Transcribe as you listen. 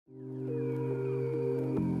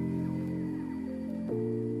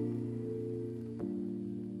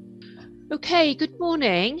Okay, good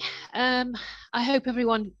morning. I hope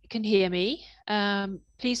everyone can hear me.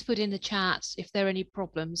 Please put in the chat if there are any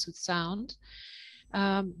problems with sound.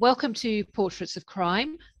 Welcome to Portraits of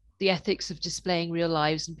Crime, the ethics of displaying real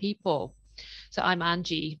lives and people. So I'm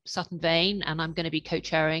Angie Sutton-Vane, and I'm going to be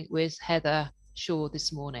co-chairing with Heather Shaw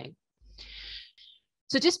this morning.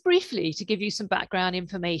 So just briefly to give you some background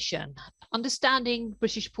information, understanding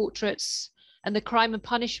British portraits and the Crime and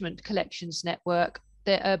Punishment Collections Network.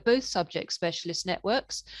 They are both subject specialist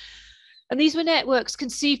networks. And these were networks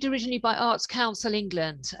conceived originally by Arts Council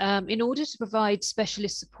England in order to provide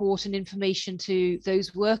specialist support and information to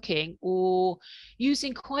those working or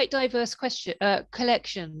using quite diverse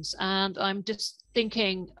collections. And I'm just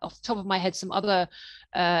thinking off the top of my head, some other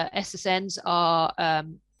SSNs are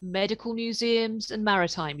medical museums and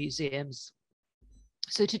maritime museums.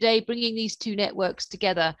 So today, bringing these two networks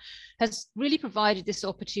together has really provided this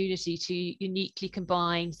opportunity to uniquely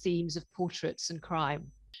combine themes of portraits and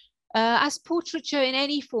crime. As portraiture in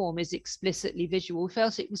any form is explicitly visual, we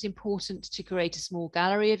felt it was important to create a small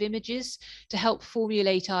gallery of images to help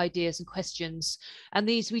formulate ideas and questions. And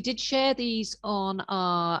we did share these on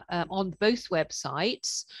both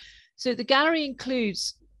websites. So the gallery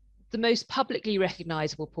includes the most publicly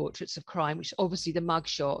recognizable portraits of crime, which is obviously the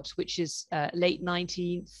mugshot, which is late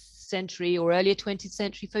 19th century or earlier 20th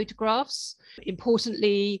century photographs.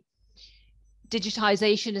 Importantly,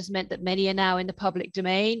 digitization has meant that many are now in the public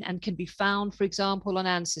domain and can be found, for example, on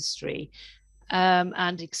Ancestry.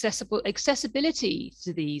 And accessibility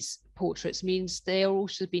to these portraits means they are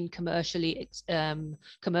also being commercially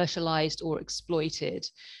commercialized or exploited.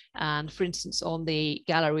 And for instance, on the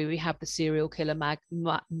gallery, we have the serial killer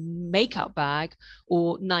makeup bag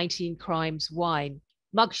or 19 Crimes wine.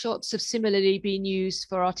 Mugshots have similarly been used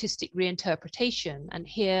for artistic reinterpretation. And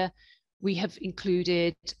here we have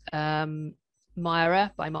included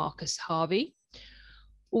Myra by Marcus Harvey.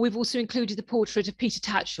 Or we've also included the portrait of Peter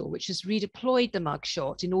Tatchell, which has redeployed the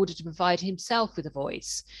mugshot in order to provide himself with a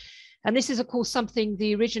voice. And this is, of course, something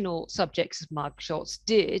the original subjects of mugshots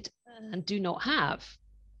did and do not have.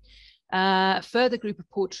 A further group of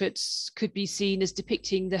portraits could be seen as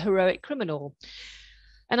depicting the heroic criminal.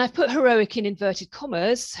 And I've put heroic in inverted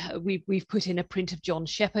commas. We've put in a print of John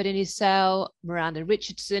Shepherd in his cell, Miranda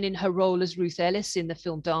Richardson in her role as Ruth Ellis in the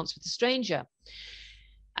film Dance with a Stranger.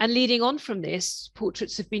 And leading on from this,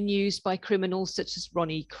 portraits have been used by criminals such as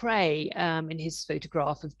Ronnie Kray in his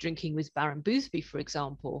photograph of drinking with Baron Boothby, for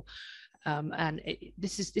example.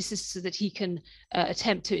 This is so that he can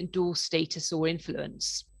attempt to endorse status or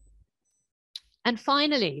influence. And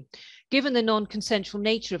finally, given the non-consensual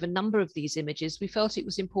nature of a number of these images, we felt it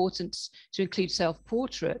was important to include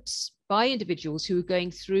self-portraits by individuals who are going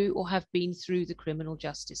through or have been through the criminal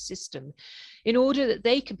justice system in order that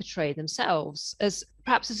they can portray themselves as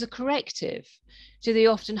perhaps as a corrective to the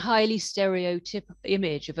often highly stereotypical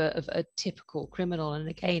image of a typical criminal. And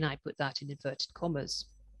again, I put that in inverted commas.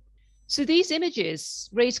 So these images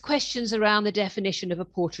raise questions around the definition of a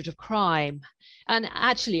portrait of crime and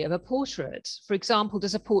actually of a portrait. For example,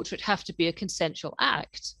 does a portrait have to be a consensual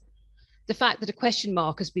act? The fact that a question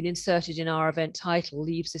mark has been inserted in our event title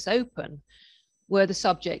leaves this open. Were the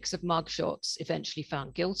subjects of mugshots eventually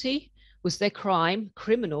found guilty? Was their crime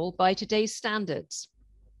criminal by today's standards?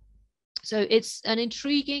 So it's an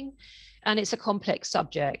intriguing and it's a complex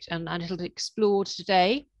subject, and it'll be explored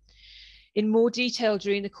today in more detail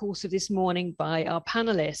during the course of this morning by our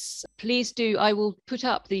panelists. Please do, I will put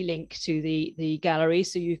up the link to the gallery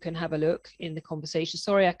so you can have a look in the conversation.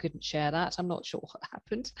 Sorry, I couldn't share that. I'm not sure what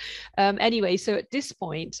happened. Anyway, so at this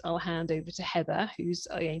point, I'll hand over to Heather, who's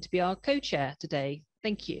going to be our co-chair today.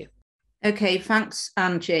 Thank you. Okay, thanks,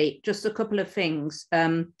 Angie. Just a couple of things.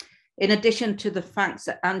 In addition to the thanks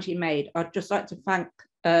that Angie made, I'd just like to thank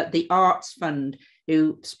the Arts Fund,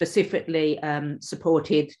 who specifically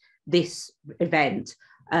supported this event.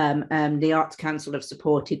 The Arts Council have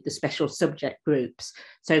supported the special subject groups.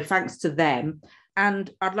 So thanks to them.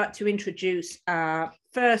 And I'd like to introduce our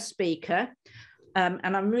first speaker.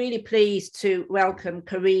 And I'm really pleased to welcome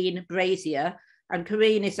Corinne Brazier. And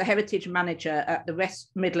Corinne is the Heritage Manager at the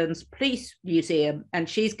West Midlands Police Museum. And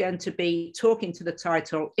she's going to be talking to the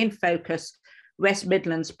title, In Focus, West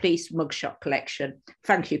Midlands Police Mugshot Collection.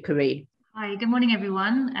 Thank you, Corinne. Hi, good morning,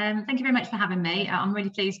 everyone. Thank you very much for having me. I'm really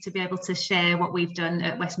pleased to be able to share what we've done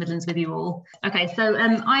at West Midlands with you all. Okay, so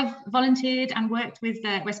I've volunteered and worked with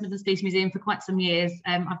the West Midlands Police Museum for quite some years.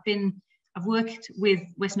 I've worked with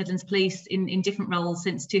West Midlands Police in different roles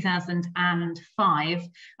since 2005.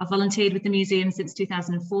 I've volunteered with the museum since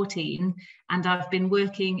 2014, and I've been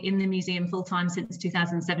working in the museum full-time since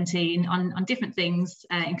 2017 on different things,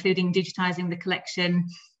 including digitising the collection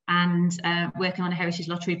and working on a heritage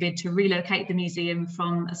lottery bid to relocate the museum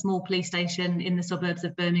from a small police station in the suburbs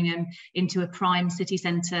of Birmingham into a prime city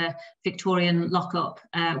centre Victorian lockup,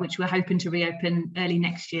 which we're hoping to reopen early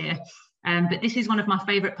next year. But this is one of my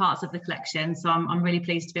favourite parts of the collection, so I'm really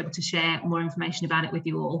pleased to be able to share more information about it with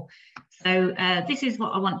you all. So this is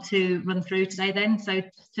what I want to run through today then. So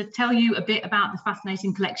to tell you a bit about the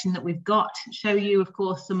fascinating collection that we've got, show you, of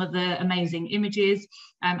course, some of the amazing images,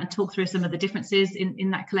 and talk through some of the differences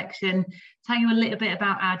in that collection, tell you a little bit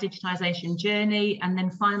about our digitisation journey, and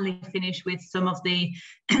then finally finish with some of the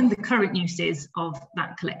current uses of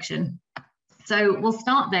that collection. So we'll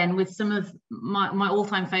start then with some of my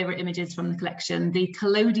all-time favourite images from the collection, the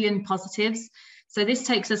collodion positives. So this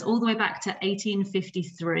takes us all the way back to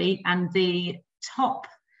 1853, and the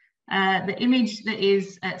image that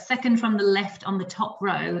is second from the left on the top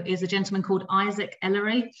row is a gentleman called Isaac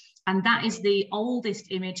Ellery, and that is the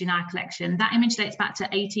oldest image in our collection. That image dates back to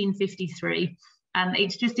 1853. And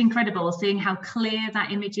it's just incredible seeing how clear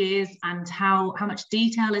that image is and how much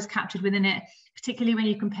detail is captured within it, particularly when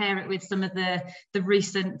you compare it with some of the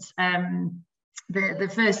recent,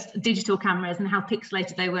 the first digital cameras and how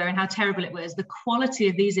pixelated they were and how terrible it was. The quality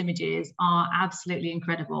of these images are absolutely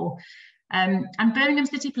incredible. And Birmingham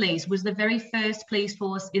City Police was the very first police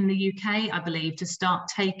force in the UK, I believe, to start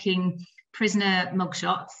taking prisoner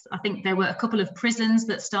mugshots. I think there were a couple of prisons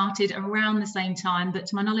that started around the same time, but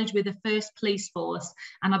to my knowledge we're the first police force,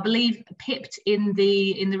 and I believe pipped in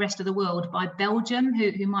the rest of the world by Belgium,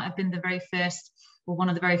 who might have been the very first, or one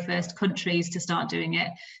of the very first countries to start doing it.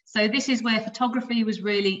 So this is where photography was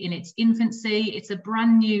really in its infancy. It's a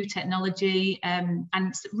brand new technology, and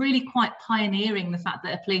it's really quite pioneering the fact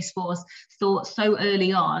that a police force thought so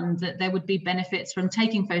early on that there would be benefits from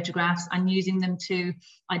taking photographs and using them to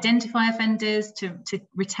identify offenders, to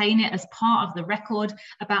retain it as part of the record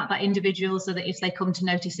about that individual, so that if they come to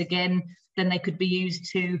notice again, then they could be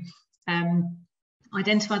used to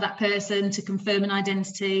identify that person, to confirm an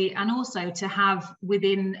identity, and also to have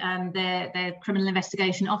within their criminal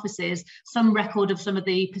investigation offices some record of some of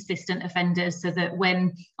the persistent offenders, so that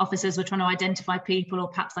when officers were trying to identify people, or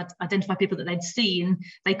perhaps identify people that they'd seen,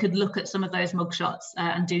 they could look at some of those mugshots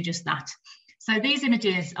and do just that. So these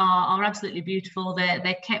images are absolutely beautiful.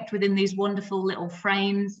 They're kept within these wonderful little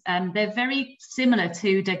frames. They're very similar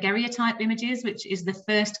to daguerreotype images, which is the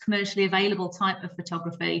first commercially available type of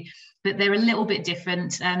photography, but they're a little bit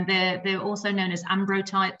different. They're also known as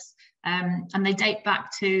ambrotypes, and they date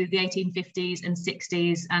back to the 1850s and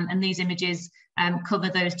 60s, and these images cover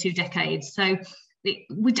those 2 decades. So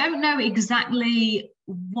we don't know exactly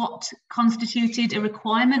what constituted a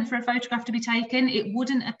requirement for a photograph to be taken. It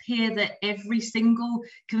wouldn't appear that every single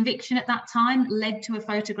conviction at that time led to a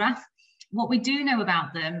photograph. What we do know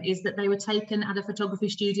about them is that they were taken at a photography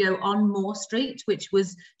studio on Moore Street, which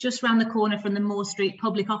was just around the corner from the Moore Street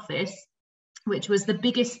Public Office, which was the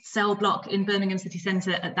biggest cell block in Birmingham city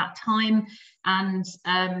centre at that time. And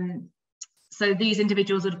so these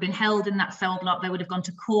individuals would have been held in that cell block. They would have gone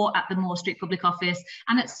to court at the Moore Street Public Office,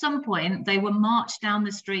 and at some point they were marched down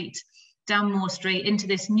the street, down Moore Street, into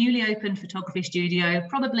this newly opened photography studio,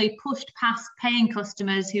 probably pushed past paying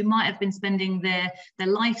customers who might have been spending their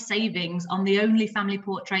life savings on the only family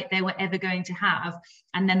portrait they were ever going to have,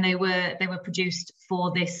 and then they were produced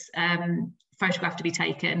for this photograph to be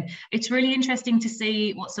taken. It's really interesting to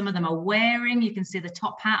see what some of them are wearing. You can see the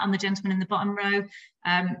top hat on the gentleman in the bottom row.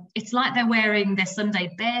 It's like they're wearing their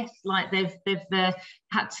Sunday best, like they've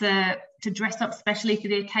had to dress up specially for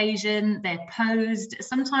the occasion. They're posed.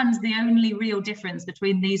 Sometimes the only real difference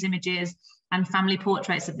between these images and family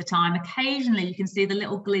portraits of the time, occasionally you can see the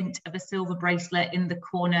little glint of a silver bracelet in the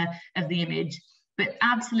corner of the image. But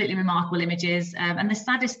absolutely remarkable images. And the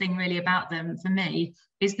saddest thing really about them for me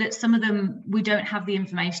is that some of them, we don't have the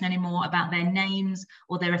information anymore about their names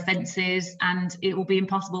or their offences, and it will be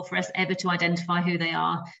impossible for us ever to identify who they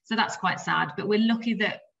are. So that's quite sad, but we're lucky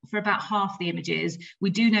that for about half the images,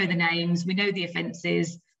 we do know the names, we know the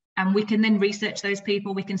offences, and we can then research those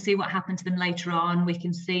people. We can see what happened to them later on. We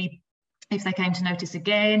can see if they came to notice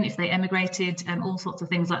again, if they emigrated, all sorts of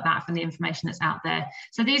things like that from the information that's out there.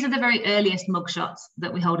 So these are the very earliest mugshots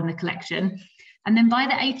that we hold in the collection. And then by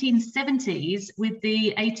the 1870s, with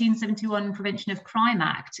the 1871 Prevention of Crime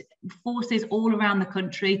Act, forces all around the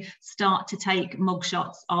country start to take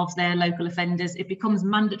mugshots of their local offenders. It becomes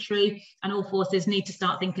mandatory, and all forces need to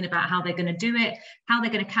start thinking about how they're going to do it, how they're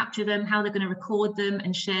going to capture them, how they're going to record them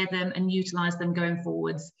and share them and utilise them going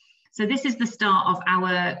forwards. So this is the start of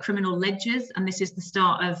our criminal ledgers, and this is the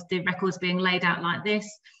start of the records being laid out like this.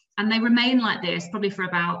 And they remain like this probably for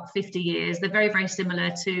about 50 years. They're very, very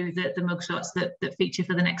similar to the mugshots that feature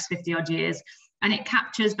for the next 50 odd years. and it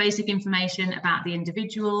captures basic information about the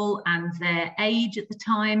individual and their age at the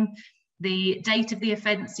time, the date of the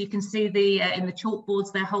offence. You can see in the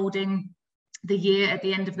chalkboards they're holding, the year at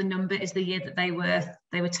the end of the number is the year that they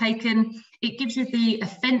were taken. It gives you the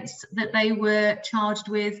offence that they were charged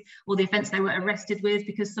with, or the offence they were arrested with,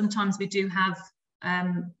 because sometimes we do have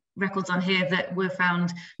records on here that were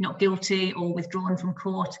found not guilty or withdrawn from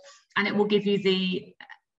court, and it will give you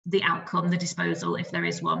the outcome, the disposal, if there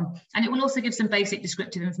is one. And it will also give some basic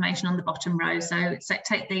descriptive information on the bottom row. So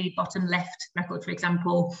take the bottom left record, for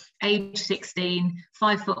example, age 16,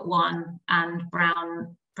 5'1", and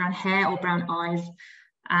brown hair or brown eyes.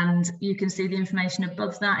 And you can see the information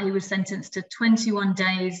above that. He was sentenced to 21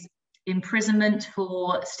 days imprisonment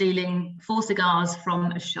for stealing 4 cigars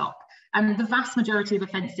from a shop. And the vast majority of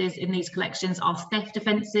offences in these collections are theft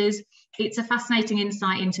offences. It's a fascinating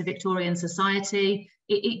insight into Victorian society.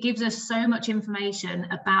 It gives us so much information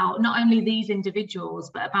about not only these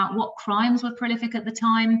individuals, but about what crimes were prolific at the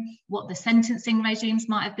time, what the sentencing regimes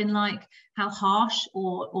might have been like, how harsh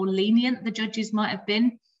or lenient the judges might have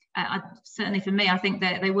been. Certainly for me, I think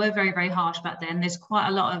that they were very, very harsh back then. There's quite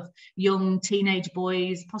a lot of young teenage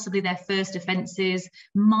boys, possibly their first offences,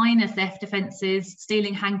 minor theft offences,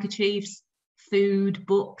 stealing handkerchiefs, food,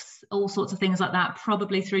 books, all sorts of things like that,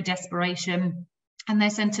 probably through desperation. And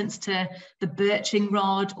they're sentenced to the birching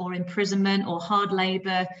rod or imprisonment or hard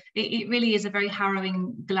labour. It really is a very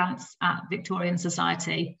harrowing glance at Victorian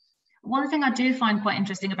society. One thing I do find quite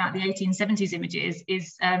interesting about the 1870s images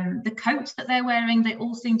is the coats that they're wearing. They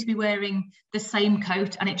all seem to be wearing the same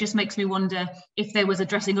coat, and it just makes me wonder if there was a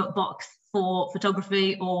dressing up box for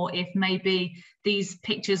photography, or if maybe these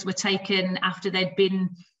pictures were taken after they'd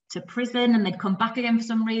been to prison and they'd come back again for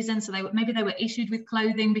some reason. So maybe they were issued with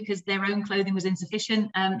clothing because their own clothing was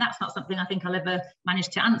insufficient. That's not something I think I'll ever manage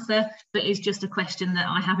to answer, but it's just a question that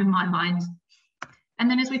I have in my mind. And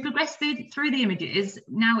then as we progress through the images,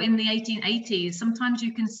 now in the 1880s, sometimes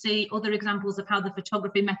you can see other examples of how the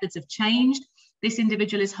photography methods have changed. This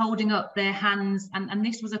individual is holding up their hands, and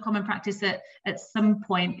this was a common practice at some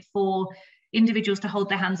point for individuals to hold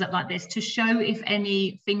their hands up like this to show if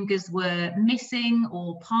any fingers were missing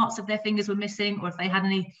or parts of their fingers were missing, or if they had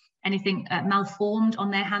anything malformed on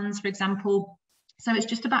their hands, for example. So it's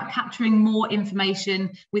just about capturing more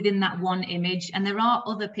information within that one image. And there are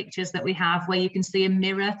other pictures that we have where you can see a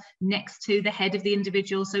mirror next to the head of the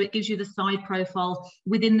individual. So it gives you the side profile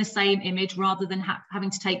within the same image rather than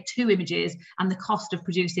having to take 2 images and the cost of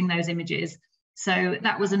producing those images. So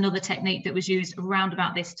that was another technique that was used around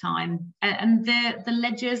about this time. And the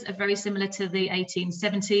ledgers are very similar to the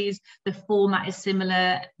 1870s. The format is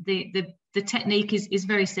similar. The technique is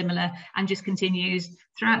very similar and just continues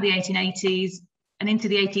throughout the 1880s. And into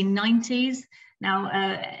the 1890s. Now,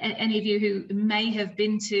 any of you who may have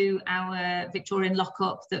been to our Victorian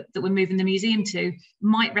lockup that we're moving the museum to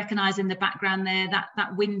might recognise in the background there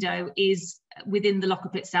that window is within the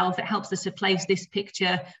lockup itself. It helps us to place this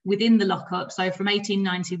picture within the lockup. So from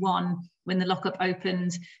 1891, when the lockup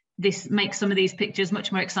opened, this makes some of these pictures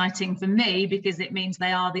much more exciting for me because it means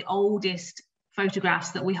they are the oldest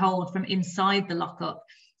photographs that we hold from inside the lockup.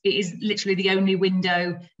 It is literally the only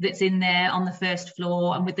window that's in there on the first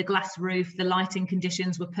floor, and with the glass roof, the lighting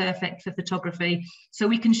conditions were perfect for photography. So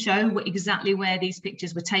we can show exactly where these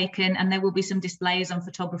pictures were taken, and there will be some displays on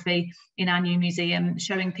photography in our new museum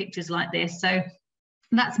showing pictures like this. So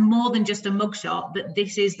that's more than just a mugshot, but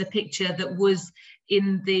this is the picture that was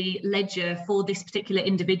in the ledger for this particular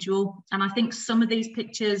individual. And I think some of these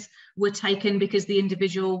pictures were taken because the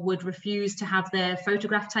individual would refuse to have their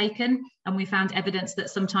photograph taken. And we found evidence that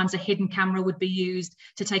sometimes a hidden camera would be used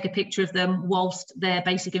to take a picture of them whilst their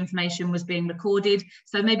basic information was being recorded.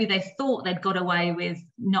 So maybe they thought they'd got away with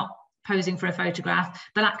not posing for a photograph,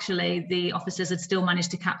 but actually the officers had still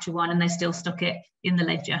managed to capture one and they still stuck it in the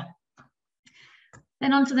ledger.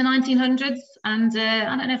 Then on to the 1900s, and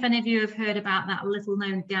I don't know if any of you have heard about that little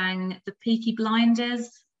known gang, the Peaky Blinders.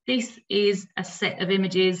 This is a set of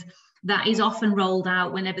images that is often rolled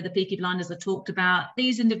out whenever the Peaky Blinders are talked about.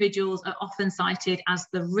 These individuals are often cited as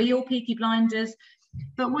the real Peaky Blinders,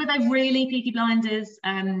 but were they really Peaky Blinders?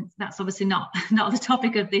 That's obviously not the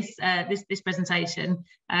topic of this presentation,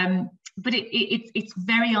 but it's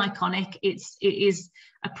very iconic. It is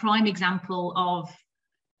a prime example of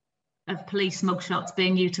police mugshots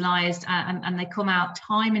being utilised, and they come out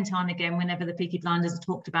time and time again whenever the Peaky Blinders are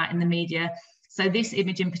talked about in the media. So this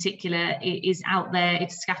image in particular is out there.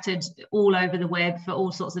 It's scattered all over the web for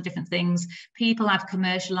all sorts of different things. People have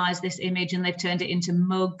commercialised this image and they've turned it into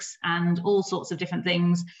mugs and all sorts of different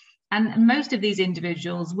things. And most of these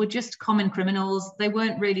individuals were just common criminals. They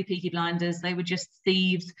weren't really Peaky Blinders. They were just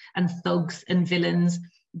thieves and thugs and villains.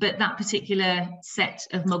 But that particular set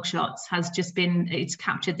of mugshots has just been, it's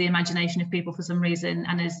captured the imagination of people for some reason,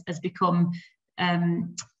 and has become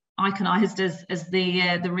iconized as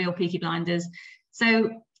the real Peaky Blinders. So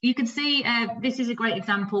you can see this is a great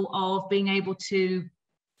example of being able to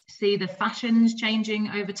see the fashions changing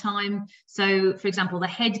over time. So, for example, the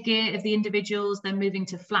headgear of the individuals, they're moving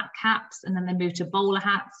to flat caps, and then they move to bowler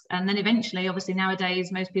hats, and then eventually, obviously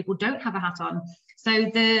nowadays, most people don't have a hat on.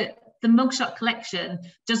 So the mugshot collection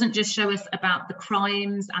doesn't just show us about the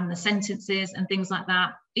crimes and the sentences and things like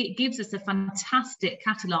that. It gives us a fantastic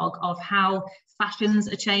catalogue of how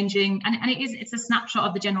fashions are changing, and it's a snapshot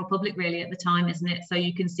of the general public really at the time, isn't it? So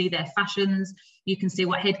you can see their fashions, you can see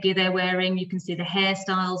what headgear they're wearing, you can see the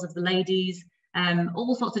hairstyles of the ladies,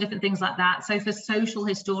 all sorts of different things like that. So for social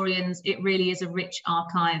historians, it really is a rich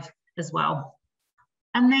archive as well.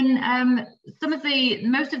 And then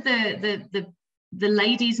most of the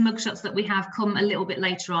ladies' mugshots that we have come a little bit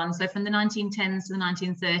later on. So from the 1910s to the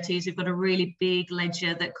 1930s, we've got a really big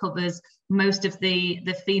ledger that covers most of the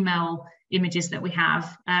female images that we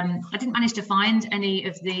have. I didn't manage to find any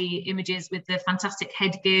of the images with the fantastic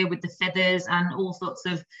headgear, with the feathers and all sorts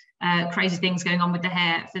of crazy things going on with the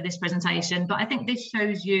hair for this presentation. But I think this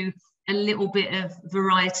shows you a little bit of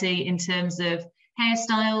variety in terms of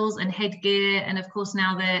hairstyles and headgear. And of course,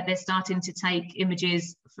 now they're starting to take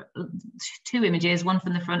images, two images, one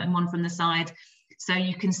from the front and one from the side. So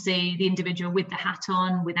you can see the individual with the hat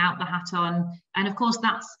on, without the hat on. And of course,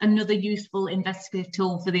 that's another useful investigative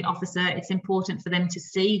tool for the officer. It's important for them to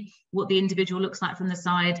see what the individual looks like from the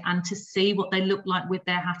side and to see what they look like with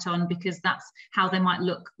their hat on, because that's how they might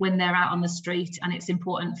look when they're out on the street. And it's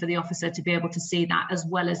important for the officer to be able to see that, as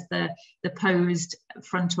well as the posed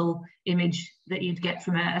frontal image that you'd get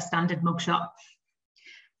from a standard mugshot.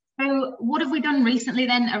 So what have we done recently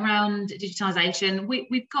then around digitisation?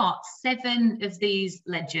 We've got 7 of these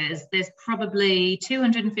ledgers. There's probably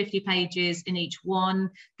 250 pages in each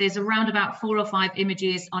one. There's around about 4 or 5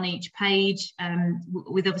 images on each page,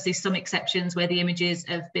 with obviously some exceptions where the images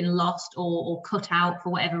have been lost or cut out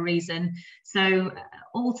for whatever reason. So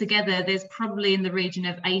altogether, there's probably in the region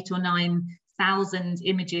of 8,000 or 9,000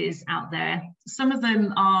 images out there. Some of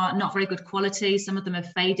them are not very good quality, some of them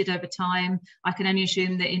have faded over time. I can only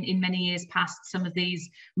assume that in many years past, some of these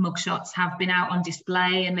mugshots have been out on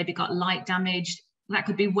display and maybe got light damaged. That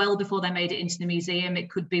could be well before they made it into the museum.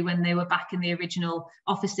 It could be when they were back in the original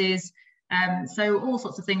offices. So all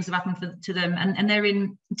sorts of things have happened to them, and they're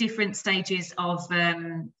in different stages of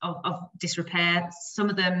disrepair. Some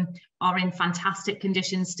of them are in fantastic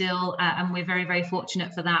condition still, and we're very, very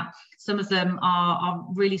fortunate for that. Some of them are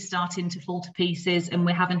really starting to fall to pieces, and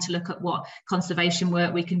we're having to look at what conservation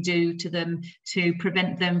work we can do to them to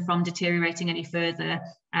prevent them from deteriorating any further,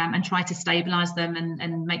 and try to stabilise them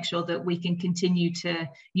and make sure that we can continue to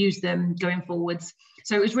use them going forwards.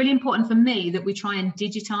 So it was really important for me that we try and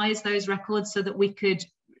digitise those records so that we could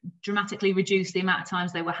dramatically reduce the amount of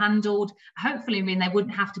times they were handled. Hopefully, I mean, they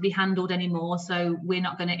wouldn't have to be handled anymore, so we're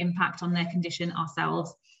not going to impact on their condition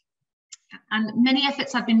ourselves. And many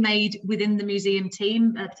efforts have been made within the museum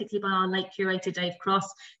team, particularly by our late curator, Dave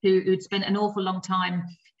Cross, who'd spent an awful long time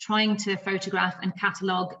trying to photograph and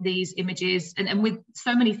catalogue these images. And with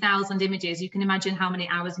so many thousand images, you can imagine how many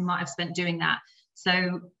hours he might have spent doing that.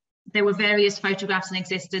 So there were various photographs in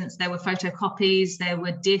existence, there were photocopies, there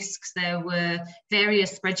were discs, there were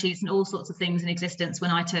various spreadsheets and all sorts of things in existence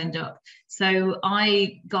when I turned up. So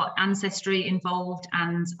I got Ancestry involved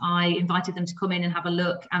and I invited them to come in and have a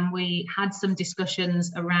look, and we had some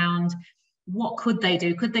discussions around what could they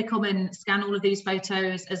do? Could they come and scan all of these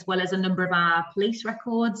photos as well as a number of our police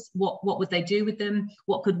records? What would they do with them?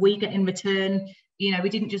 What could we get in return? You know, we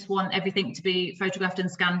didn't just want everything to be photographed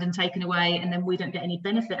and scanned and taken away and then we don't get any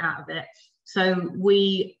benefit out of it. So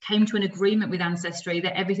we came to an agreement with Ancestry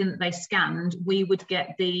that everything that they scanned, we would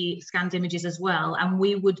get the scanned images as well, and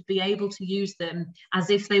we would be able to use them as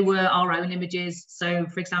if they were our own images. So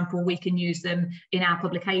for example, we can use them in our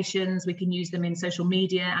publications, we can use them in social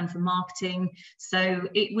media and for marketing. So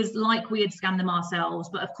it was like we had scanned them ourselves,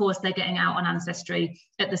 but of course they're getting out on Ancestry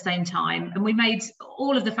at the same time. And we made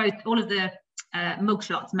all of the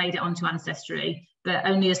mugshots made it onto Ancestry, but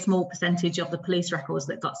only a small percentage of the police records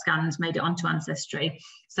that got scanned made it onto Ancestry.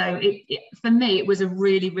 So for me, it was a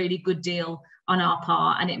really, really good deal on our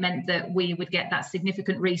part, and it meant that we would get that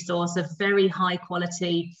significant resource of very high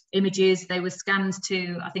quality images. They were scanned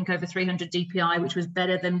to, I think, over 300 DPI, which was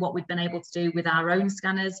better than what we'd been able to do with our own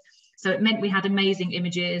scanners. So it meant we had amazing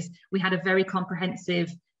images. We had a very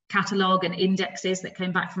comprehensive catalogue and indexes that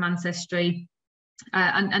came back from Ancestry.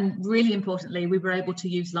 And really importantly, we were able to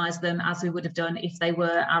utilise them as we would have done if they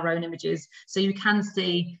were our own images. So you can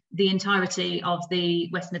see the entirety of the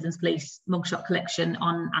West Midlands Police mugshot collection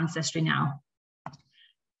on Ancestry now.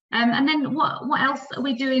 And then what else are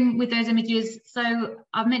we doing with those images? So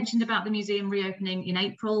I've mentioned about the museum reopening in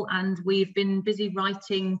April, and we've been busy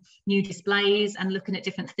writing new displays and looking at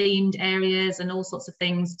different themed areas and all sorts of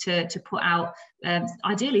things to put out,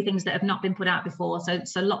 ideally things that have not been put out before.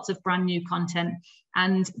 So lots of brand new content.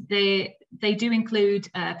 And they do include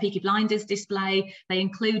a Peaky Blinders display. They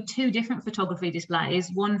include 2 different photography displays,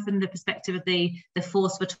 one from the perspective of the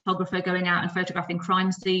force photographer going out and photographing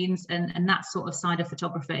crime scenes and that sort of side of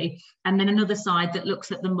photography. And then another side that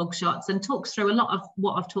looks at the mugshots and talks through a lot of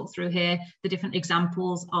what I've talked through here, the different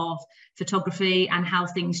examples of photography and how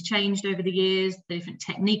things changed over the years, the different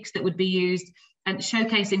techniques that would be used, and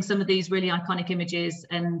showcasing some of these really iconic images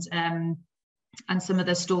and some of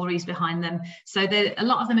the stories behind them. So a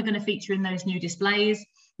lot of them are going to feature in those new displays.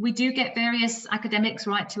 We do get various academics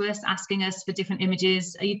write to us asking us for different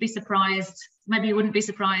images. You'd be surprised, maybe you wouldn't be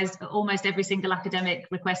surprised, but almost every single academic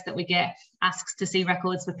request that we get asks to see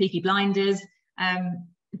records for Peaky Blinders.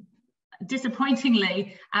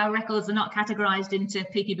 Disappointingly, our records are not categorized into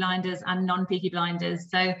Peaky Blinders and non-Peaky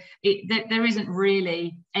Blinders. So there isn't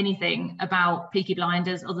really anything about Peaky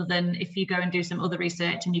Blinders other than if you go and do some other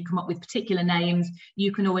research and you come up with particular names,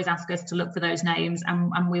 you can always ask us to look for those names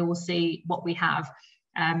and we will see what we have.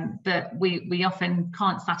 But we often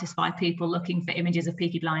can't satisfy people looking for images of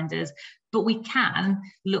Peaky Blinders, but we can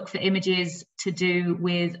look for images to do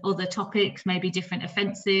with other topics, maybe different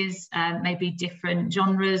offences, maybe different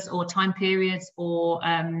genres or time periods or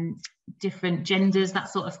different genders, that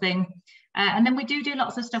sort of thing. And then we do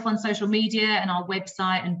lots of stuff on social media and our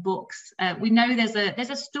website and books. We know there's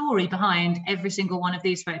a story behind every single one of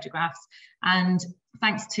these photographs, and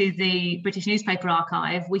thanks to the British Newspaper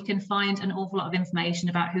Archive, we can find an awful lot of information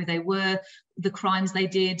about who they were, the crimes they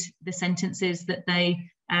did, the sentences that they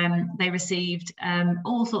received,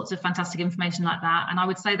 all sorts of fantastic information like that. And I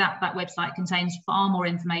would say that that website contains far more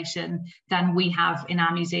information than we have in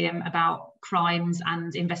our museum about crimes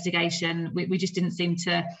and investigation. We just didn't seem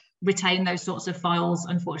to retain those sorts of files,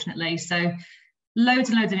 unfortunately. So loads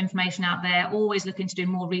and loads of information out there, always looking to do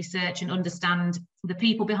more research and understand the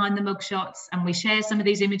people behind the mugshots. And we share some of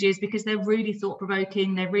these images because they're really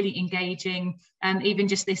thought-provoking, they're really engaging. Even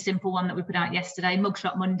just this simple one that we put out yesterday,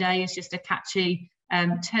 Mugshot Monday, is just a catchy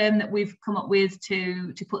term that we've come up with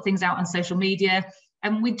to put things out on social media.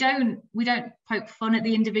 And we don't poke fun at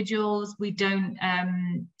the individuals. We don't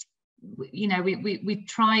you know, we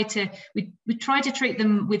try to treat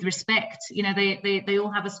them with respect. You know, they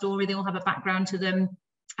all have a story, they all have a background to them.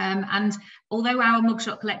 And although our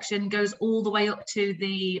mugshot collection goes all the way up to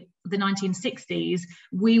the 1960s,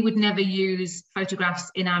 we would never use photographs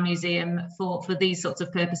in our museum for these sorts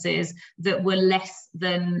of purposes that were less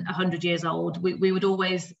than 100 years old. We would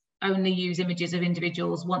always only use images of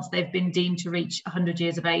individuals once they've been deemed to reach 100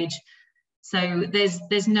 years of age. So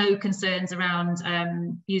there's no concerns around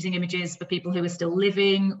using images for people who are still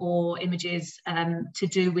living, or images to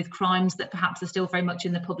do with crimes that perhaps are still very much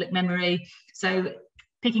in the public memory. So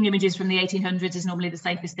picking images from the 1800s is normally the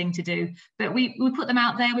safest thing to do. But we put them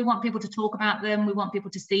out there. We want people to talk about them. We want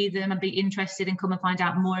people to see them and be interested and come and find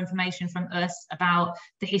out more information from us about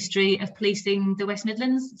the history of policing the West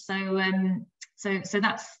Midlands. So so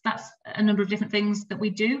that's a number of different things that we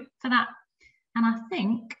do for that. And I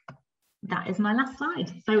think that is my last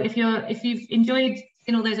slide. So if you've enjoyed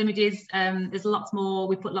seeing all those images, there's lots more.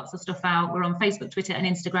 We put lots of stuff out. We're on Facebook, Twitter and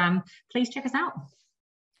Instagram. Please check us out.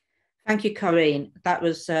 Thank you, Corinne. That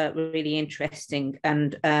was really interesting.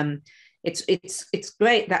 And it's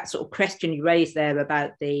great, that sort of question you raised there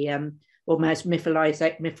about the almost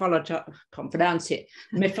mythologizing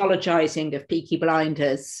of Peaky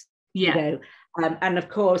Blinders. Yeah. You know, and of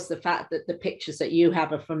course, the fact that the pictures that you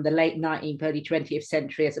have are from the late 19th, early 20th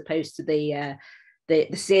century, as opposed to the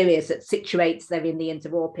series that situates them in the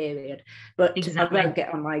interwar period. But exactly. I won't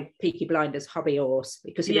get on my Peaky Blinders hobby horse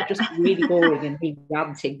because it was just really boring and me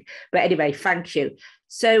ranting. But anyway, thank you.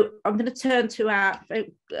 So I'm going to turn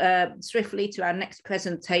to swiftly to our next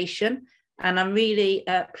presentation. And I'm really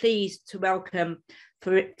pleased to welcome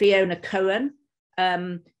Fiona Cohen,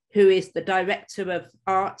 who is the Director of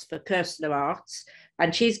Art for Koestler Arts.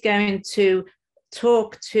 And she's going to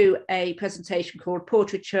talk to a presentation called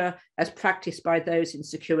Portraiture as Practiced by Those in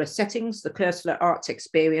Secure Settings, the Koestler Arts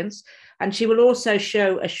Experience. And she will also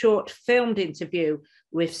show a short filmed interview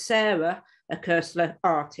with Sarah, a Koestler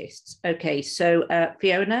artist. Okay, so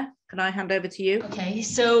Fiona, can I hand over to you? Okay,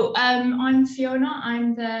 so I'm Fiona.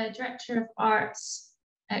 I'm the Director of Arts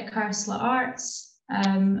at Koestler Arts.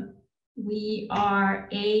 We are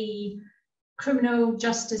a criminal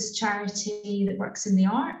justice charity that works in the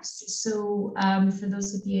arts. So for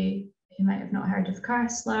those of you who might have not heard of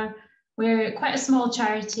Koestler, we're quite a small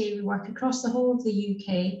charity. We work across the whole of the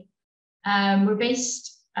UK. We're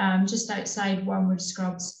based just outside Wormwood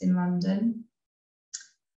Scrubs in London.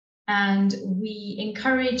 And we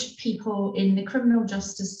encourage people in the criminal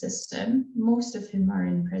justice system, most of whom are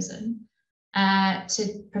in prison,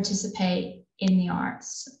 to participate in the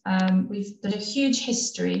arts. We've got a huge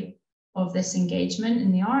history of this engagement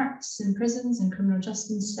in the arts, in prisons and criminal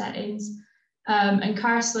justice settings. And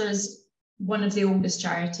Koestler is one of the oldest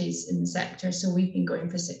charities in the sector, so we've been going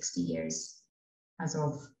for 60 years as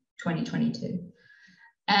of 2022.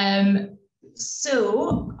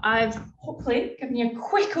 So I've hopefully given you a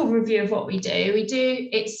quick overview of what we do.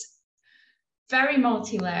 It's very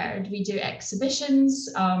multi-layered. We do exhibitions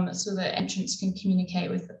so that entrants can communicate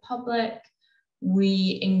with the public.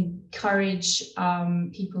 We encourage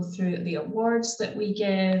people through the awards that we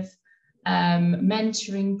give,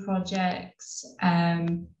 mentoring projects.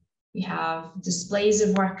 We have displays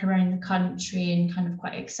of work around the country in kind of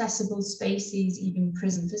quite accessible spaces, even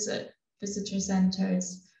prison visitor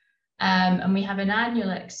centres. And we have an annual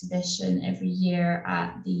exhibition every year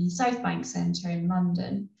at the South Bank Centre in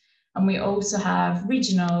London. And we also have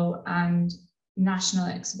regional and national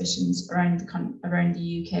exhibitions around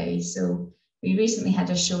the UK. So we recently had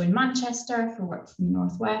a show in Manchester for work from the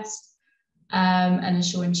Northwest, and a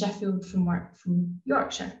show in Sheffield from work from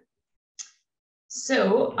Yorkshire.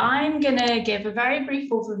 So I'm going to give a very brief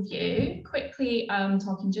overview, quickly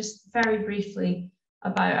talking just very briefly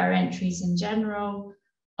about our entries in general,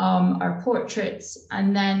 our portraits,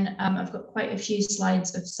 and then I've got quite a few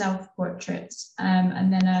slides of self-portraits,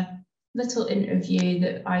 and then a little interview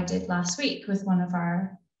that I did last week with one of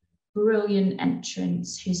our brilliant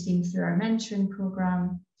entrants who's been through our mentoring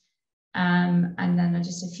program, and then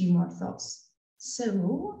just a few more thoughts.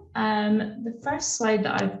 So the first slide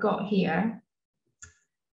that I've got here,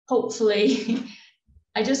 hopefully,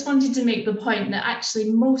 I just wanted to make the point that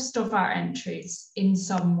actually most of our entries in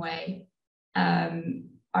some way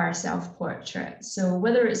are a self-portrait. So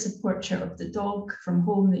whether it's a portrait of the dog from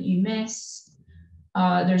home that you miss,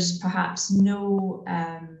 there's perhaps no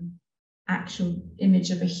actual image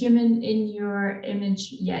of a human in your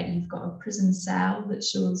image, yet you've got a prison cell that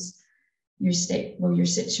shows your your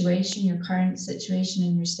situation, your current situation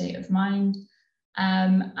and your state of mind.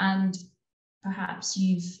 And perhaps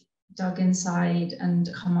you've dug inside and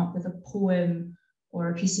come up with a poem or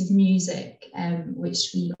a piece of music,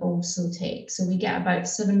 which we also take. So we get about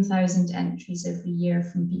 7,000 entries every year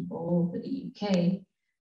from people all over the UK,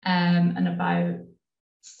 and about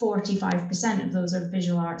 45% of those are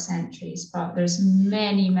visual arts entries, but there's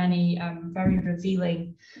many very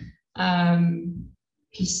revealing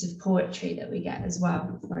pieces of poetry that we get as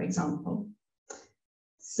well, for example.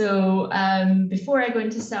 So before I go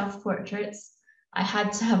into self-portraits, I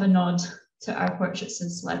had to have a nod to our portraits of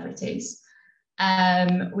celebrities.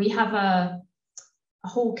 We have a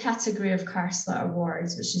whole category of Koestler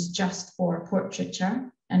Awards, which is just for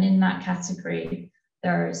portraiture. And in that category,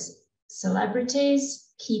 there's celebrities,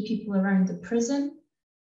 key people around the prison,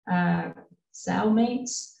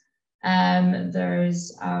 cellmates.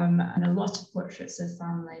 There's and a lot of portraits of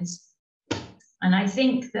families. And I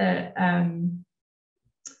think that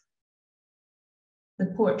the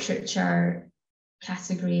portraiture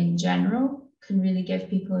category in general can really give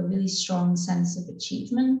people a really strong sense of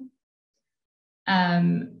achievement.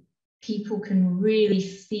 People can really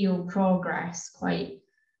feel progress quite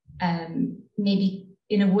maybe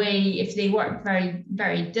in a way, if they work very,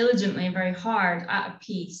 very diligently and very hard at a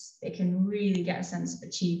piece, they can really get a sense of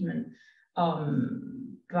achievement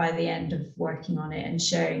by the end of working on it and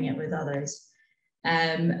sharing it with others.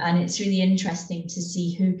 And it's really interesting to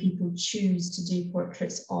see who people choose to do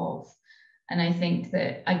portraits of. And I think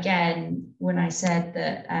that, again, when I said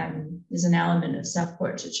that there's an element of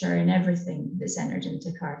self-portraiture in everything that's entered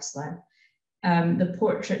into Koestler, the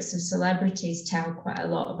portraits of celebrities tell quite a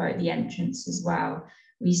lot about the entrants as well.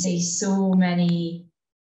 We see so many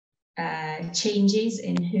changes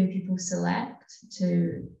in who people select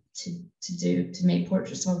to make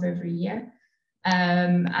portraits of every year.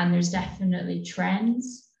 And there's definitely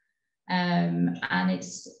trends. And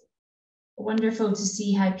it's wonderful to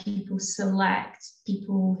see how people select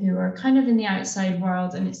people who are kind of in the outside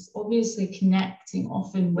world, and it's obviously connecting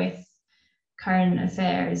often with current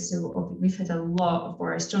affairs. So we've had a lot of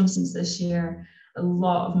Boris Johnsons this year, a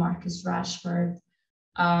lot of Marcus Rashford.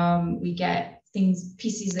 We get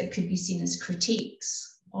pieces that could be seen as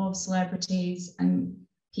critiques of celebrities, and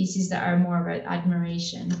pieces that are more about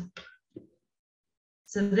admiration.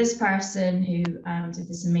 So this person who did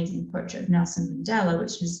this amazing portrait of Nelson Mandela,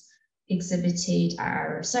 which was exhibited at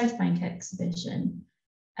our South Bank exhibition,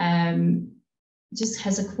 just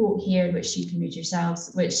has a quote here, which you can read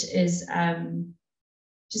yourselves, which is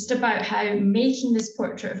just about how making this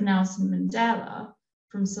portrait of Nelson Mandela,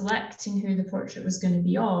 from selecting who the portrait was going to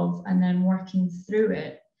be of, and then working through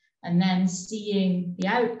it, and then seeing the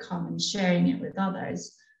outcome and sharing it with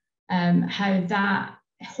others, how that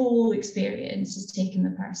whole experience has taken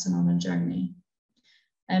the person on a journey.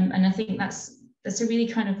 And I think that's a really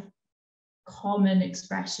kind of common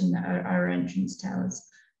expression that our entrants tell us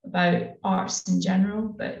about arts in general,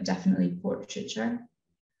 but definitely portraiture.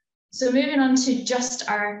 So moving on to just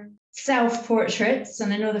our self-portraits,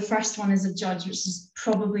 and I know the first one is a judge, which is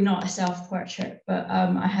probably not a self-portrait, but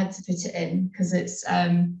I had to put it in because it's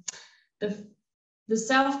the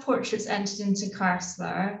self-portraits entered into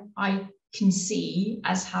Koestler, I can see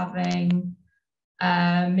as having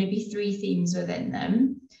maybe 3 themes within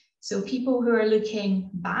them. So people who are looking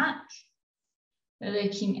back, they're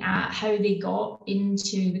looking at how they got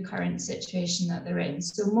into the current situation that they're in.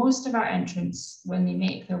 So most of our entrants, when they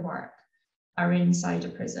make their work, are inside a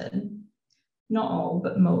prison. Not all,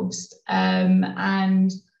 but most.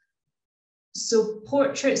 And so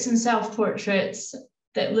portraits and self-portraits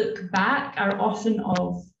that look back are often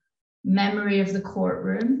of memory of the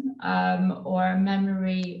courtroom, or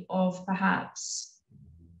memory of perhaps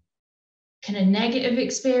kind of negative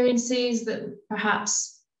experiences that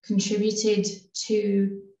perhaps contributed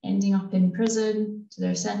to ending up in prison, to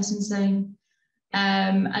their sentencing,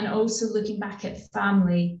 and also looking back at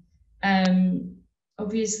family.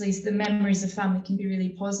 Obviously, the memories of family can be really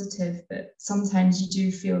positive, but sometimes you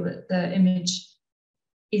do feel that the image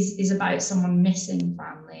is about someone missing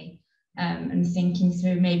family, and thinking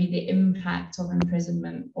through maybe the impact of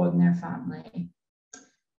imprisonment on their family.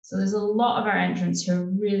 So there's a lot of our entrants who are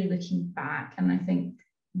really looking back, and I think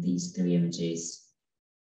these 3 images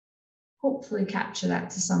hopefully capture that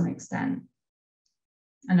to some extent.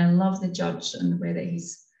 And I love the judge and the way that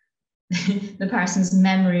he's the person's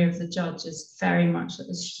memory of the judge is very much like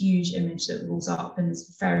this huge image that rolls up and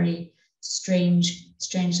is very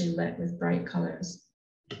strangely lit with bright colours.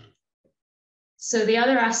 So the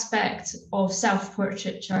other aspect of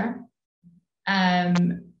self-portraiture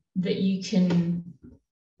that you can,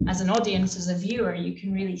 as an audience, as a viewer, you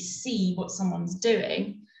can really see what someone's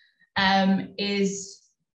doing, is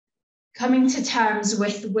coming to terms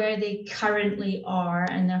with where they currently are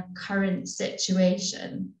and their current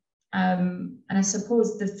situation. And I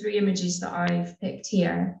suppose the 3 images that I've picked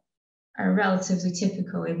here are relatively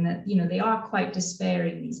typical in that, you know, they are quite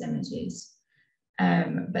despairing, these images.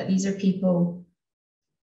 But these are people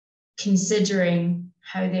considering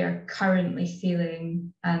how they are currently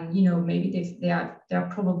feeling, and, you know, maybe they're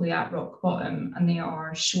probably at rock bottom and they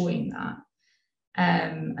are showing that.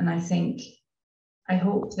 And I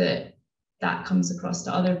hope that comes across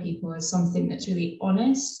to other people as something that's really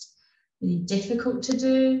honest, really difficult to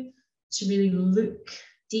do, to really look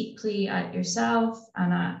deeply at yourself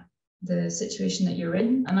and at the situation that you're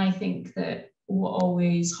in. And I think that what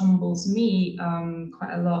always humbles me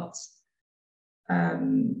quite a lot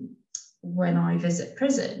when I visit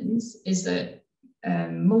prisons is that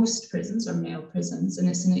most prisons are male prisons, and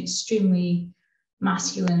it's an extremely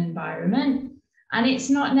masculine environment. And it's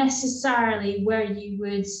not necessarily where you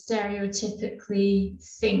would stereotypically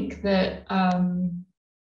think that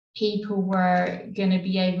people were going to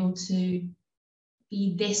be able to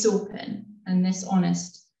be this open and this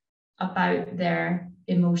honest about their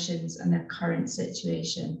emotions and their current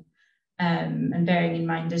situation. And bearing in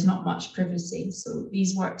mind, there's not much privacy. So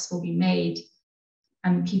these works will be made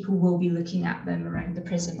and people will be looking at them around the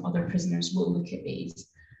prison. Other prisoners will look at these.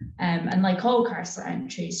 And like all Koestler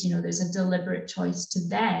entries, you know, there's a deliberate choice to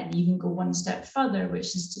then even go one step further,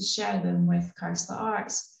 which is to share them with Koestler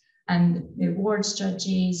Arts and the awards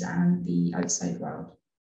judges and the outside world.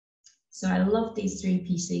 So I love these 3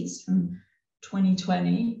 pieces from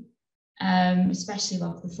 2020, especially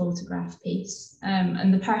love the photograph piece.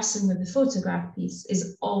 And the person with the photograph piece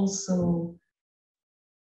is also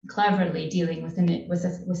cleverly dealing with it,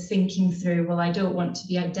 with thinking through, well, I don't want to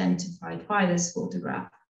be identified by this photograph.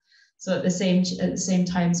 So at the same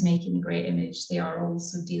time as making a great image, they are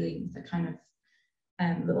also dealing with a kind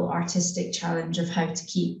of little artistic challenge of how to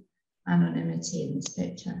keep anonymity in this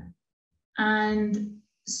picture. And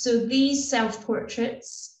so these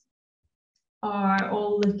self-portraits are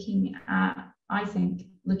all looking at, I think,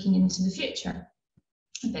 looking into the future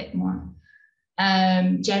a bit more.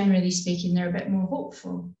 generally speaking, they're a bit more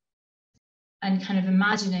hopeful and kind of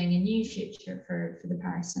imagining a new future for the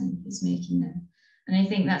person who's making them. And I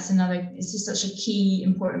think that's it's just such a key,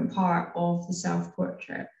 important part of the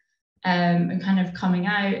self-portrait, and kind of coming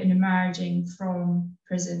out and emerging from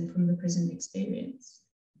the prison experience.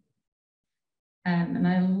 And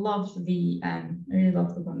I love I really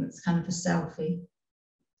love the one that's kind of a selfie,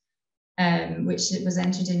 which was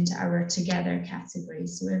entered into our Together category.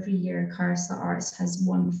 So every year, Koestler Arts has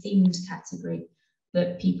one themed category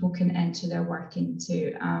that people can enter their work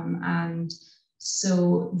into. And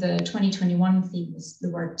so the 2021 theme is the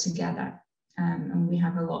word together. And we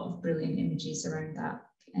have a lot of brilliant images around that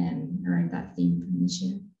theme from this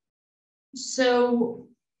year. So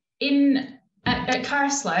at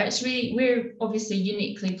Koestler, we're obviously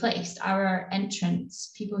uniquely placed. Our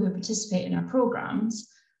entrants, people who participate in our programs,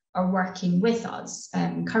 are working with us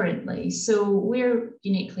currently. So we're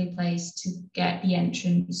uniquely placed to get the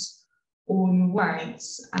entrants' own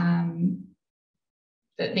words,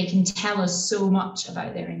 that they can tell us so much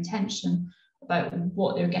about their intention, about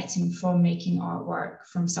what they're getting from making artwork,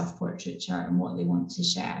 from self-portraiture, and what they want to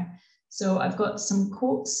share. So I've got some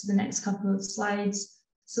quotes for the next couple of slides,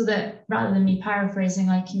 so that rather than me paraphrasing,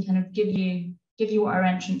 I can kind of give you what our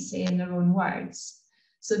entrants say in their own words.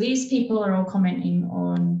 So these people are all commenting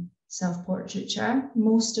on self-portraiture.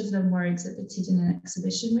 Most of them were exhibited in an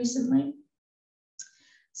exhibition recently.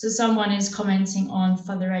 So someone is commenting on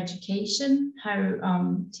further education,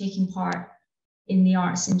 how taking part in the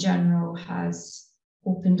arts in general has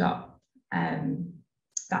opened up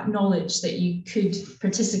that knowledge that you could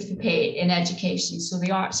participate in education. So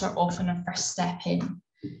the arts are often a first step in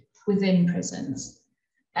within prisons.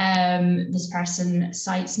 This person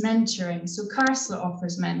cites mentoring. So Koestler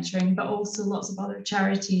offers mentoring, but also lots of other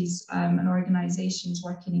charities and organisations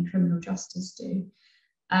working in criminal justice do.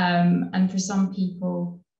 And for some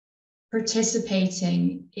people,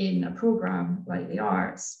 participating in a programme like the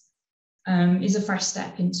arts is a first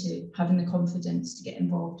step into having the confidence to get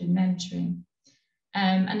involved in mentoring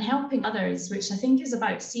and helping others, which I think is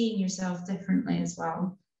about seeing yourself differently as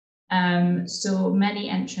well. So many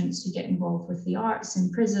entrants who get involved with the arts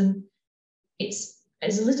in prison, it's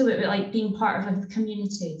a little bit like being part of a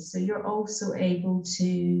community. So you're also able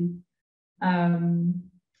to,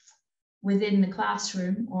 within the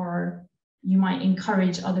classroom, or you might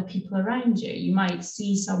encourage other people around you. You might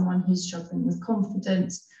see someone who's struggling with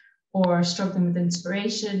confidence or struggling with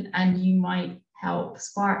inspiration, and you might help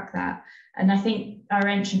spark that. And I think our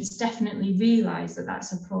entrants definitely realise that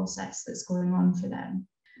that's a process that's going on for them.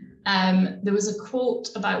 There was a quote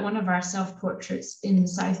about one of our self-portraits in the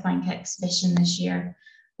South Bank exhibition this year.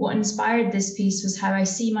 What inspired this piece was how I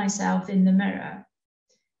see myself in the mirror.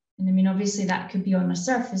 And I mean, obviously that could be on a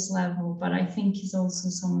surface level, but I think is also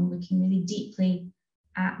someone looking really deeply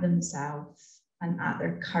at themselves and at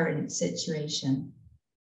their current situation.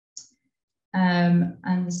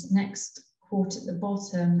 And this next quote at the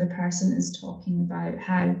bottom, the person is talking about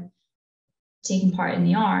how taking part in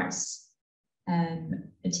the arts,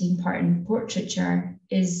 taking part in portraiture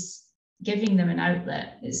is giving them an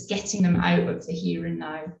outlet, it's getting them out of the here and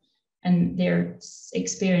now, and they're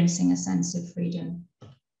experiencing a sense of freedom.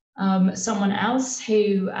 Someone else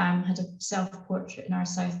who had a self-portrait in our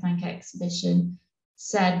South Bank exhibition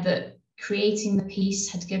said that creating the piece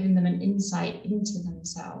had given them an insight into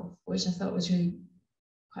themselves, which I thought was really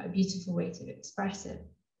quite a beautiful way to express it.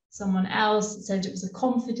 Someone else said it was a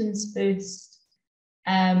confidence boost,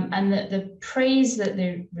 and that the praise that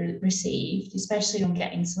they received, especially on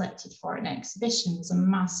getting selected for an exhibition, was a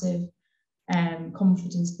massive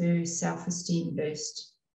confidence boost, self-esteem boost.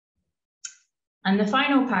 And the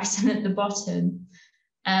final person at the bottom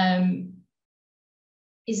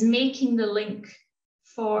is making the link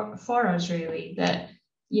for us, really, that,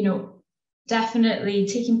 you know, definitely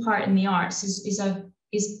taking part in the arts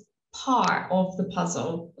is part of the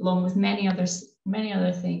puzzle, along with many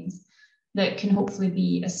other things that can hopefully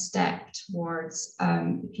be a step towards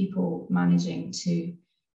people managing to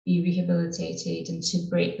be rehabilitated and to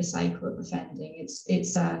break the cycle of offending.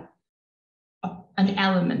 It's an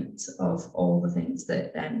element of all the things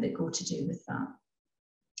that go to do with that.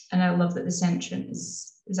 And I love that this entrant is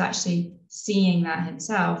actually seeing that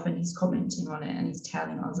himself, and he's commenting on it, and he's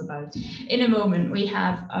telling us about it. In a moment, we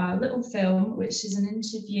have a little film, which is an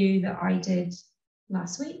interview that I did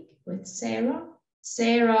last week with Sarah.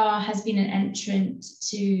 Sarah has been an entrant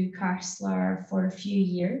to Koestler for a few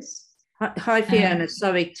years. Hi, Fiona.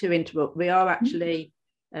 Sorry to interrupt. We are actually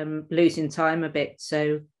losing time a bit,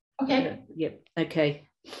 so... Okay. Yep. Okay.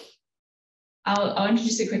 I'll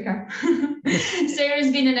introduce it quicker.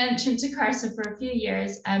 Sarah's been an entrant to CARSA for a few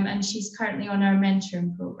years, and she's currently on our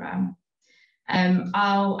mentoring programme.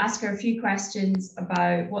 I'll ask her a few questions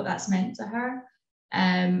about what that's meant to her,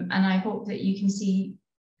 and I hope that you can see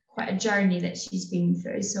quite a journey that she's been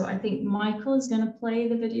through. So I think Michael is going to play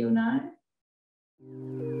the video now.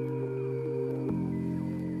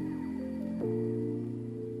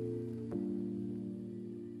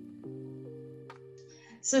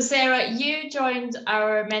 So Sarah, you joined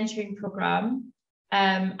our mentoring programme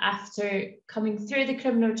after coming through the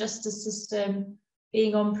criminal justice system,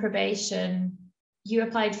 being on probation. You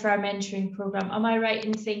applied for our mentoring programme. Am I right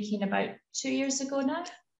in thinking about 2 years ago now?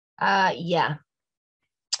 Yeah,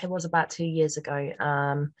 it was about 2 years ago.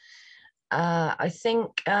 I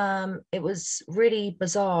think it was really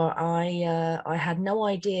bizarre. I had no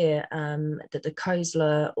idea that the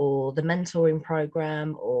Koestler or the mentoring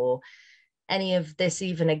programme or any of this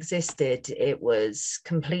even existed. It was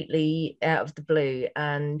completely out of the blue,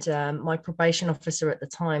 and my probation officer at the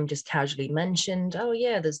time just casually mentioned, oh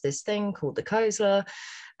yeah, there's this thing called the Koestler,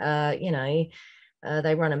 they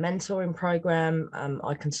run a mentoring program,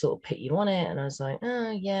 I can sort of put you on it. And I was like,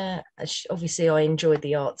 oh yeah, obviously I enjoyed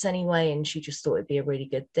the arts anyway, and she just thought it'd be a really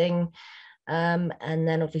good thing. And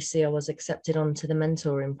then obviously I was accepted onto the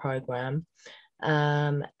mentoring program,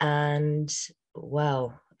 and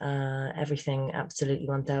well, everything absolutely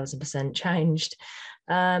 1000% changed.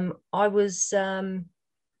 I was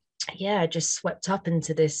just swept up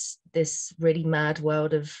into this really mad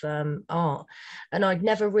world of art, and I'd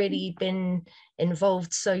never really been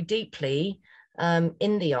involved so deeply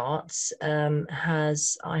in the arts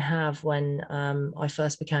as I have when I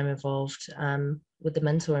first became involved with the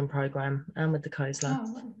mentoring program and with the Koestler.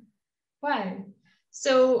 Oh, wow.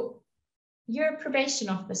 So your probation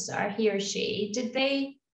officer, he or she,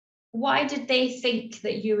 why did they think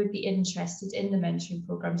that you would be interested in the mentoring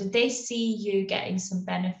program? Did they see you getting some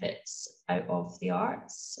benefits out of the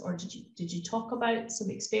arts, or did you talk about some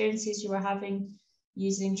experiences you were having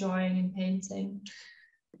using drawing and painting?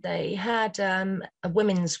 They had a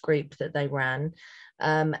women's group that they ran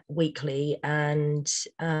weekly, and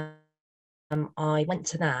I went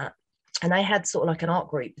to that. And they had sort of like an art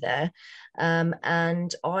group there,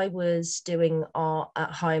 and I was doing art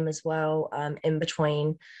at home as well in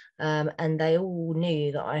between, and they all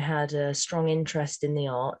knew that I had a strong interest in the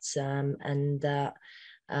arts, and that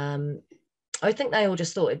I think they all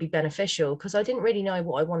just thought it'd be beneficial, because I didn't really know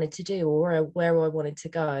what I wanted to do or where I wanted to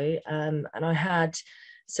go, and I had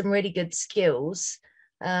some really good skills.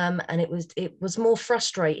 And it was more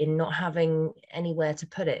frustrating not having anywhere to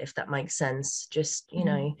put it, if that makes sense. Just,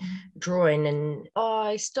 drawing. And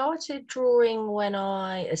I started drawing when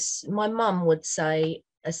my mum would say,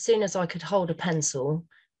 as soon as I could hold a pencil,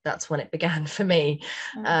 that's when it began for me.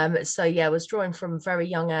 So yeah, I was drawing from a very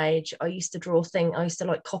young age. I used to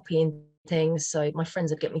like copying things, so my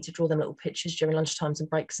friends would get me to draw them little pictures during lunchtimes and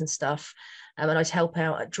breaks and stuff, and I'd help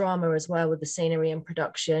out at drama as well with the scenery and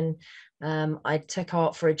production. I took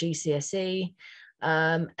art for a GCSE,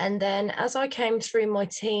 and then as I came through my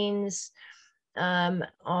teens,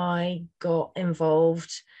 I got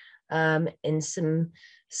involved in some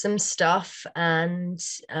stuff, and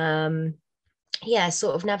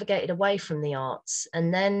sort of navigated away from the arts.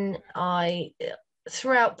 And then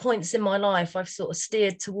throughout points in my life, I've sort of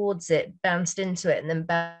steered towards it, bounced into it, and then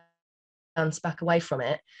bounced back away from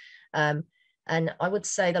it. And I would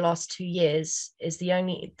say the last 2 years is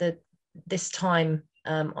this time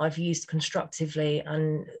I've used constructively,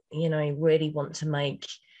 and really want to make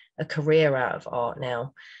a career out of art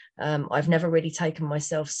now. I've never really taken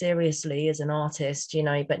myself seriously as an artist,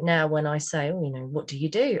 but now when I say, what do you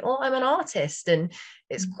do? Oh, I'm an artist. And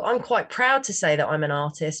I'm quite proud to say that I'm an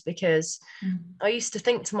artist, because I used to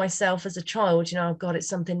think to myself as a child, oh God, it's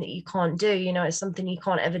something that you can't do, it's something you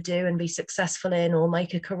can't ever do and be successful in or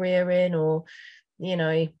make a career in, or,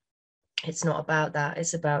 it's not about that.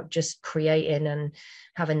 It's about just creating and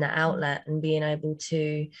having that outlet and being able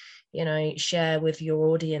to, share with your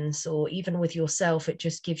audience or even with yourself. It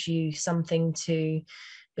just gives you something to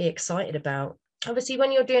be excited about. Obviously,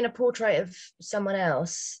 when you're doing a portrait of someone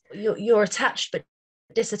else, you're attached but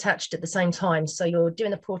disattached at the same time. So you're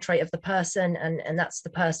doing the portrait of the person, and that's the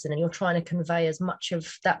person, and you're trying to convey as much of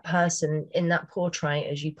that person in that portrait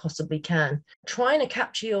as you possibly can. Trying to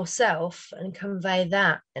capture yourself and convey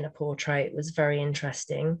that in a portrait was very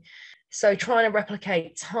interesting. So trying to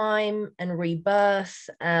replicate time and rebirth,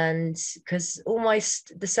 and because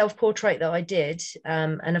almost the self-portrait that I did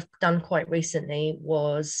and have done quite recently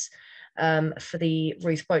was for the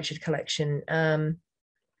Ruth Bochard collection,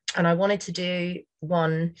 and I wanted to do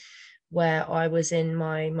one where I was in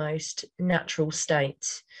my most natural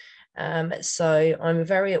state. So I'm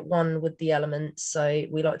very at one with the elements. So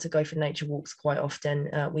we like to go for nature walks quite often.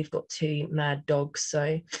 We've got 2 mad dogs,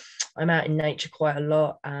 so I'm out in nature quite a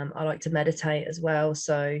lot. I like to meditate as well.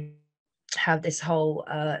 So have this whole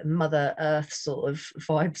Mother Earth sort of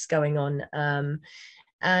vibes going on.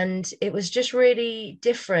 And it was just really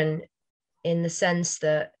different in the sense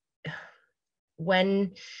that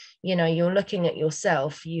when, you know, you're looking at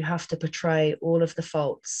yourself, you have to portray all of the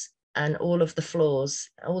faults and all of the flaws,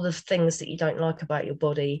 all the things that you don't like about your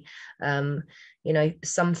body. You know,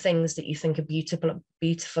 some things that you think are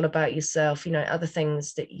beautiful about yourself, you know, other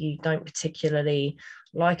things that you don't particularly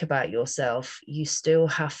like about yourself, you still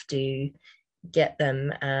have to get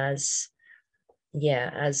them as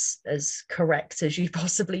correct as you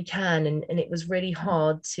possibly can. And it was really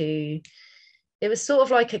hard to, it was sort of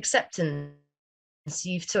like acceptance.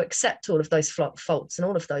 You've to accept all of those faults and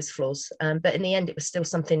all of those flaws, but in the end it was still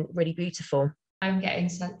something really beautiful. I'm getting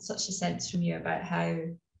such a sense from you about how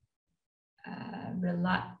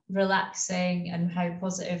relaxing and how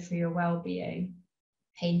positive for your well-being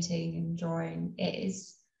painting and drawing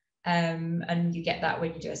is, and you get that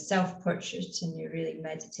when you do a self-portrait and you're really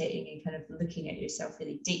meditating and kind of looking at yourself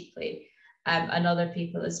really deeply, and other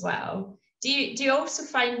people as well. Do you also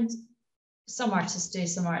find, some artists do,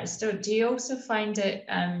 some artists don't, do you also find it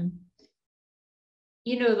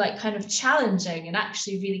you know, like kind of challenging and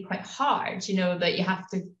actually really quite hard, you know, that you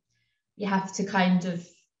have to kind of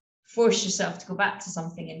force yourself to go back to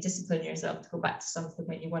something and discipline yourself to go back to something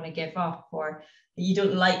when you want to give up, or you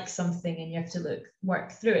don't like something and you have to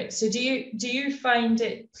work through it? So do you find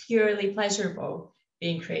it purely pleasurable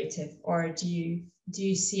being creative, or do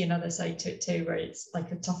you see another side to it too, where it's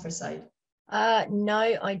like a tougher side?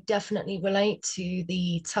 No, I definitely relate to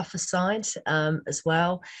the tougher side as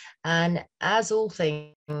well. And as all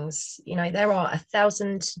things, you know, there are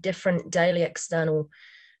 1,000 different daily external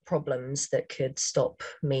problems that could stop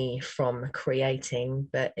me from creating,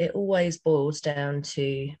 but it always boils down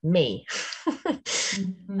to me.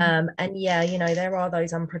 Mm-hmm. And yeah, you know, there are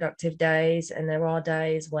those unproductive days, and there are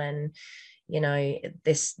days when, you know,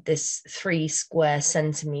 this 3 square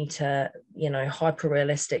centimeter, you know, hyper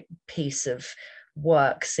realistic piece of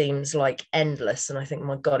work seems like endless, and I think,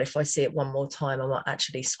 my God, if I see it one more time I might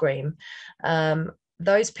actually scream.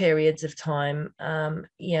 Those periods of time,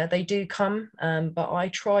 yeah, they do come, but I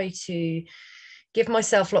try to give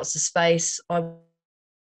myself lots of space. I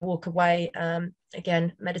walk away,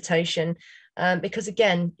 again, meditation, because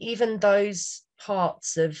again, even those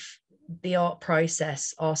parts of the art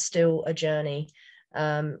process are still a journey.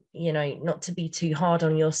 You know, not to be too hard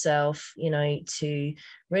on yourself, you know, to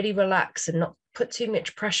really relax and not put too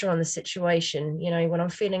much pressure on the situation. You know, when I'm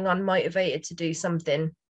feeling unmotivated to do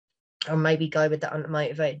something, or maybe go with that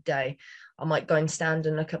unmotivated day, I might go and stand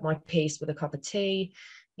and look at my piece with a cup of tea,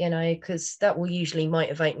 you know, because that will usually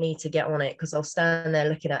motivate me to get on it, because I'll stand there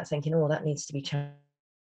looking at it thinking, oh, that needs to be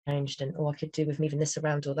changed, and I could do with moving this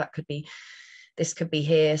around, or this could be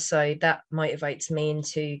here. So that motivates me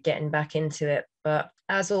into getting back into it. But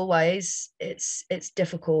as always, it's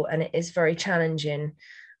difficult and it is very challenging,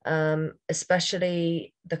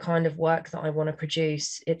 especially the kind of work that I want to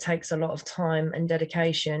produce. It takes a lot of time and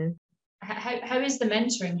dedication. How is the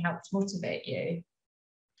mentoring helped motivate you?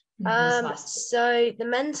 So the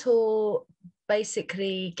mentor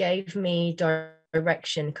basically gave me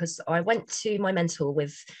direction, because I went to my mentor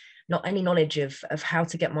with not any knowledge of how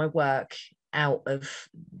to get my work out of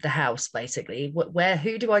the house, basically.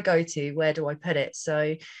 Who do I go to, where do I put it?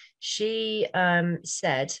 So she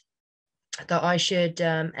said that I should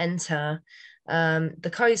enter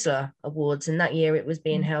the Koestler Awards, and that year it was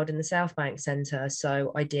being held in the South Bank Centre.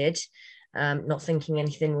 So I did, not thinking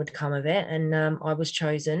anything would come of it, and I was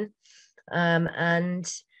chosen,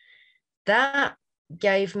 and that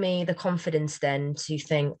gave me the confidence then to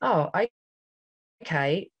think, oh,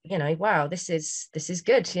 okay, you know, wow, this is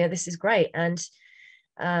good, yeah, this is great. And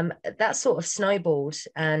that sort of snowballed,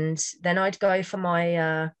 and then I'd go for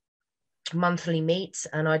my monthly meets,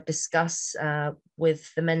 and I'd discuss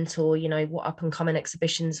with the mentor, you know, what up and coming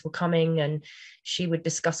exhibitions were coming, and she would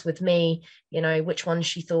discuss with me, you know, which ones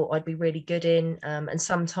she thought I'd be really good in, and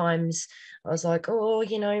sometimes I was like, oh,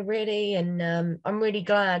 you know, really, and I'm really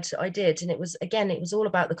glad I did. And it was all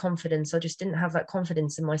about the confidence. I just didn't have that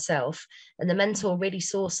confidence in myself, and the mentor really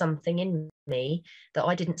saw something in me that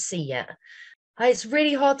I didn't see yet. It's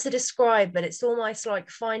really hard to describe, but it's almost like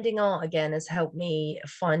finding art again has helped me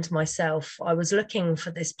find myself. I was looking for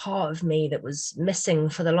this part of me that was missing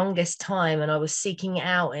for the longest time, and I was seeking it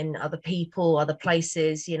out in other people, other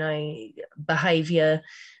places, you know, behavior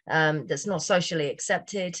that's not socially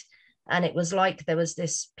accepted. And it was like there was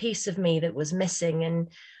this piece of me that was missing.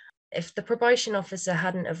 And if the probation officer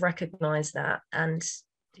hadn't have recognised that and,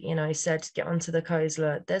 you know, said, get onto the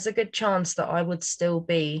Koestler, there's a good chance that I would still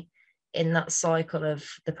be in that cycle of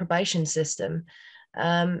the probation system.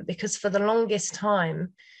 Because for the longest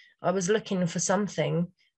time, I was looking for something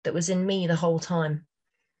that was in me the whole time.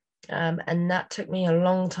 And that took me a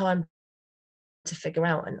long time to figure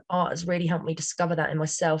out, and art has really helped me discover that in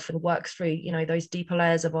myself and work through, you know, those deeper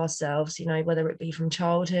layers of ourselves, you know, whether it be from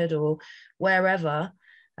childhood or wherever,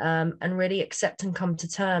 and really accept and come to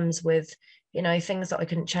terms with, you know, things that I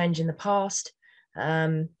couldn't change in the past,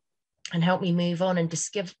 and help me move on and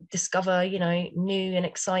discover, you know, new and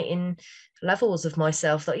exciting levels of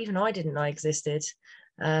myself that even I didn't know existed.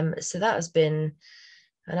 So that has been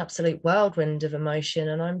an absolute whirlwind of emotion,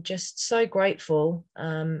 and I'm just so grateful,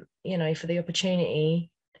 you know, for the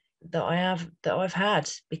opportunity that I've had,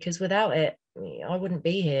 because without it, I wouldn't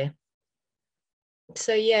be here.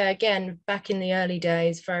 So yeah, again, back in the early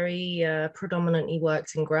days, very predominantly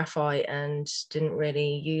worked in graphite and didn't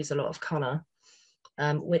really use a lot of colour,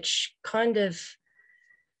 which kind of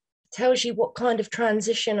tells you what kind of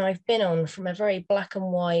transition I've been on from a very black and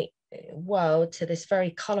white world to this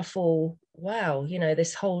very colourful, wow, you know,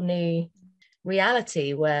 this whole new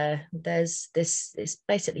reality where there's this, it's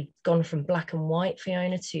basically gone from black and white,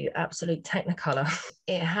 Fiona, to absolute technicolor.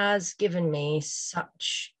 It has given me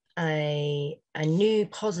such a new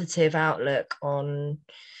positive outlook on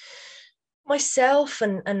myself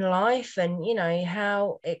and life, and you know,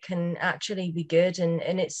 how it can actually be good,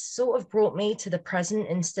 and it's sort of brought me to the present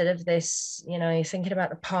instead of this, you know, thinking about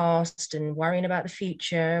the past and worrying about the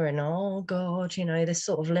future and, oh god, you know, this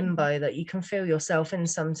sort of limbo that you can feel yourself in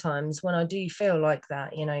sometimes. When I do feel like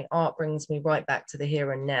that, you know, art brings me right back to the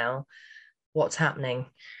here and now. What's happening?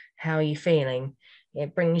 How are you feeling?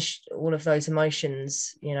 It brings all of those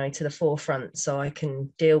emotions, you know, to the forefront, so I can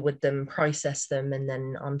deal with them, process them, and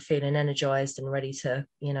then I'm feeling energized and ready to,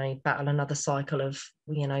 you know, battle another cycle of,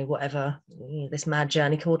 you know, whatever, you know, this mad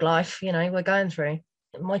journey called life, you know, we're going through.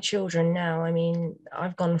 My children now, I mean,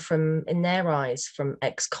 I've gone from, in their eyes, from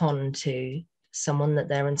ex-con to someone that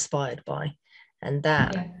they're inspired by, and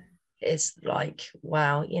that is like,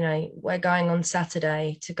 wow, you know, we're going on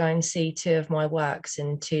Saturday to go and see 2 of my works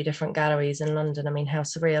in 2 different galleries in London. I mean, how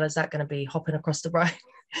surreal is that going to be, hopping across the road?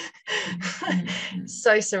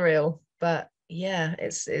 So surreal, but yeah,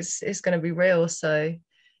 it's going to be real. So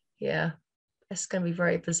yeah, it's going to be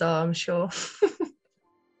very bizarre, I'm sure.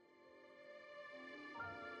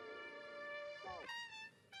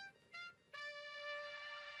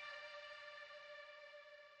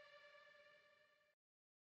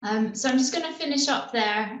 So I'm just going to finish up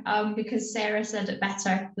there because Sarah said it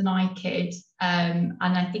better than I could. And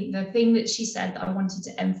I think the thing that she said that I wanted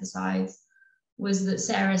to emphasize was that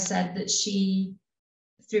Sarah said that she,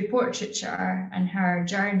 through portraiture and her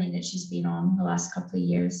journey that she's been on the last couple of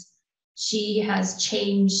years, she has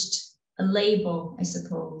changed a label, I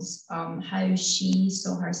suppose, how she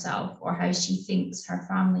saw herself or how she thinks her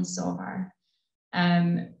family saw her,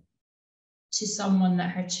 to someone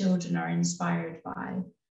that her children are inspired by.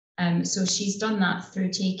 So she's done that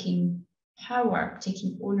through taking power,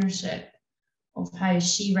 taking ownership of how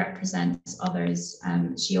she represents others.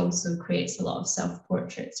 She also creates a lot of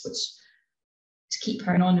self-portraits, which to keep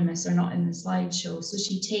her anonymous or not in the slideshow. So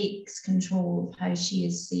she takes control of how she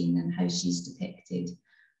is seen and how she's depicted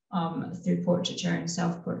through portraiture and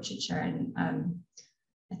self-portraiture. And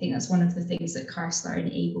I think that's one of the things that Koestler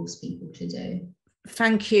enables people to do.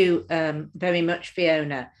 Thank you very much,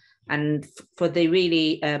 Fiona, and for the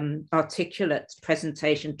really articulate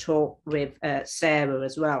presentation talk with Sarah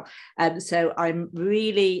as well. So I'm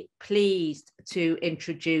really pleased to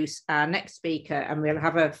introduce our next speaker, and we'll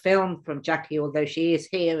have a film from Jackie, although she is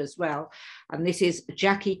here as well. And this is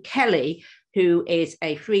Jackie Kelly, who is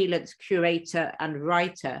a freelance curator and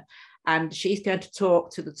writer. And she's going to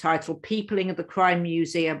talk to the title, Peopling of the Crime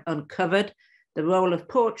Museum Uncovered, the role of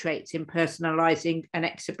portraits in personalizing an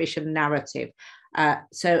exhibition narrative.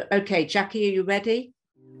 So, okay, Jackie, are you ready?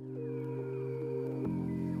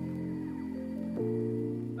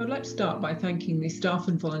 I'd like to start by thanking the staff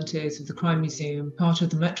and volunteers of the Crime Museum, part of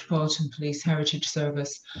the Metropolitan Police Heritage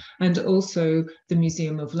Service, and also the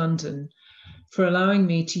Museum of London, for allowing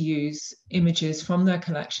me to use images from their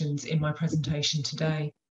collections in my presentation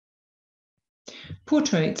today.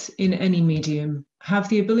 Portraits in any medium have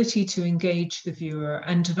the ability to engage the viewer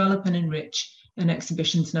and develop and enrich an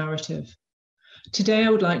exhibition's narrative. Today, I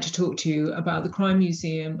would like to talk to you about the Crime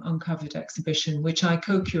Museum Uncovered exhibition, which I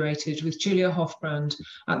co-curated with Julia Hofbrand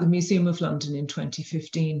at the Museum of London in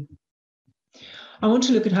 2015. I want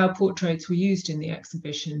to look at how portraits were used in the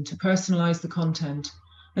exhibition to personalise the content,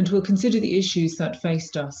 and we'll consider the issues that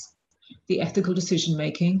faced us, the ethical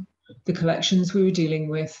decision-making, the collections we were dealing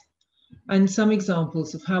with, and some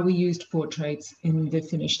examples of how we used portraits in the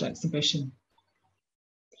finished exhibition.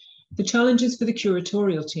 The challenges for the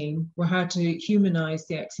curatorial team were how to humanise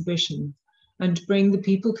the exhibition and bring the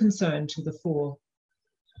people concerned to the fore.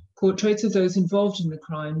 Portraits of those involved in the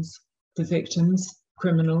crimes, the victims,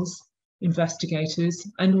 criminals, investigators,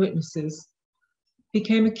 and witnesses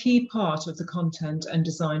became a key part of the content and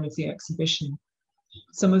design of the exhibition.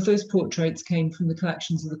 Some of those portraits came from the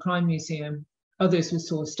collections of the Crime Museum. Others were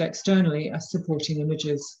sourced externally as supporting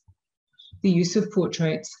images. The use of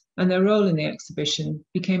portraits and their role in the exhibition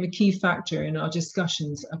became a key factor in our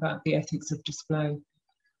discussions about the ethics of display.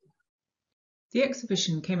 The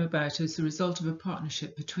exhibition came about as the result of a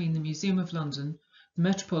partnership between the Museum of London, the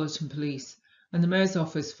Metropolitan Police, and the Mayor's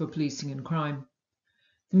Office for Policing and Crime.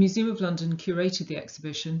 The Museum of London curated the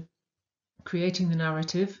exhibition, creating the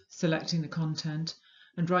narrative, selecting the content,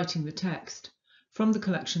 and writing the text from the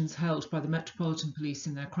collections held by the Metropolitan Police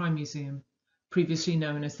in their Crime Museum, previously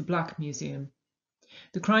known as the Black Museum.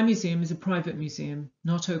 The Crime Museum is a private museum,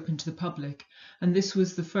 not open to the public, and this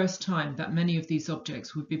was the first time that many of these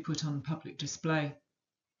objects would be put on public display.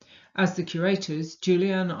 As the curators,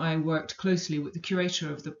 Julia and I worked closely with the curator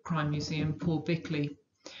of the Crime Museum, Paul Bickley,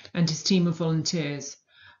 and his team of volunteers,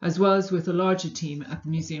 as well as with a larger team at the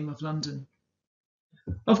Museum of London.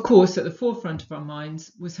 Of course, at the forefront of our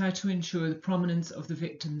minds was how to ensure the prominence of the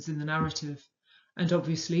victims in the narrative, and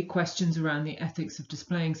obviously questions around the ethics of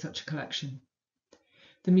displaying such a collection.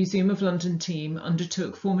 The Museum of London team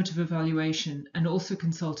undertook formative evaluation and also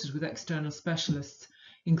consulted with external specialists,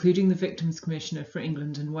 including the Victims Commissioner for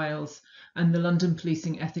England and Wales and the London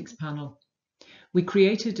Policing Ethics Panel. We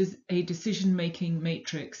created a decision-making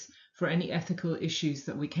matrix for any ethical issues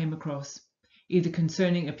that we came across, either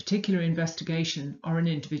concerning a particular investigation or an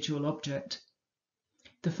individual object.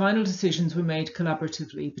 The final decisions were made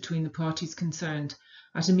collaboratively between the parties concerned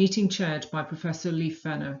at a meeting chaired by Professor Leif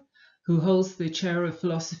Venner, who holds the Chair of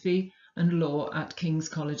Philosophy and Law at King's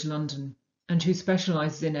College London, and who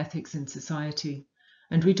specialises in ethics in society,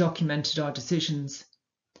 and we documented our decisions.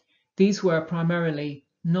 These were primarily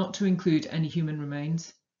not to include any human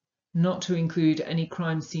remains, not to include any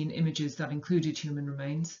crime scene images that included human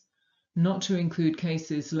remains, not to include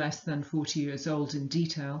cases less than 40 years old in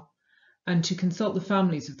detail, and to consult the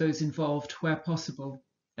families of those involved where possible,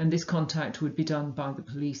 and this contact would be done by the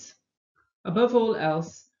police. Above all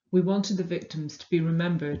else, we wanted the victims to be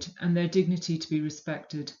remembered and their dignity to be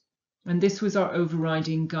respected, and this was our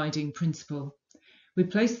overriding guiding principle. We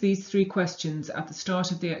placed these 3 questions at the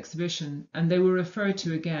start of the exhibition, and they were referred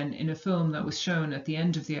to again in a film that was shown at the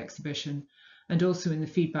end of the exhibition and also in the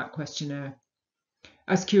feedback questionnaire.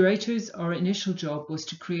 As curators, our initial job was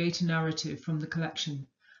to create a narrative from the collection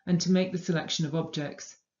and to make the selection of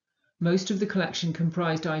objects. Most of the collection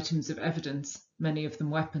comprised items of evidence, many of them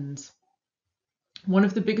weapons. One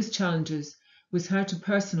of the biggest challenges was how to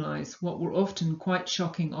personalise what were often quite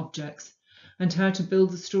shocking objects, and how to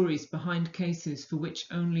build the stories behind cases for which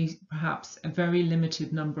only perhaps a very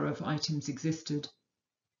limited number of items existed.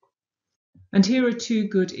 And here are 2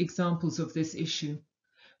 good examples of this issue.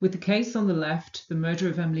 With the case on the left, the murder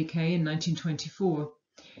of Emily Kay in 1924,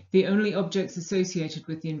 the only objects associated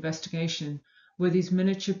with the investigation were these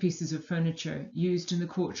miniature pieces of furniture used in the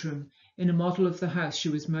courtroom in a model of the house she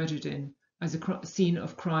was murdered in, as a scene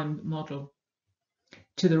of crime model.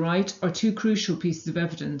 To the right are 2 crucial pieces of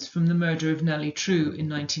evidence from the murder of Nellie True in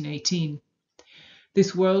 1918.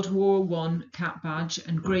 This World War I cap badge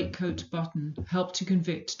and greatcoat button helped to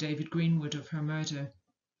convict David Greenwood of her murder.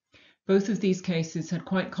 Both of these cases had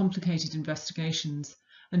quite complicated investigations,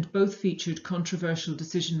 and both featured controversial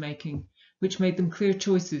decision-making, which made them clear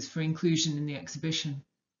choices for inclusion in the exhibition.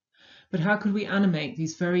 But how could we animate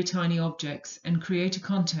these very tiny objects and create a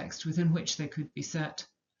context within which they could be set?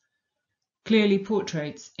 Clearly,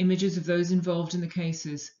 portraits, images of those involved in the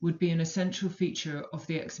cases, would be an essential feature of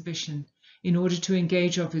the exhibition in order to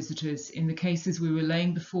engage our visitors in the cases we were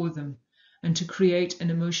laying before them and to create an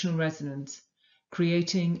emotional resonance,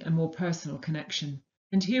 creating a more personal connection.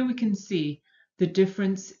 And here we can see the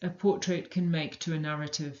difference a portrait can make to a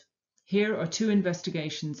narrative. Here are 2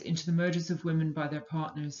 investigations into the murders of women by their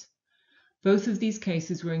partners. Both of these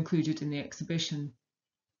cases were included in the exhibition.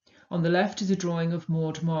 On the left is a drawing of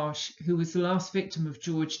Maud Marsh, who was the last victim of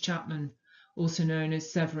George Chapman, also known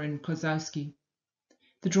as Severin Klosowski.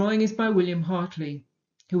 The drawing is by William Hartley,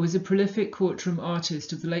 who was a prolific courtroom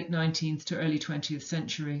artist of the late 19th to early 20th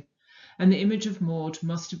century, and the image of Maud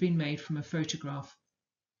must have been made from a photograph.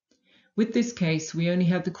 With this case, we only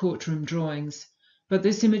had the courtroom drawings, but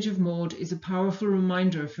this image of Maud is a powerful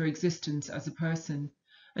reminder of her existence as a person,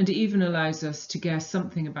 and it even allows us to guess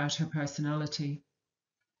something about her personality.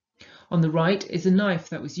 On the right is a knife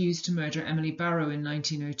that was used to murder Emily Barrow in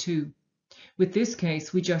 1902. With this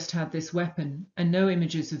case, we just had this weapon and no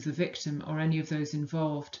images of the victim or any of those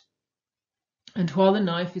involved. And while the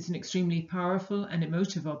knife is an extremely powerful and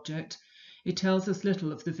emotive object, it tells us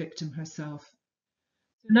little of the victim herself.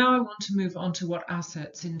 So now I want to move on to what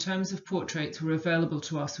assets in terms of portraits were available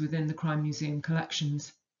to us within the Crime Museum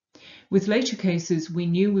collections. With later cases, we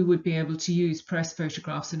knew we would be able to use press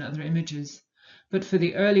photographs and other images, but for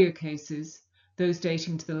the earlier cases, those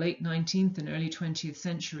dating to the late 19th and early 20th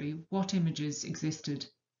century, what images existed?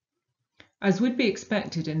 As would be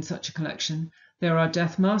expected in such a collection, there are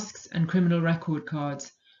death masks and criminal record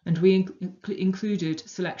cards, and we included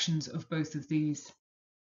selections of both of these.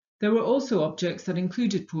 There were also objects that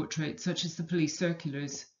included portraits, such as the police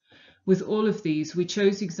circulars. With all of these, we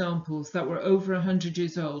chose examples that were over 100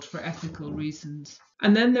 years old for ethical reasons.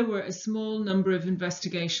 And then there were a small number of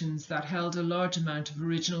investigations that held a large amount of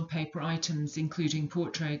original paper items, including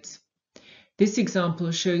portraits. This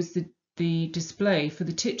example shows the display for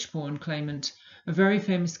the Tichborne claimant, a very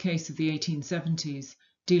famous case of the 1870s,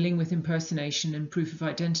 dealing with impersonation and proof of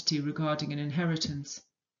identity regarding an inheritance.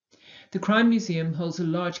 The Crime Museum holds a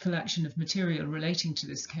large collection of material relating to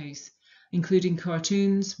this case, including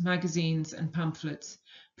cartoons, magazines, and pamphlets,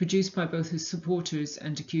 produced by both his supporters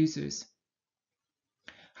and accusers.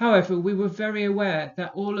 However, we were very aware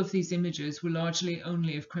that all of these images were largely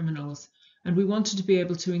only of criminals, and we wanted to be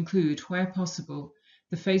able to include, where possible,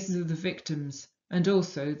 the faces of the victims, and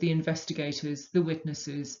also the investigators, the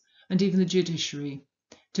witnesses, and even the judiciary,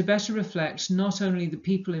 to better reflect not only the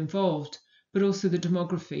people involved, but also the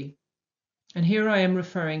demography. And here I am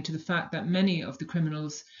referring to the fact that many of the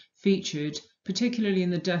criminals featured, particularly in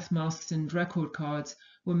the death masks and record cards,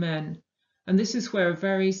 were men. And this is where a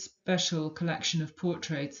very special collection of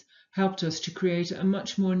portraits helped us to create a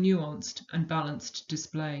much more nuanced and balanced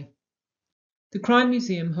display. The Crime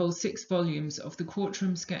Museum holds 6 volumes of the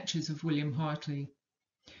courtroom sketches of William Hartley.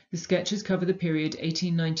 The sketches cover the period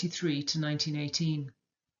 1893 to 1918.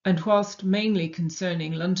 And whilst mainly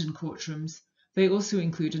concerning London courtrooms, they also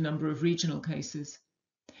include a number of regional cases.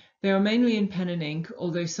 They are mainly in pen and ink,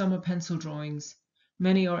 although some are pencil drawings.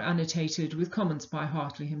 Many are annotated with comments by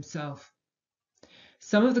Hartley himself.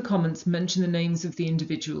 Some of the comments mention the names of the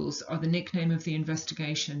individuals or the nickname of the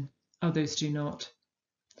investigation, others do not.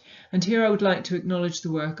 And here I would like to acknowledge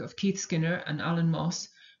the work of Keith Skinner and Alan Moss,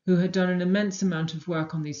 who had done an immense amount of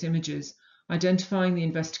work on these images, identifying the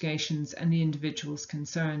investigations and the individuals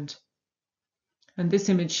concerned. And this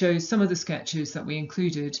image shows some of the sketches that we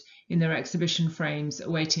included in their exhibition frames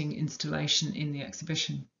awaiting installation in the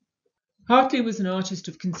exhibition. Hartley was an artist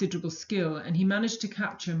of considerable skill, and he managed to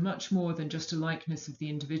capture much more than just a likeness of the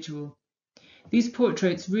individual. These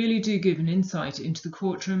portraits really do give an insight into the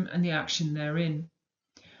courtroom and the action therein.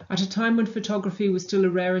 At a time when photography was still a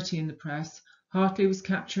rarity in the press, Hartley was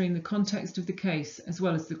capturing the context of the case as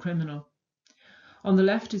well as the criminal. On the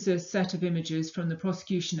left is a set of images from the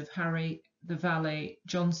prosecution of Harry the valet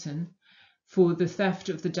Johnson for the theft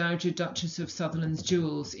of the Dowager Duchess of Sutherland's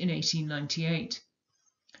jewels in 1898.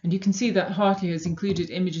 And you can see that Hartley has included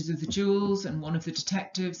images of the jewels and one of the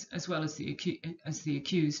detectives as well as the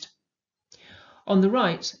accused. On the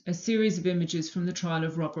right, a series of images from the trial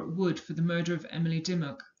of Robert Wood for the murder of Emily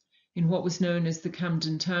Dimmock in what was known as the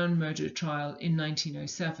Camden Town murder trial in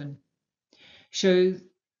 1907, show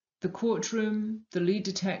the courtroom, the lead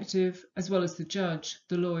detective, as well as the judge,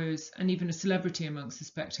 the lawyers, and even a celebrity amongst the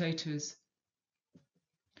spectators.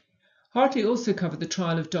 Hartley also covered the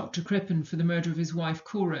trial of Dr. Crippen for the murder of his wife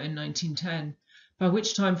Cora in 1910, by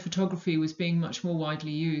which time photography was being much more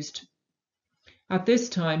widely used. At this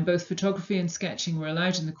time, both photography and sketching were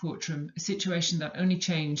allowed in the courtroom, a situation that only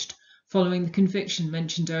changed following the conviction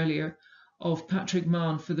mentioned earlier of Patrick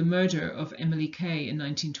Mann for the murder of Emily Kay in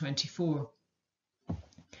 1924.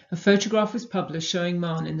 A photograph was published showing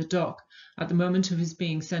Mann in the dock at the moment of his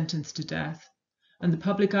being sentenced to death, and the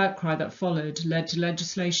public outcry that followed led to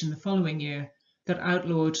legislation the following year that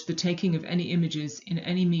outlawed the taking of any images in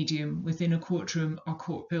any medium within a courtroom or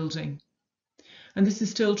court building. And this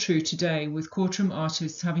is still true today, with courtroom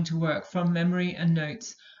artists having to work from memory and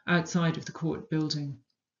notes outside of the court building.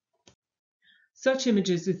 Such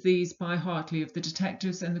images as these by Hartley of the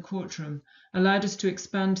detectives and the courtroom allowed us to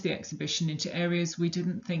expand the exhibition into areas we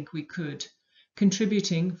didn't think we could,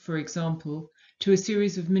 contributing, for example, to a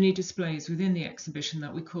series of mini displays within the exhibition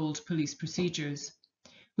that we called Police Procedures,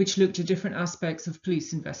 which looked at different aspects of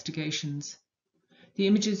police investigations. The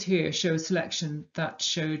images here show a selection that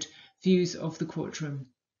showed views of the courtroom.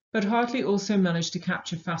 But Hartley also managed to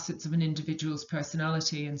capture facets of an individual's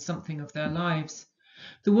personality and something of their lives.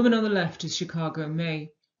 The woman on the left is Chicago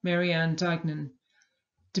May, Mary Ann Dagnan,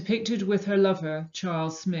 depicted with her lover,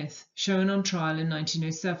 Charles Smith, shown on trial in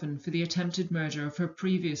 1907 for the attempted murder of her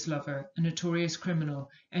previous lover, a notorious criminal,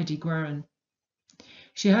 Eddie Guerin.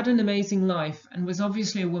 She had an amazing life and was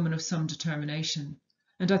obviously a woman of some determination,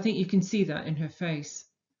 and I think you can see that in her face.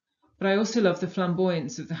 But I also love the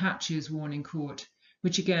flamboyance of the hat she has worn in court,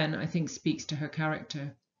 which again I think speaks to her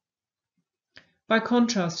character. By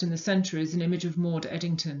contrast, in the centre is an image of Maud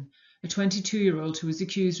Eddington, a 22-year-old who was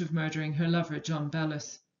accused of murdering her lover, John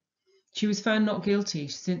Bellis. She was found not guilty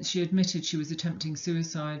since she admitted she was attempting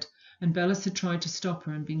suicide, and Bellis had tried to stop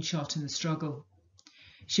her and been shot in the struggle.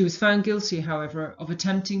 She was found guilty, however, of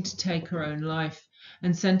attempting to take her own life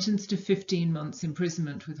and sentenced to 15 months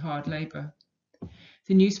imprisonment with hard labour.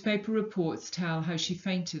 The newspaper reports tell how she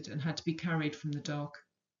fainted and had to be carried from the dock.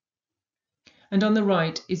 And on the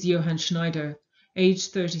right is Johann Schneider,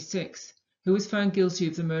 aged 36, who was found guilty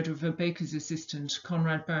of the murder of a baker's assistant,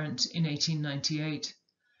 Conrad Berndt, in 1898.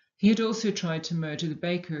 He had also tried to murder the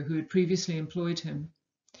baker who had previously employed him.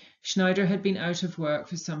 Schneider had been out of work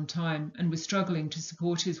for some time and was struggling to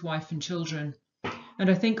support his wife and children, and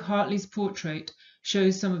I think Hartley's portrait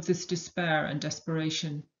shows some of this despair and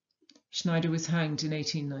desperation. Schneider was hanged in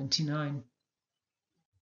 1899.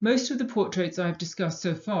 Most of the portraits I have discussed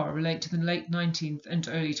so far relate to the late 19th and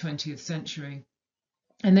early 20th century,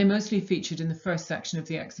 and they mostly featured in the first section of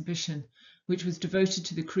the exhibition, which was devoted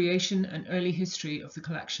to the creation and early history of the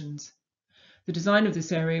collections. The design of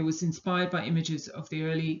this area was inspired by images of the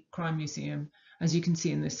early crime museum, as you can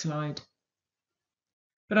see in this slide.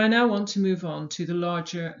 But I now want to move on to the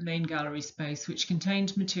larger main gallery space, which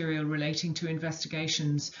contained material relating to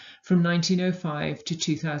investigations from 1905 to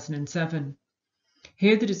 2007.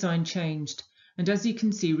 Here the design changed, and as you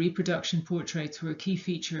can see, reproduction portraits were a key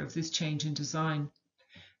feature of this change in design.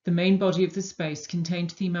 The main body of the space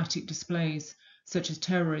contained thematic displays, such as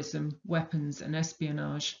terrorism, weapons, and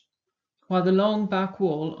espionage, while the long back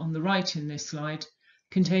wall on the right in this slide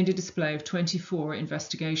contained a display of 24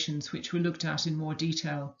 investigations which were looked at in more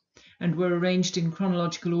detail and were arranged in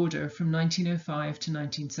chronological order from 1905 to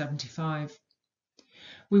 1975.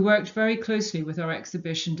 We worked very closely with our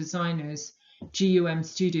exhibition designers, GUM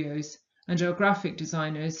Studios, and our graphic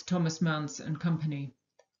designers, Thomas Mance and Company,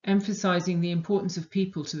 emphasizing the importance of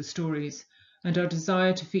people to the stories and our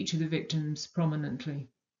desire to feature the victims prominently.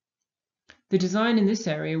 The design in this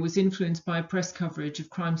area was influenced by press coverage of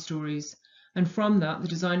crime stories, and from that the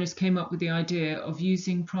designers came up with the idea of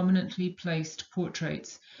using prominently placed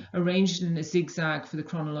portraits arranged in a zigzag for the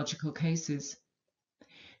chronological cases.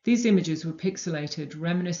 These images were pixelated,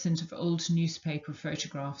 reminiscent of old newspaper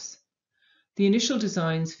photographs. The initial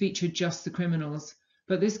designs featured just the criminals,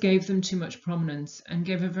 but this gave them too much prominence and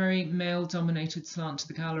gave a very male-dominated slant to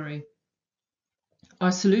the gallery.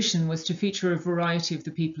 Our solution was to feature a variety of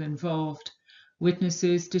the people involved: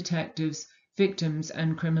 witnesses, detectives, victims,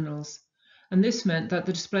 and criminals. And this meant that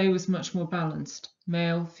the display was much more balanced,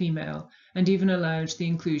 male, female, and even allowed the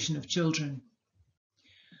inclusion of children.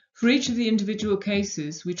 For each of the individual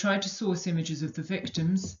cases, we tried to source images of the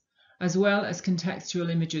victims, as well as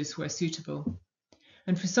contextual images where suitable.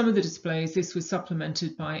 And for some of the displays, this was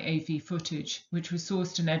supplemented by AV footage, which was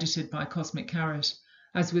sourced and edited by Cosmic Carrot,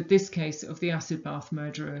 as with this case of the acid bath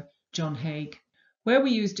murderer, John Haig. Where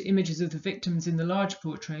we used images of the victims in the large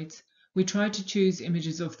portraits, we tried to choose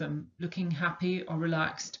images of them looking happy or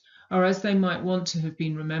relaxed, or as they might want to have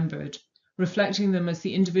been remembered, reflecting them as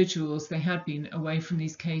the individuals they had been away from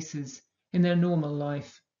these cases in their normal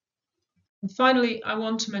life. And finally, I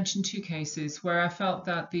want to mention two cases where I felt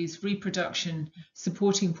that these reproduction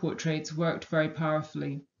supporting portraits worked very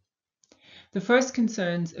powerfully. The first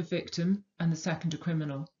concerns a victim and the second a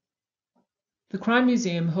criminal. The Crime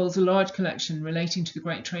Museum holds a large collection relating to the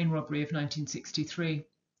Great Train Robbery of 1963,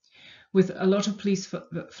 with a lot of police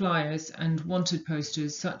flyers and wanted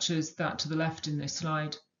posters such as that to the left in this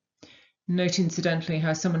slide. Note incidentally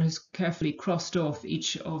how someone has carefully crossed off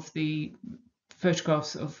each of the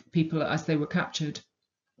photographs of people as they were captured.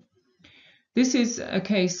 This is a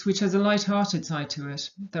case which has a light-hearted side to it.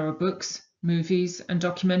 There are books, movies, and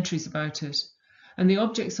documentaries about it, and the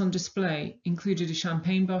objects on display included a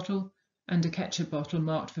champagne bottle and a ketchup bottle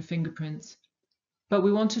marked for fingerprints. But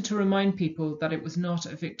we wanted to remind people that it was not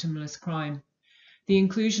a victimless crime. The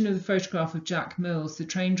inclusion of the photograph of Jack Mills, the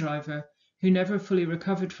train driver, who never fully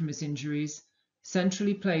recovered from his injuries,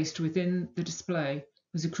 centrally placed within the display,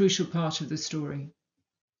 was a crucial part of the story.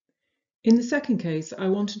 In the second case, I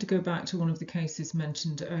wanted to go back to one of the cases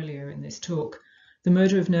mentioned earlier in this talk, the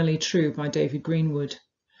murder of Nellie True by David Greenwood.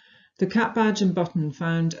 The cap badge and button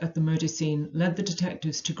found at the murder scene led the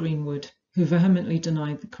detectives to Greenwood, who vehemently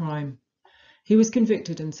denied the crime. He was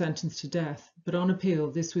convicted and sentenced to death, but on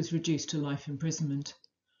appeal this was reduced to life imprisonment.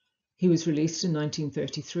 He was released in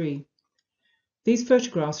 1933. These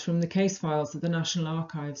photographs from the case files of the National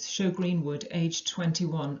Archives show Greenwood aged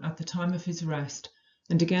 21 at the time of his arrest,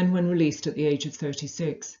 and again when released at the age of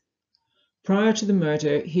 36. Prior to the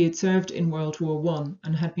murder, he had served in World War I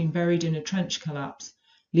and had been buried in a trench collapse,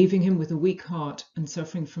 leaving him with a weak heart and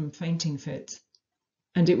suffering from fainting fits.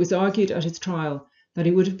 And it was argued at his trial that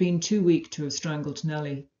he would have been too weak to have strangled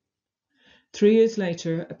Nellie. 3 years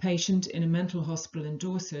later, a patient in a mental hospital in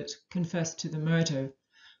Dorset confessed to the murder,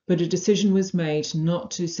 but a decision was made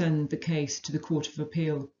not to send the case to the Court of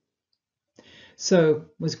Appeal. So,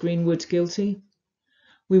 was Greenwood guilty?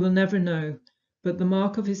 We will never know, but the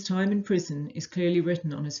mark of his time in prison is clearly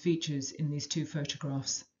written on his features in these 2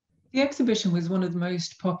 photographs. The exhibition was one of the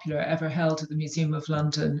most popular ever held at the Museum of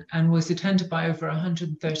London and was attended by over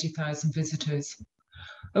 130,000 visitors.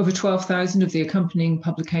 Over 12,000 of the accompanying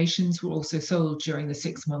publications were also sold during the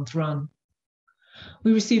 6-month run.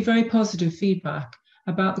 We received very positive feedback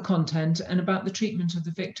about the content and about the treatment of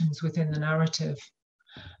the victims within the narrative.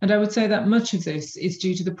 And I would say that much of this is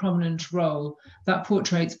due to the prominent role that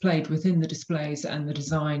portraits played within the displays and the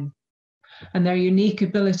design, and their unique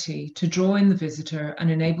ability to draw in the visitor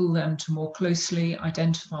and enable them to more closely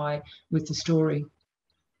identify with the story.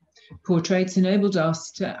 Portraits enabled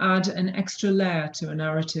us to add an extra layer to a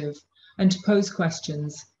narrative and to pose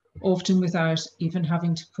questions, often without even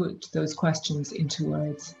having to put those questions into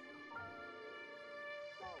words.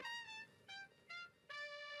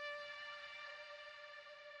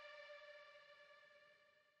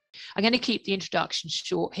 I'm going to keep the introduction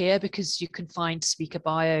short here because you can find speaker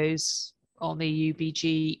bios on the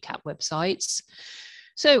UBG CAP websites.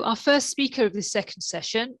 So our first speaker of this second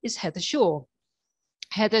session is Heather Shaw.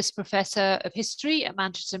 Heather's Professor of History at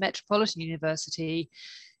Manchester Metropolitan University,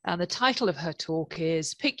 and the title of her talk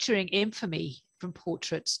is Picturing Infamy from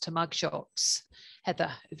Portraits to Mugshots.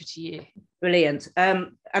 Heather, over to you. Brilliant.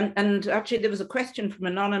 And actually there was a question from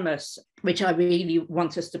Anonymous, which I really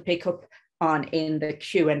want us to pick up on in the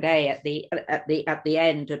Q&A at the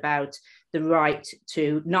end about the right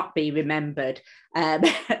to not be remembered,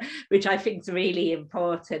 which I think is really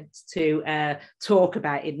important to talk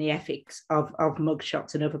about in the ethics of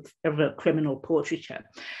mugshots and of criminal portraiture.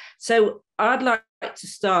 So I'd like to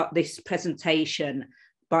start this presentation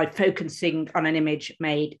by focusing on an image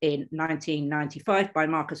made in 1995 by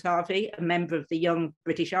Marcus Harvey, a member of the Young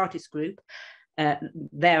British Artists Group,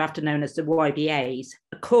 thereafter known as the YBAs,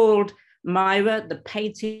 called Myra. The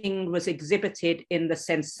painting was exhibited in the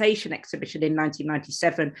Sensation exhibition in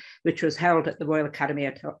 1997, which was held at the Royal Academy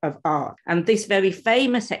of Art. And this very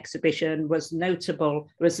famous exhibition was notable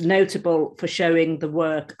for showing the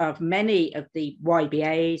work of many of the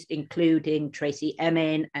YBAs, including Tracy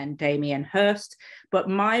Emin and Damien Hirst. But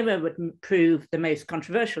Myra would prove the most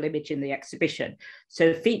controversial image in the exhibition.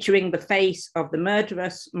 So featuring the face of the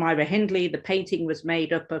murderess, Myra Hindley, the painting was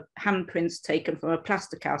made up of handprints taken from a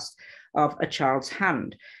plaster cast of a child's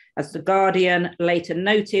hand. As The Guardian later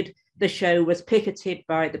noted, the show was picketed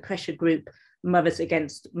by the pressure group Mothers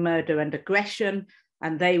Against Murder and Aggression,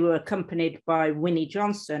 and they were accompanied by Winnie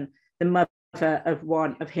Johnson, the mother of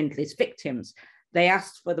one of Hindley's victims. They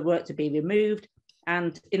asked for the work to be removed,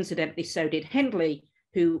 and incidentally, so did Hindley,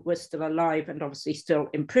 who was still alive and obviously still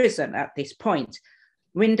in prison at this point.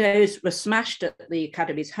 Windows were smashed at the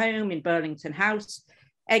Academy's home in Burlington House.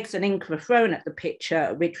 Eggs and ink were thrown at the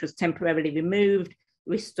picture, which was temporarily removed,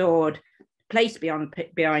 restored, placed behind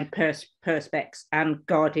perspex and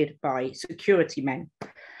guarded by security men.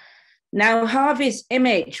 Now, Harvey's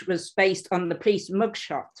image was based on the police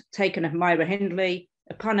mugshot taken of Myra Hindley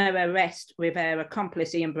upon her arrest with her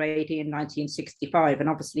accomplice Ian Brady in 1965, and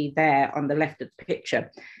obviously there on the left of the picture.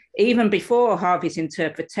 Even before Harvey's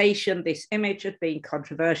interpretation, this image had been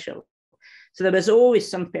controversial. So there was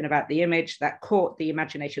always something about the image that caught the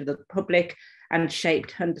imagination of the public and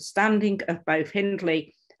shaped understanding of both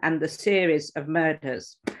Hindley and the series of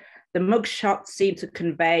murders. The mugshot seemed to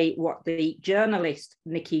convey what the journalist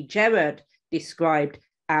Nikki Gerard described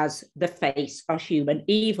as the face of human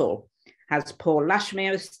evil. As Paul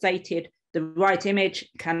Lashmere stated, the right image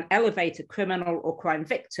can elevate a criminal or crime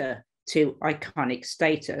victim to iconic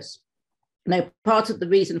status. Now, part of the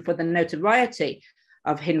reason for the notoriety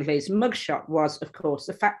of Hindley's mugshot was, of course,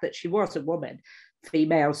 the fact that she was a woman.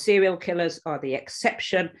 Female serial killers are the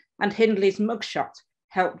exception, and Hindley's mugshot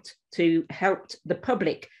helped the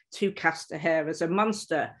public to cast her as a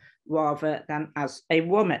monster rather than as a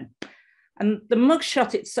woman. And the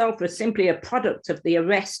mugshot itself was simply a product of the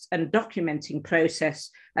arrest and documenting process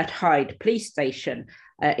at Hyde Police Station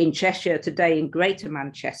in Cheshire, today in Greater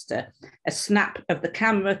Manchester, a snap of the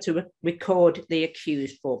camera to record the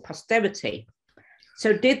accused for posterity.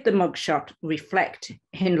 So did the mugshot reflect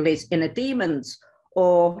Hindley's inner demons,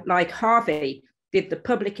 or like Harvey, did the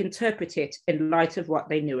public interpret it in light of what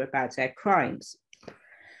they knew about their crimes?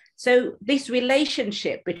 So this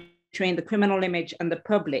relationship between the criminal image and the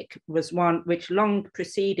public was one which long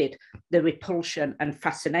preceded the repulsion and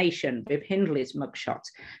fascination with Hindley's mugshot.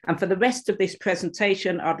 And for the rest of this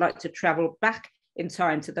presentation, I'd like to travel back in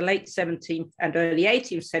time to the late 17th and early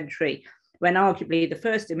 18th century, when arguably the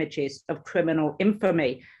first images of criminal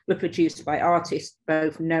infamy were produced by artists,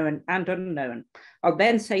 both known and unknown. I'll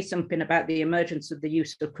then say something about the emergence of the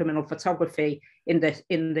use of criminal photography in the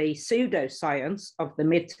pseudoscience of the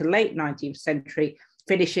mid to late 19th century,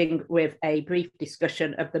 finishing with a brief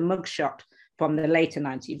discussion of the mugshot from the later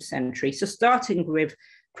 19th century. So starting with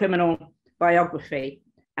criminal biography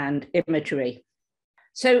and imagery.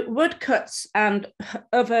 So woodcuts and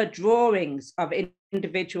other drawings of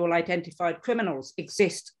individual identified criminals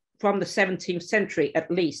exist from the 17th century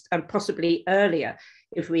at least, and possibly earlier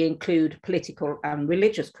if we include political and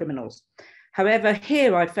religious criminals. However,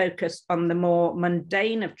 here I focus on the more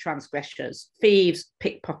mundane of transgressors, thieves,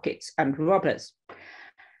 pickpockets, and robbers.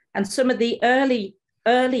 And some of the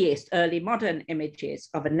earliest early modern images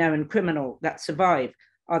of a known criminal that survive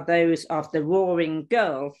are those of the roaring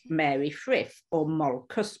girl, Mary Frith, or Moll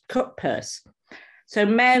Cutpurse. So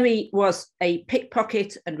Mary was a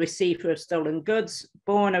pickpocket and receiver of stolen goods,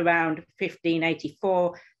 born around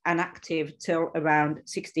 1584 and active till around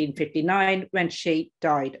 1659, when she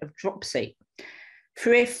died of dropsy.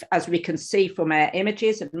 Frith, as we can see from our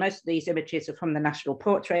images, and most of these images are from the National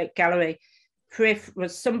Portrait Gallery, Frith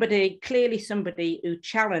was clearly somebody who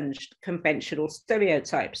challenged conventional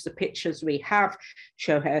stereotypes. The pictures we have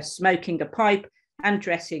show her smoking a pipe and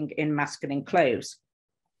dressing in masculine clothes.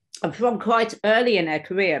 And from quite early in her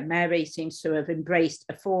career, Mary seems to have embraced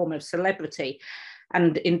a form of celebrity.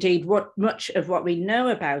 And indeed, much of what we know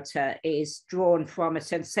about her is drawn from a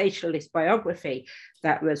sensationalist biography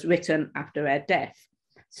that was written after her death.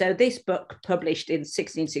 So this book, published in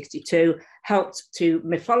 1662, helped to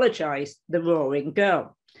mythologize the roaring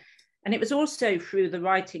girl. And it was also through the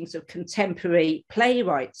writings of contemporary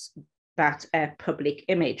playwrights that a public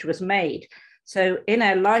image was made. So in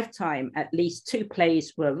her lifetime, at least 2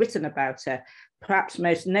 plays were written about her, perhaps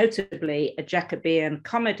most notably a Jacobean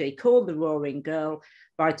comedy called The Roaring Girl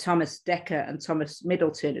by Thomas Dekker and Thomas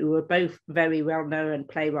Middleton, who were both very well-known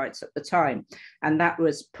playwrights at the time. And that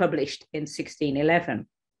was published in 1611.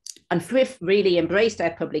 And Frith really embraced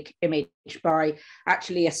her public image by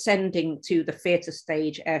actually ascending to the theatre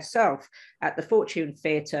stage herself at the Fortune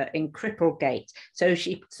Theatre in Cripplegate. So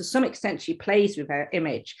she, to some extent, she plays with her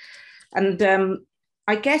image. And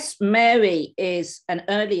I guess Mary is an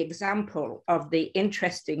early example of the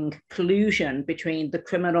interesting collusion between the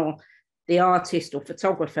criminal, the artist or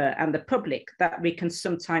photographer, and the public that we can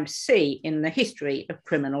sometimes see in the history of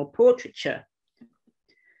criminal portraiture.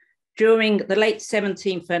 During the late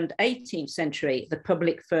 17th and 18th century, the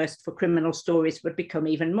public thirst for criminal stories would become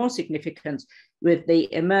even more significant with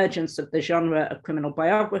the emergence of the genre of criminal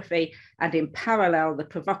biography, and in parallel, the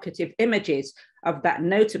provocative images of that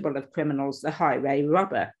notable of criminals, the highway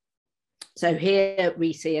robber. So here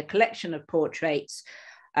we see a collection of portraits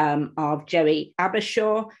of Jerry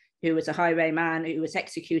Abershaw, who was a highwayman who was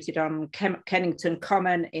executed on Kennington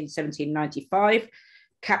Common in 1795.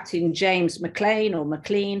 Captain James Maclean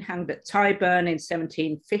hanged at Tyburn in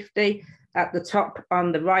 1750. At the top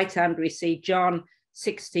on the right hand, we see John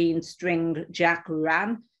 16-stringed Jack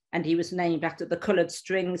Rann, and he was named after the coloured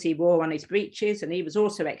strings he wore on his breeches, and he was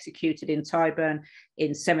also executed in Tyburn in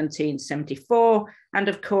 1774. And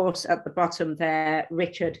of course, at the bottom there,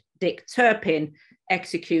 Richard Dick Turpin,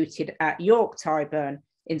 executed at York Tyburn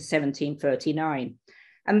in 1739.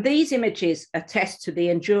 And these images attest to the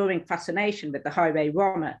enduring fascination with the highway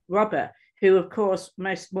robber, who, of course,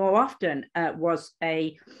 more often was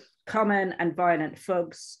a common and violent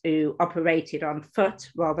thugs who operated on foot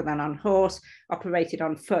rather than on horse, operated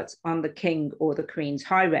on foot on the King or the Queen's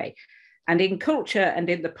highway. And in culture and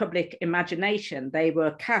in the public imagination, they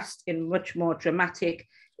were cast in much more dramatic,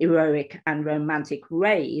 heroic and romantic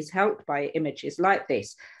ways, helped by images like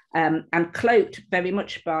this. and cloaked very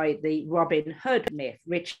much by the Robin Hood myth,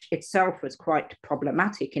 which itself was quite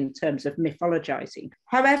problematic in terms of mythologizing.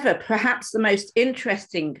 However, perhaps the most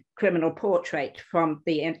interesting criminal portrait from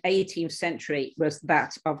the 18th century was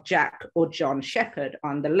that of Jack or John Sheppard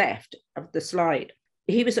on the left of the slide.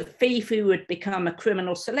 He was a thief who would become a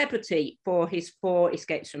criminal celebrity for his 4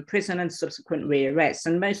 escapes from prison and subsequent rearrests,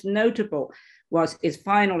 and most notable was his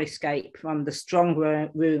final escape from the strong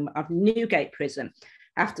room of Newgate prison,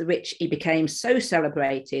 after which he became so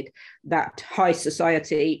celebrated that high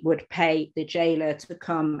society would pay the jailer to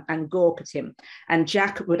come and gawk at him. And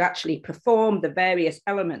Jack would actually perform the various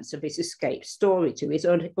elements of his escape story to his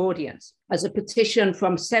audience. As a petition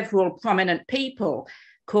from several prominent people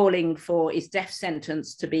calling for his death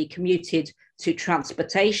sentence to be commuted to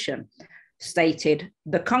transportation stated,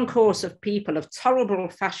 "The concourse of people of tolerable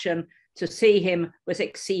fashion to see him was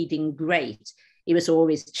exceeding great. He was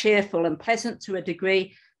always cheerful and pleasant to a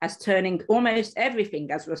degree, as turning almost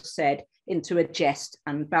everything, as was said, into a jest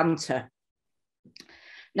and banter."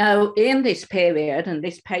 Now, in this period, and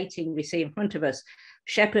this painting we see in front of us,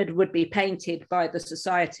 Sheppard would be painted by the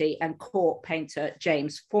society and court painter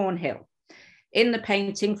James Thornhill. In the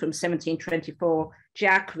painting from 1724,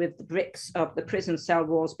 Jack, with the bricks of the prison cell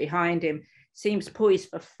walls behind him, seems poised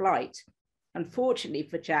for flight. Unfortunately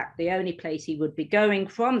for Jack, the only place he would be going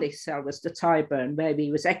from this cell was to Tyburn, where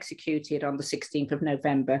he was executed on the 16th of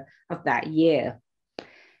November of that year.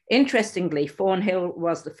 Interestingly, Thornhill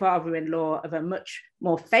was the father-in-law of a much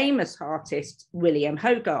more famous artist, William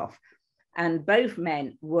Hogarth, and both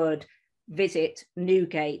men would visit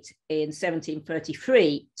Newgate in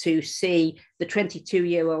 1733 to see the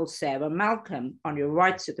 22-year-old Sarah Malcolm on your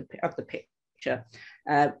right of the picture.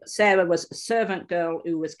 Sarah was a servant girl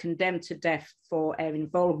who was condemned to death for her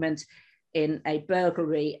involvement in a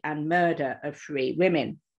burglary and murder of 3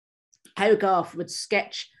 women. Hogarth would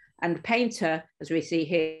sketch and paint her, as we see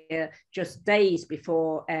here, just days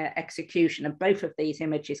before execution, and both of these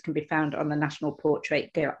images can be found on the National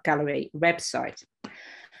Portrait Gallery website.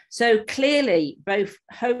 So clearly, both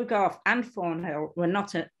Hogarth and Thornhill were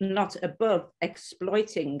not above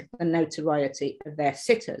exploiting the notoriety of their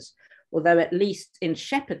sitters, although at least in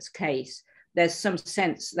Sheppard's case, there's some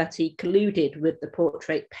sense that he colluded with the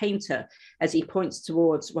portrait painter as he points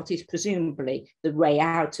towards what is presumably the way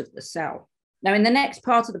out of the cell. Now, in the next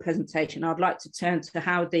part of the presentation, I'd like to turn to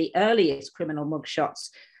how the earliest criminal mugshots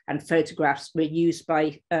and photographs were used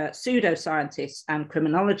by pseudoscientists and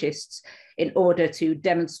criminologists in order to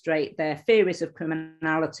demonstrate their theories of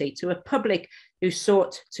criminality to a public who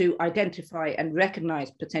sought to identify and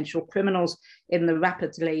recognize potential criminals in the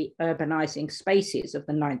rapidly urbanizing spaces of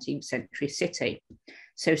the 19th century city.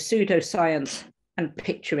 So pseudoscience and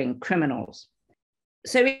picturing criminals.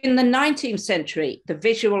 So in the 19th century, the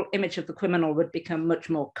visual image of the criminal would become much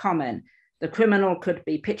more common. The criminal could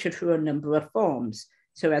be pictured through a number of forms.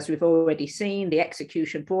 So as we've already seen, the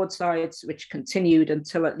execution broadsides, which continued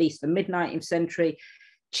until at least the mid-19th century,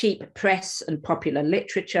 cheap press and popular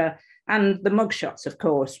literature, and the mugshots, of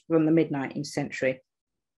course, from the mid-19th century.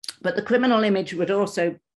 But the criminal image would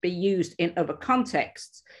also be used in other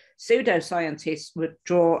contexts. Pseudoscientists would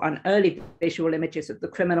draw on early visual images of the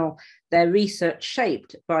criminal, their research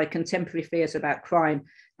shaped by contemporary fears about crime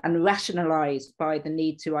and rationalized by the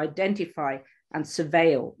need to identify and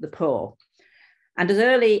surveil the poor. And as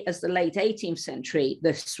early as the late 18th century,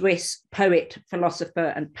 the Swiss poet,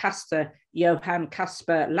 philosopher, and pastor Johann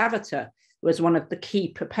Caspar Lavater was one of the key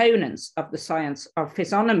proponents of the science of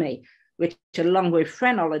physiognomy, which, along with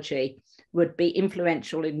phrenology, would be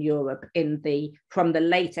influential in Europe from the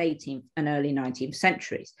late 18th and early 19th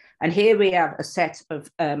centuries. And here we have a set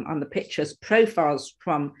of, on the pictures, profiles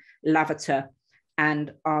from Lavater,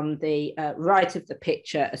 and on the right of the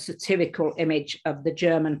picture, a satirical image of the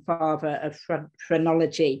German father of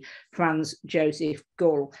phrenology, Franz Joseph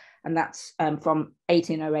Gull, and that's from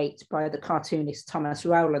 1808 by the cartoonist Thomas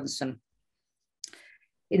Rowlandson.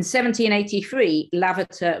 In 1783,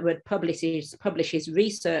 Lavater would publish his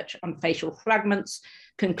research on facial fragments,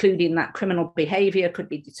 concluding that criminal behavior could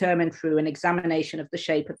be determined through an examination of the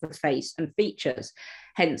shape of the face and features.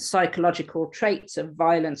 Hence, psychological traits of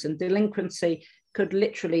violence and delinquency could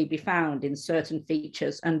literally be found in certain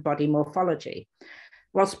features and body morphology.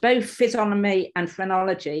 Whilst both physiognomy and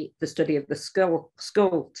phrenology, the study of the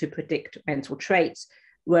skull to predict mental traits,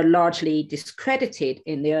 were largely discredited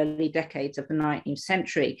in the early decades of the 19th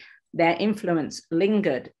century, their influence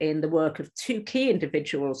lingered in the work of 2 key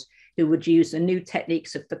individuals who would use the new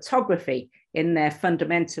techniques of photography in their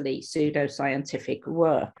fundamentally pseudoscientific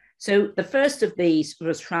work. So the first of these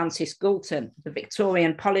was Francis Galton, the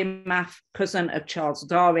Victorian polymath, cousin of Charles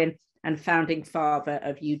Darwin, and founding father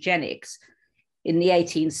of eugenics. In the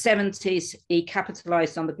 1870s, he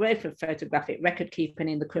capitalized on the growth of photographic record keeping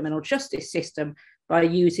in the criminal justice system by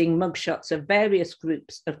using mugshots of various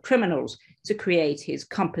groups of criminals to create his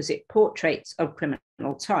composite portraits of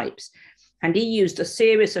criminal types. And he used a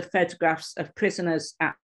series of photographs of prisoners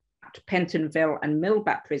at Pentonville and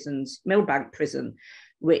Millbank prison,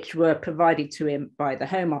 which were provided to him by the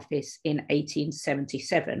Home Office in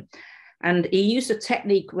 1877. And he used a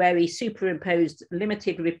technique where he superimposed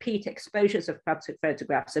limited repeat exposures of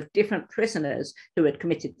photographs of different prisoners who had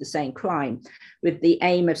committed the same crime, with the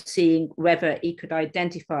aim of seeing whether he could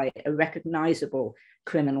identify a recognizable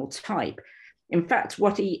criminal type. In fact,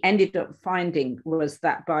 what he ended up finding was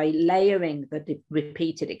that by layering the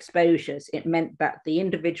repeated exposures, it meant that the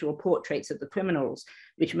individual portraits of the criminals,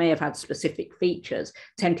 which may have had specific features,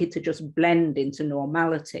 tended to just blend into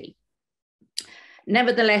normality.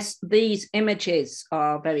 Nevertheless, these images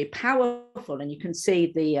are very powerful, and you can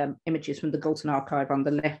see the images from the Galton Archive on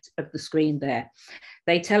the left of the screen there.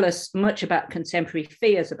 They tell us much about contemporary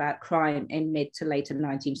fears about crime in mid to later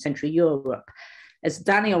 19th century Europe. As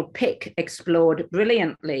Daniel Pick explored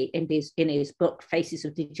brilliantly in his book, Faces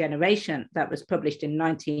of Degeneration, that was published in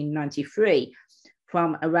 1993,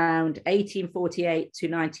 from around 1848 to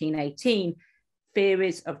 1918,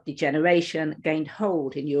 theories of degeneration gained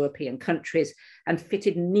hold in European countries and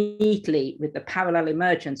fitted neatly with the parallel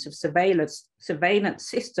emergence of surveillance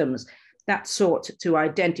systems that sought to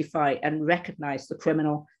identify and recognize the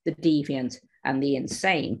criminal, the deviant, and the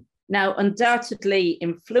insane. Now, undoubtedly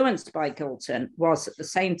influenced by Galton was at the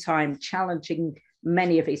same time challenging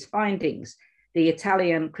many of his findings. The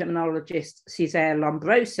Italian criminologist Cesare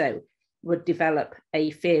Lombroso would develop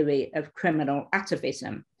a theory of criminal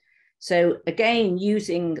atavism. So again,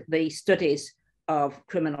 using the studies of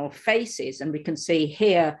criminal faces, and we can see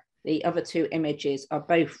here the other two images are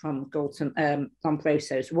both from Galton,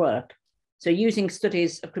 Lombroso's work. So using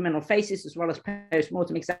studies of criminal faces as well as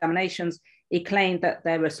post-mortem examinations, he claimed that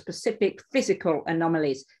there were specific physical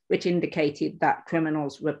anomalies which indicated that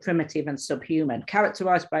criminals were primitive and subhuman,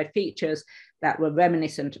 characterized by features that were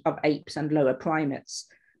reminiscent of apes and lower primates.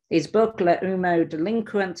 His book, L'Uomo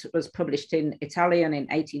Delinquent, was published in Italian in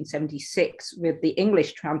 1876, with the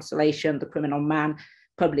English translation, The Criminal Man,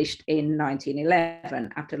 published in 1911,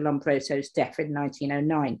 after Lombroso's death in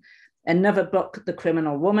 1909. Another book, The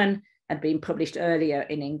Criminal Woman, had been published earlier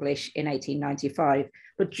in English in 1895.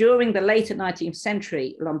 But during the later 19th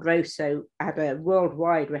century, Lombroso had a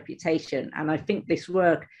worldwide reputation, and I think this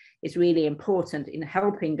work is really important in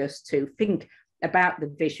helping us to think about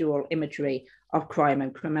the visual imagery of crime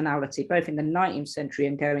and criminality, both in the 19th century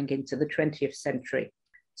and going into the 20th century.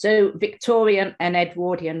 So Victorian and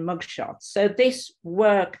Edwardian mugshots. So this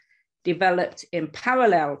work developed in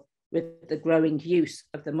parallel with the growing use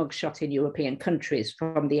of the mugshot in European countries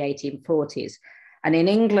from the 1840s. And in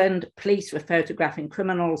England, police were photographing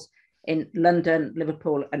criminals in London,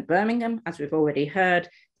 Liverpool, and Birmingham, as we've already heard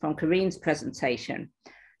from Corinne's presentation.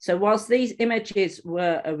 So whilst these images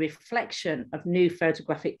were a reflection of new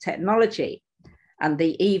photographic technology and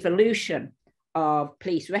the evolution of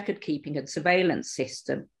police record keeping and surveillance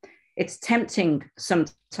system, it's tempting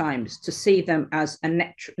sometimes to see them as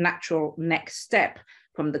a natural next step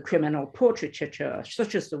from the criminal portraiture,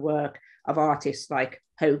 such as the work of artists like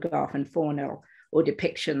Hogarth and Fornell, or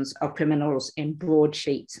depictions of criminals in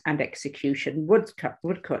broadsheets and execution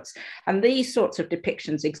woodcuts. And these sorts of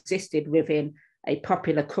depictions existed within a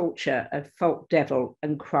popular culture of folk devil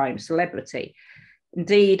and crime celebrity.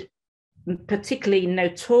 Indeed, particularly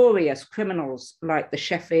notorious criminals like the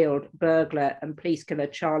Sheffield burglar and police killer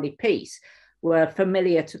Charlie Peace were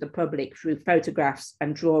familiar to the public through photographs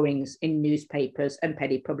and drawings in newspapers and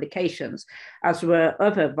penny publications, as were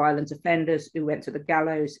other violent offenders who went to the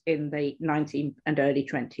gallows in the 19th and early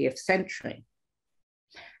 20th century.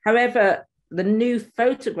 However, the new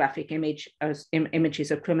photographic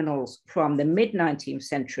images of criminals from the mid-19th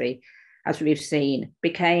century, as we've seen,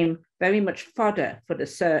 became very much fodder for the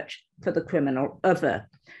search for the criminal other.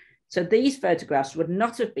 So these photographs would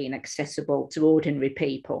not have been accessible to ordinary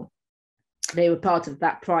people. They were part of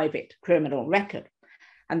that private criminal record.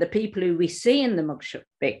 And the people who we see in the mugshot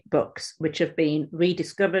books, which have been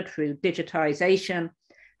rediscovered through digitization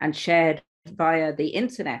and shared via the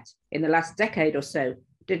internet in the last decade or so,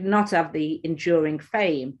 did not have the enduring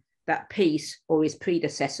fame that Peace or his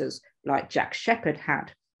predecessors like Jack Sheppard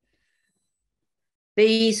had.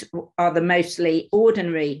 These are the mostly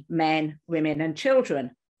ordinary men, women, and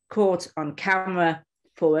children caught on camera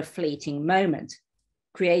for a fleeting moment,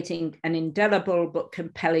 creating an indelible but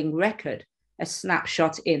compelling record, a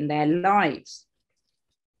snapshot in their lives.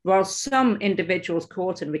 While some individuals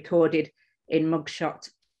caught and recorded in mugshot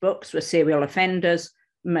books were serial offenders,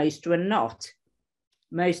 most were not.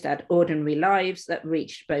 Most had ordinary lives that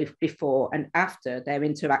reached both before and after their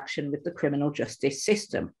interaction with the criminal justice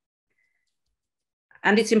system.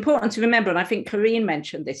 And it's important to remember, and I think Corinne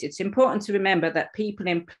mentioned this, it's important to remember that people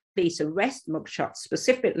in police arrest mugshots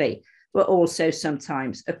specifically were also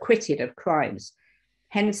sometimes acquitted of crimes.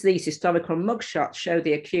 Hence, these historical mugshots show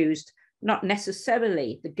the accused, not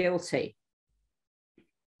necessarily the guilty.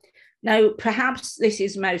 Now, perhaps this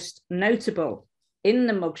is most notable in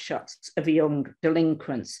the mugshots of young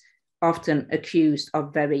delinquents, often accused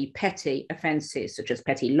of very petty offences, such as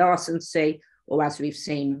petty larceny, or as we've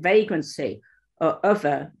seen, vagrancy, or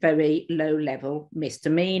other very low-level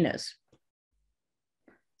misdemeanours.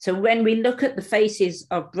 So when we look at the faces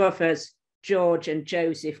of brothers George and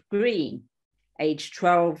Joseph Green, aged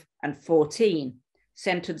 12 and 14,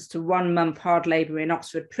 sentenced to 1 month hard labour in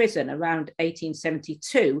Oxford prison around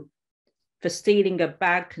 1872, for stealing a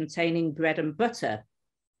bag containing bread and butter,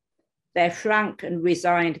 their frank and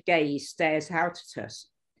resigned gaze stares out at us.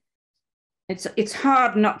 It's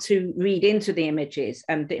hard not to read into the images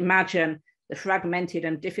and imagine the fragmented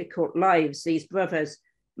and difficult lives these brothers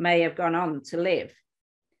may have gone on to live.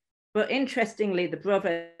 But interestingly, the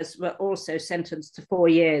brothers were also sentenced to 4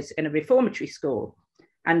 years in a reformatory school.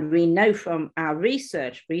 And we know from our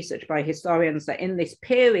research by historians, that in this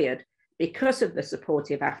period, because of the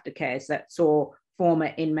supportive aftercares that saw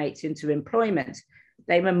former inmates into employment,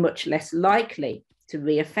 they were much less likely to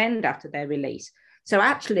reoffend after their release. So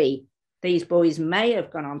actually, these boys may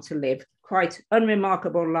have gone on to live quite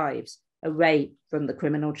unremarkable lives away from the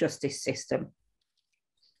criminal justice system.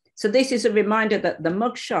 So this is a reminder that the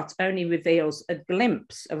mugshot only reveals a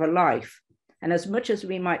glimpse of a life. And as much as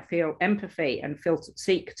we might feel empathy and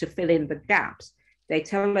seek to fill in the gaps, they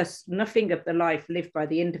tell us nothing of the life lived by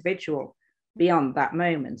the individual beyond that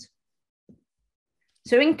moment.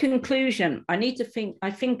 So in conclusion, we need to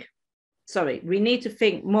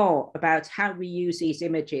think more about how we use these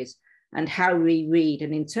images and how we read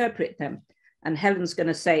and interpret them. And Helen's going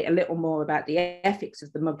to say a little more about the ethics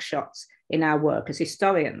of the mugshots in our work as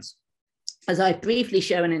historians. As I've briefly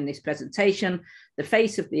shown in this presentation, the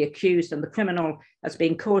face of the accused and the criminal has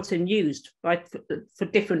been caught and used for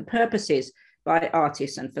different purposes by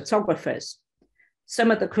artists and photographers.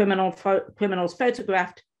 Some of the criminals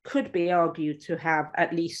photographed could be argued to have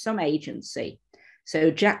at least some agency.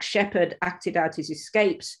 So Jack Shepherd acted out his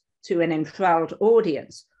escapes to an enthralled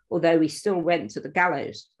audience, although he still went to the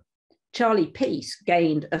gallows. Charlie Peace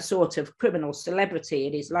gained a sort of criminal celebrity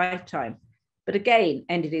in his lifetime, but again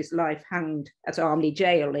ended his life hanged at Armley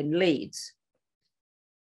Jail in Leeds.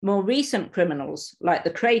 More recent criminals, like the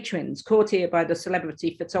Kray twins, caught here by the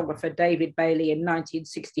celebrity photographer David Bailey in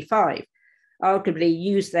 1965, arguably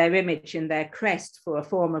used their image in their crest for a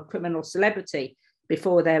form of criminal celebrity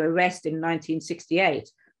before their arrest in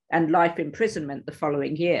 1968 and life imprisonment the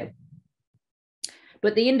following year.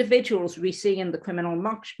 But the individuals we see in the criminal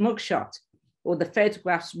mugshot, or the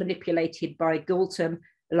photographs manipulated by Galton,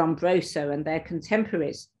 Lombroso and their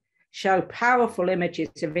contemporaries, show powerful images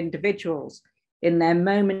of individuals in their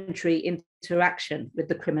momentary interaction with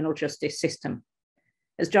the criminal justice system.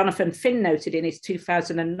 As Jonathan Finn noted in his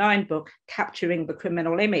 2009 book, Capturing the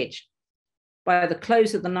Criminal Image, by the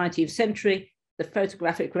close of the 19th century, the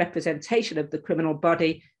photographic representation of the criminal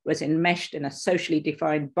body was enmeshed in a socially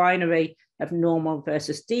defined binary of normal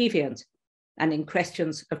versus deviant, and in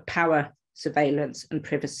questions of power, surveillance, and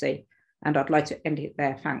privacy. And I'd like to end it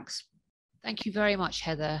there. Thanks. Thank you very much,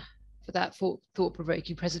 Heather, for that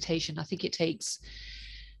thought-provoking presentation. I think it takes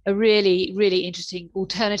a really, really interesting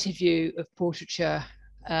alternative view of portraiture,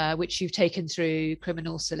 which you've taken through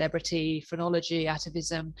criminal celebrity, phrenology,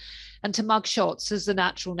 atavism, and to mugshots as the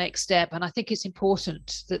natural next step. And I think it's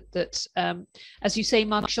important that as you say,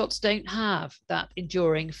 mugshots don't have that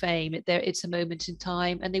enduring fame. It's a moment in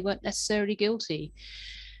time, and they weren't necessarily guilty.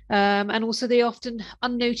 And also the often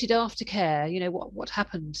unnoted aftercare, you know, what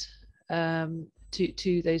happened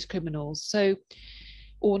to those criminals, so,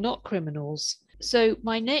 or not criminals. So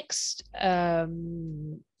my next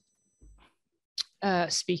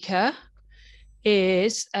speaker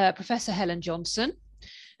is Professor Helen Johnson.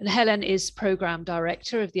 And Helen is Programme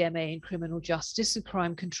Director of the MA in Criminal Justice and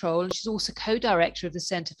Crime Control. And she's also co-director of the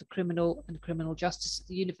Centre for Criminal and Criminal Justice at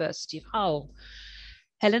the University of Hull.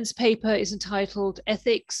 Helen's paper is entitled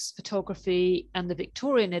Ethics, Photography and the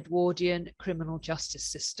Victorian Edwardian Criminal Justice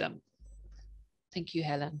System. Thank you,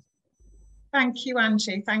 Helen. Thank you,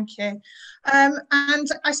 Angie. Thank you. And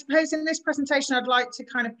I suppose in this presentation, I'd like to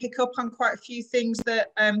kind of pick up on quite a few things that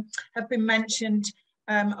have been mentioned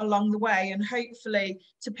along the way, and hopefully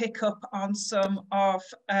to pick up on some of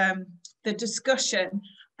the discussion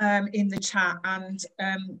in the chat,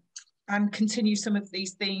 and continue some of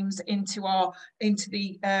these themes into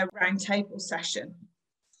the roundtable session.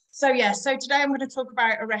 So yeah, so today I'm going to talk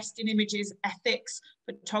about arresting images, ethics,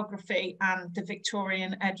 photography, and the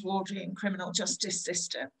Victorian Edwardian criminal justice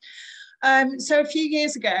system. So a few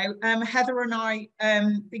years ago, Heather and I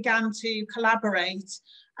began to collaborate,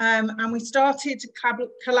 and we started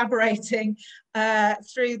collaborating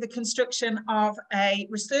through the construction of a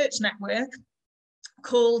research network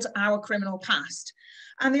called Our Criminal Past.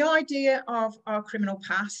 And the idea of Our Criminal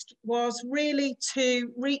Past was really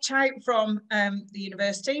to reach out from the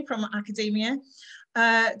university, from academia,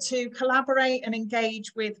 to collaborate and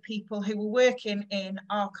engage with people who were working in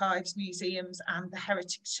archives, museums, and the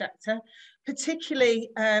heritage sector,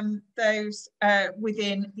 particularly those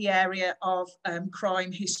within the area of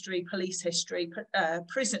crime history, police history,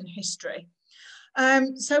 prison history.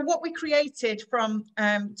 So what we created from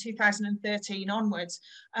 2013 onwards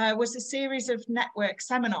was a series of network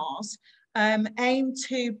seminars aimed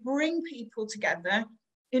to bring people together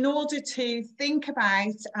in order to think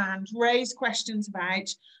about and raise questions about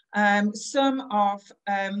some of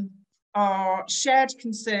our shared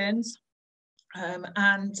concerns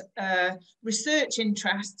and research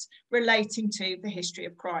interests relating to the history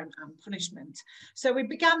of crime and punishment. So we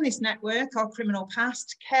began this network, Our Criminal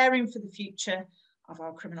Past, Caring for the Future of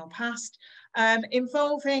Our Criminal Past,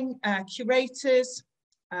 involving curators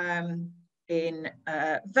in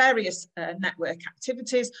various network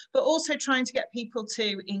activities, but also trying to get people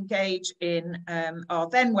to engage in our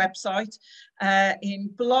then website, in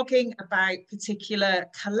blogging about particular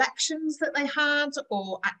collections that they had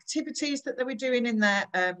or activities that they were doing in their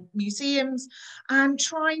museums, and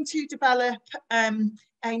trying to develop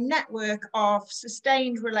a network of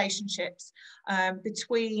sustained relationships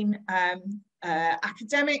between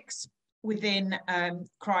academics within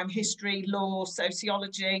crime history, law,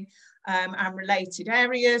 sociology, and related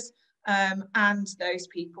areas, and those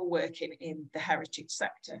people working in the heritage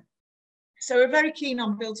sector. So we're very keen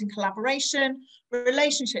on building collaboration,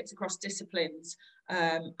 relationships across disciplines,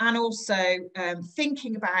 and also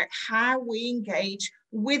thinking about how we engage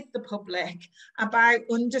with the public about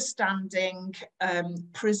understanding,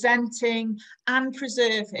 presenting, and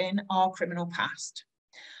preserving our criminal past.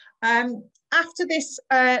 After this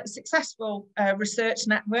successful research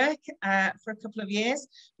network for a couple of years,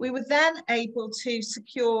 we were then able to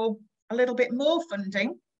secure a little bit more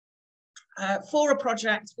funding for a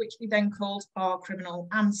project which we then called Our Criminal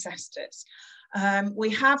Ancestors. We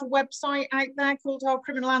have a website out there called Our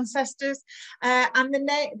Criminal Ancestors, and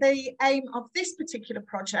the aim of this particular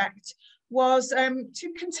project was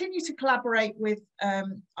to continue to collaborate with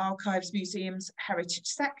archives, museums, heritage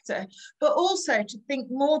sector, but also to think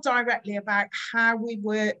more directly about how we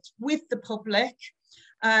worked with the public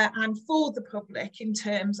and for the public in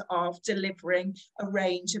terms of delivering a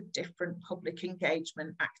range of different public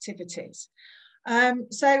engagement activities.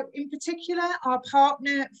 So in particular, our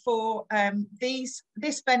partner for this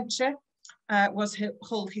venture was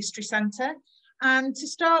Hull History Centre. And to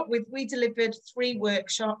start with, we delivered 3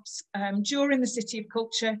 workshops during the City of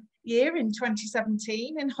Culture year in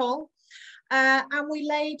 2017 in Hull. And we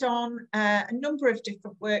laid on a number of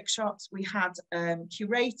different workshops. We had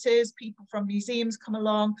curators, people from museums come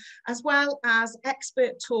along, as well as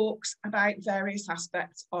expert talks about various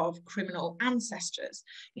aspects of criminal ancestors.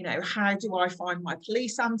 You know, how do I find my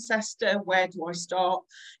police ancestor? Where do I start,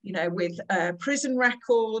 you know, with prison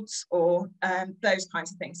records or those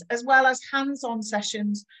kinds of things, as well as hands-on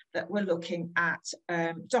sessions that were looking at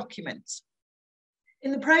documents.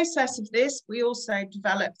 In the process of this, we also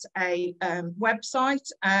developed a website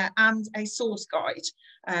and a source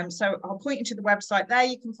guide. So I'll point you to the website there.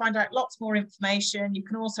 You can find out lots more information. You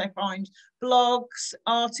can also find blogs,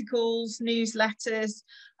 articles, newsletters.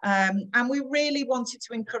 And we really wanted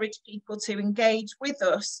to encourage people to engage with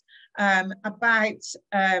us about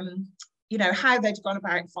you know, how they'd gone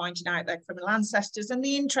about finding out their criminal ancestors and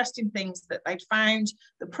the interesting things that they'd found,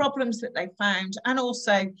 the problems that they found, and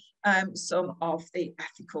also some of the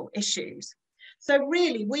ethical issues. So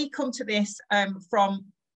really, we come to this from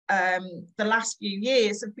the last few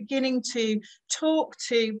years of beginning to talk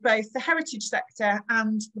to both the heritage sector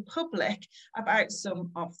and the public about some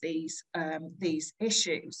of these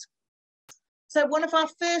issues. So one of our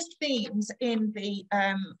first themes in the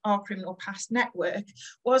Our Criminal Past network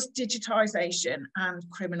was digitisation and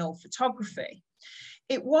criminal photography.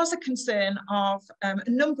 it was a concern of a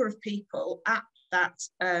number of people at that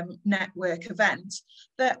network event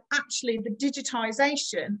that actually the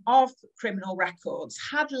digitisation of criminal records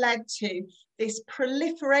had led to this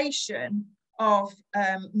proliferation of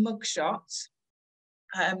mugshots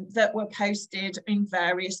that were posted in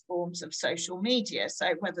various forms of social media. So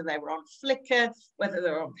whether they were on Flickr, whether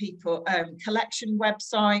they're on people collection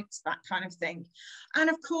websites, that kind of thing. And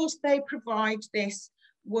of course, they provide this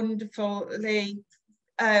wonderfully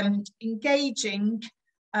engaging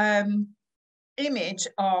image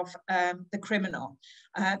of the criminal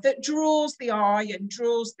that draws the eye and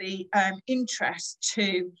draws the interest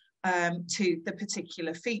to the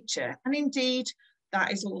particular feature. And indeed,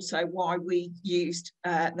 that is also why we used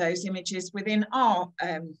those images within our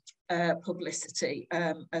publicity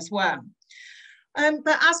as well.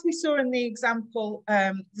 But as we saw in the example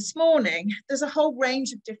this morning, there's a whole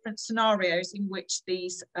range of different scenarios in which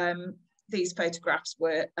these photographs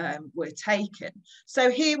were taken. So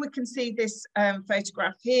here we can see this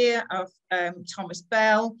photograph here of Thomas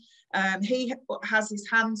Bell. He has his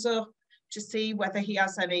hands up to see whether he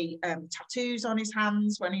has any tattoos on his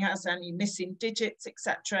hands, when he has any missing digits,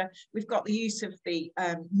 etc. We've got the use of the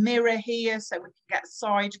mirror here, so we can get a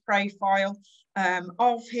side profile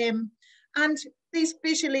of him. And these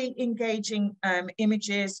visually engaging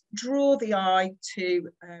images draw the eye to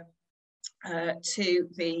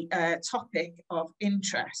the topic of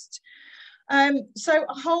interest. So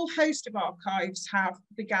a whole host of archives have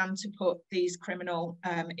begun to put these criminal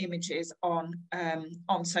images on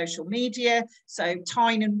social media. So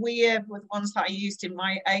Tyne and Weir were the ones that I used in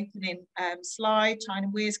my opening slide, Tyne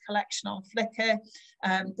and Weir's collection on Flickr.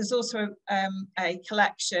 There's also a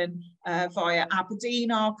collection via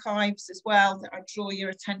Aberdeen Archives as well that I draw your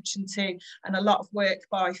attention to, and a lot of work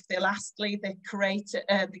by Phil Astley, the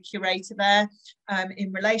curator there,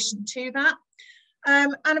 in relation to that.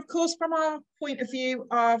 And of course, from our point of view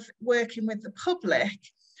of working with the public,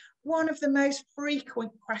 one of the most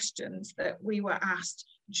frequent questions that we were asked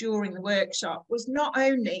during the workshop was not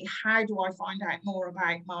only how do I find out more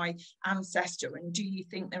about my ancestor, and do you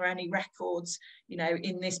think there are any records, you know,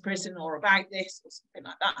 in this prison or about this or something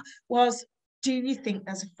like that, was do you think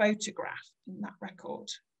there's a photograph in that record?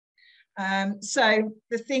 So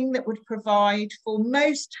the thing that would provide for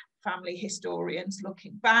most family historians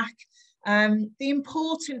looking back, the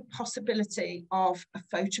important possibility of a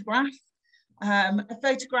photograph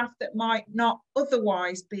that might not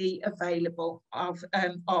otherwise be available of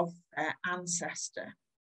their ancestor.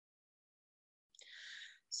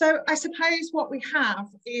 So I suppose what we have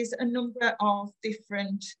is a number of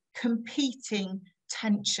different competing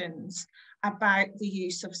tensions about the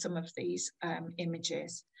use of some of these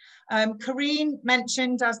images. Corinne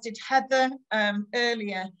mentioned, as did Heather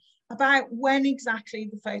earlier, about when exactly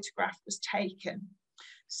the photograph was taken.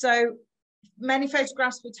 So many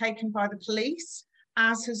photographs were taken by the police,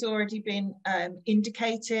 as has already been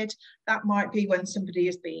indicated. That might be when somebody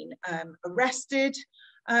has been arrested.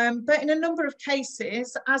 But in a number of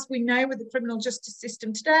cases, as we know with the criminal justice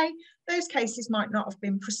system today, those cases might not have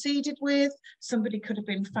been proceeded with. Somebody could have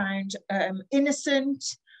been found innocent.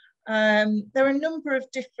 There are a number of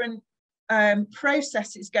different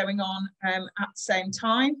processes going on at the same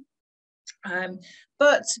time.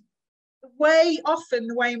 But the way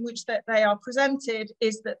in which that they are presented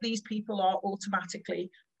is that these people are automatically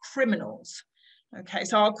criminals. Okay,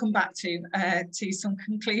 so I'll come back to some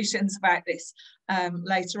conclusions about this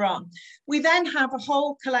later on. We then have a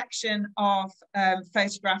whole collection of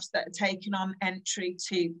photographs that are taken on entry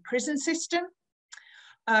to prison system.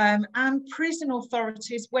 And prison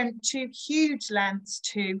authorities went to huge lengths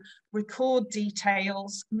to record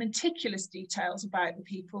details, meticulous details about the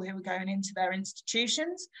people who were going into their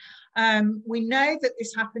institutions. We know that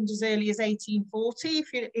this happened as early as 1840.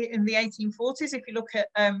 In the 1840s, if you look at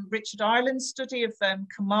Richard Ireland's study of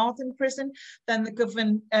Carmarthen prison, then the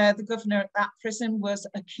governor at that prison was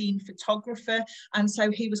a keen photographer, and so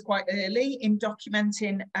he was quite early in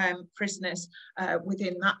documenting prisoners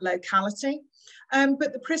within that locality.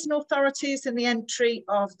 But the prison authorities and the entry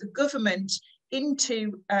of the government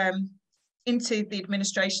into the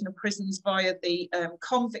administration of prisons via the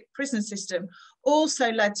convict prison system also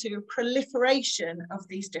led to a proliferation of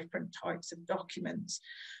these different types of documents.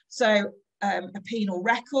 So a penal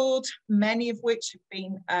record, many of which have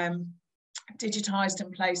been digitised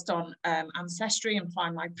and placed on Ancestry and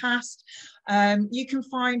Find My Past. You can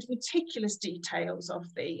find meticulous details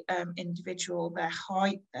of the individual, their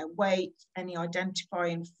height, their weight, any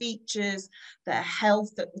identifying features, their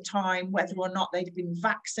health at the time, whether or not they'd been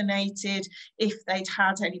vaccinated, if they'd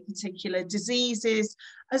had any particular diseases,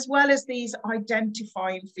 as well as these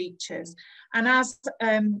identifying features. And as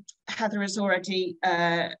Heather has already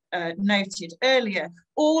noted earlier,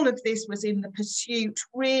 all of this was in the pursuit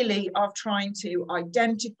really of trying to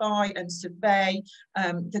identify and survey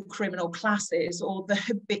the criminal classes, or the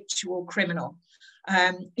habitual criminal.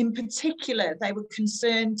 In particular, they were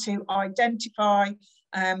concerned to identify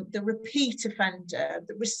the repeat offender,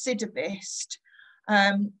 the recidivist.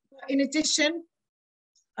 In addition,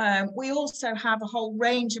 we also have a whole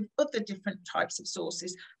range of other different types of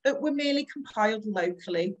sources that were merely compiled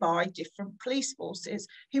locally by different police forces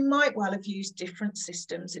who might well have used different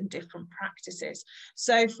systems and different practices.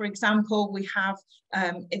 So, for example, we have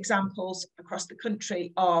examples across the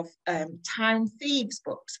country of town thieves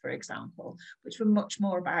books, for example, which were much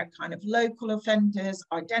more about kind of local offenders,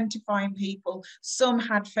 identifying people. Some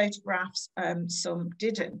had photographs, some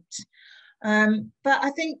didn't. But I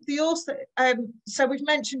think so we've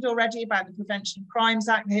mentioned already about the Prevention of Crimes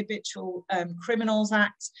Act, the Habitual Criminals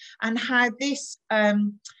Act, and how this,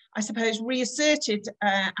 I suppose, reasserted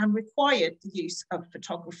and required the use of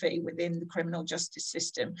photography within the criminal justice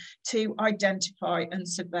system to identify and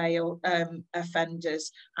surveil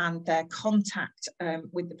offenders and their contact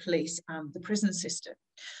with the police and the prison system.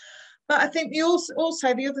 But I think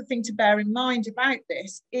also the other thing to bear in mind about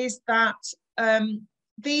this is that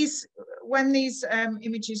when these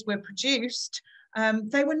images were produced,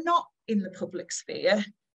 they were not in the public sphere.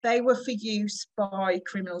 They were for use by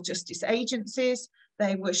criminal justice agencies.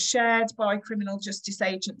 They were shared by criminal justice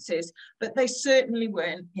agencies, but they certainly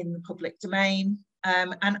weren't in the public domain.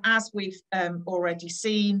 And as we've already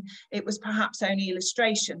seen, it was perhaps only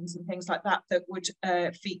illustrations and things like that that would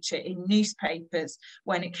feature in newspapers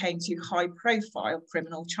when it came to high-profile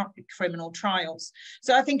criminal trials.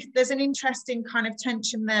 So I think there's an interesting kind of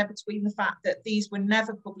tension there between the fact that these were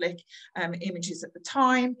never public images at the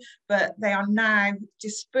time, but they are now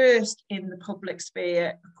dispersed in the public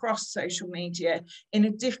sphere across social media in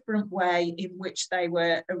a different way in which they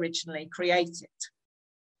were originally created.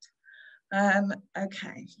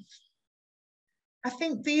 Okay. I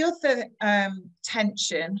think the other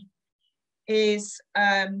tension is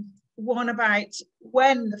one about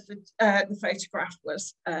when the photograph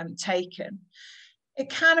was taken. It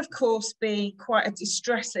can, of course, be quite a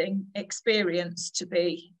distressing experience to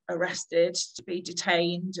be arrested, to be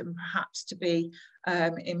detained, and perhaps to be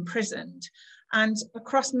imprisoned. And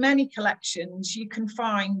across many collections, you can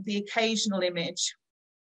find the occasional image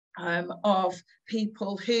of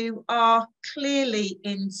people who are clearly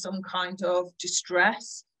in some kind of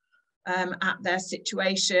distress at their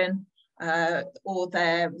situation, or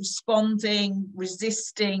they're responding,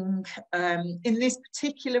 resisting. In this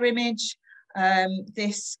particular image,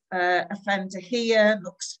 this offender here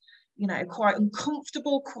looks, quite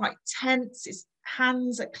uncomfortable, quite tense. His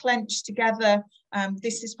hands are clenched together.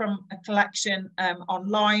 This is from a collection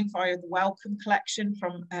online via the Wellcome collection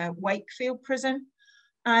from Wakefield Prison.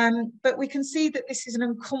 But we can see that this is an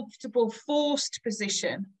uncomfortable, forced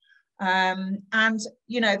position. And,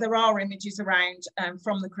 there are images around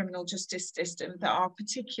from the criminal justice system that are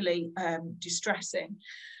particularly distressing.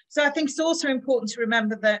 So I think it's also important to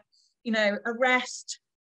remember that, arrest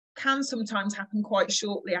can sometimes happen quite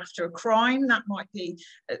shortly after a crime. That might be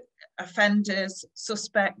offenders,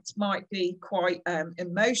 suspects might be quite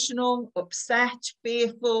emotional, upset,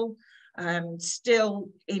 fearful, still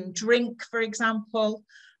in drink, for example,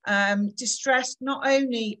 distressed not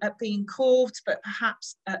only at being caught, but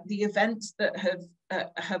perhaps at the events that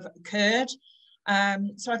have occurred.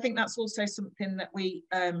 So I think that's also something that we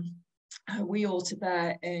ought to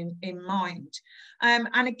bear in mind.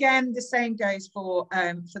 And again, the same goes for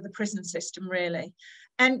the prison system, really.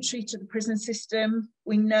 Entry to the prison system,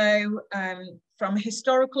 we know from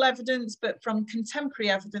historical evidence, but from contemporary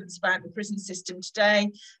evidence about the prison system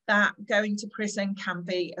today, that going to prison can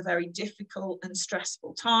be a very difficult and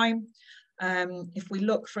stressful time. If we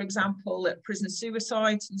look, for example, at prison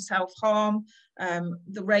suicides and self-harm,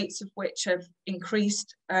 the rates of which have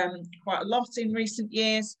increased quite a lot in recent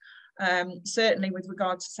years, certainly with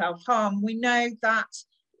regard to self-harm, we know that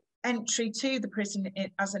entry to the prison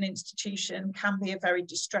as an institution can be a very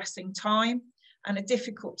distressing time and a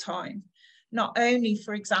difficult time, not only,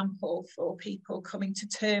 for example, for people coming to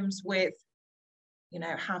terms with,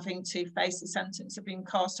 having to face a sentence of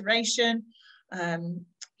incarceration,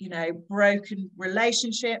 broken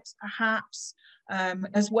relationships, perhaps,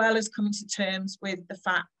 as well as coming to terms with the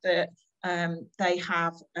fact that they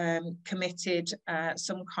have committed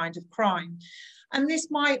some kind of crime. And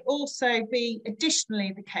this might also be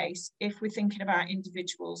additionally the case if we're thinking about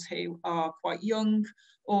individuals who are quite young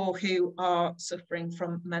or who are suffering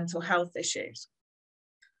from mental health issues.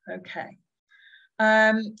 Okay.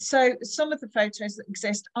 So some of the photos that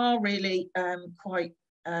exist are really quite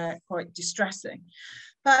distressing.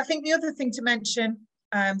 But I think the other thing to mention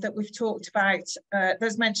that we've talked about,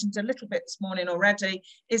 there's mentioned a little bit this morning already,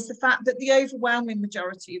 is the fact that the overwhelming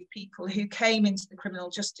majority of people who came into the criminal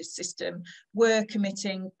justice system were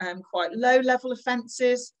committing quite low-level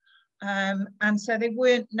offences, and so they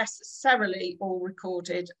weren't necessarily all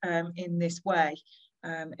recorded in this way.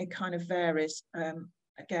 It kind of varies,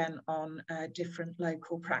 again, on different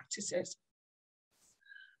local practices.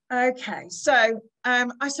 Okay, so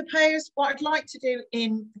I suppose what I'd like to do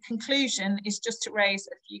in the conclusion is just to raise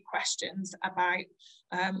a few questions about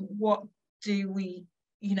what do we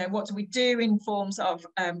do in forms of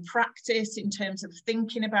practice in terms of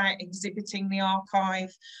thinking about exhibiting the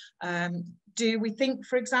archive. Do we think,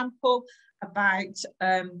 for example, about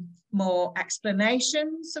more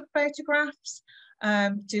explanations of photographs?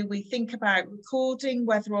 Do we think about recording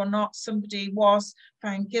whether or not somebody was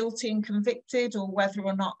found guilty and convicted, or whether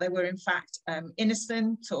or not they were in fact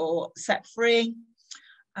innocent or set free?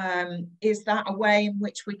 Is that a way in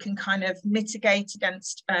which we can kind of mitigate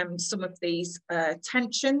against some of these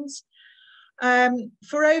tensions? I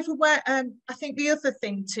think the other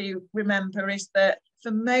thing to remember is that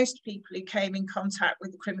for most people who came in contact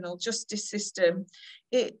with the criminal justice system,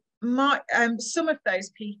 it might, some of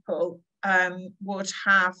those people would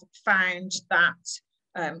have found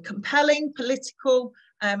that compelling political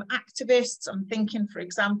activists. I'm thinking, for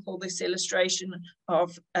example, this illustration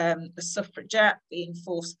of a suffragette being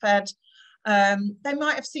force-fed. They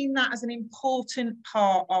might have seen that as an important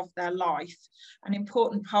part of their life, an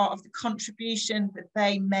important part of the contribution that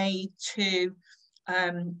they made to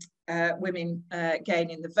women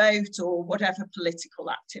gaining the vote or whatever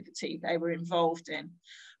political activity they were involved in.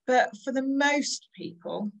 But for the most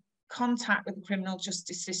people, contact with the criminal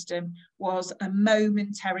justice system was a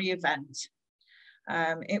momentary event.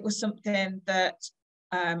 It was something that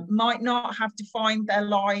might not have defined their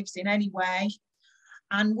lives in any way,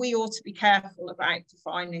 and we ought to be careful about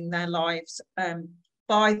defining their lives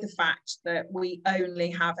by the fact that we only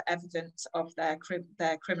have evidence of their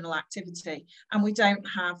criminal activity, and we don't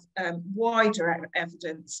have wider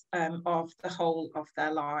evidence of the whole of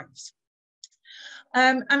their lives.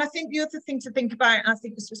 And I think the other thing to think about, and I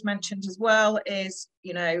think this was mentioned as well, is,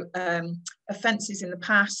 you know, offences in the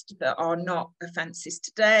past that are not offences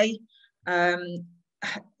today.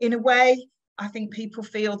 In a way, I think people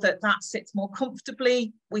feel that that sits more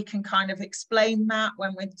comfortably. We can kind of explain that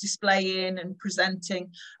when we're displaying and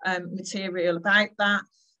presenting material about that.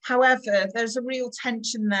 However, there's a real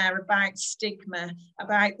tension there about stigma,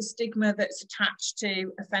 about the stigma that's attached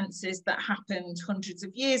to offences that happened hundreds of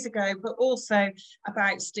years ago, but also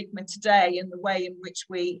about stigma today and the way in which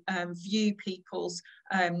we view people's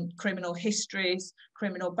criminal histories,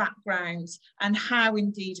 criminal backgrounds, and how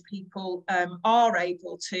indeed people are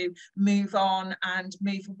able to move on and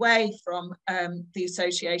move away from the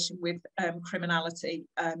association with criminality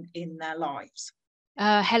in their lives.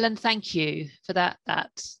 Helen, thank you for that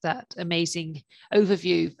amazing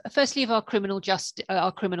overview. Firstly, of our criminal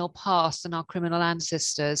past and our criminal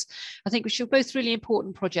ancestors. I think which are both really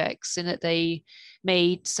important projects in that they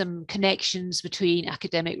made some connections between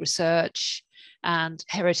academic research and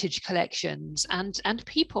heritage collections and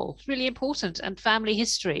people, really important, and family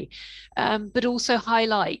history, but also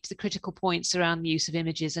highlight the critical points around the use of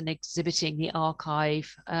images and exhibiting the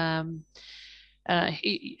archive.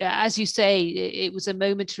 As you say, it was a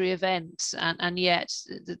momentary event, and yet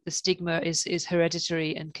the stigma is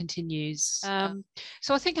hereditary and continues. So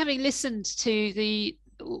I think, having listened to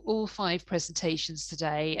all 5 presentations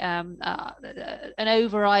today, an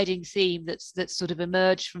overriding theme that's sort of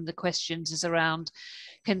emerged from the questions is around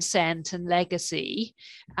consent and legacy,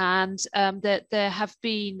 and that there have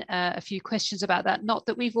been a few questions about that, not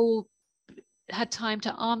that we've all had time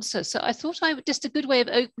to answer. So I thought just a good way of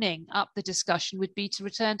opening up the discussion would be to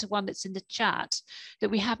return to one that's in the chat that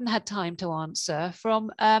we haven't had time to answer,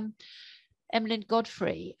 from Emmeline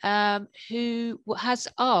Godfrey, who has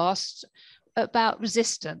asked about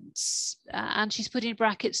resistance, and she's put in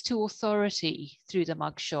brackets to authority through the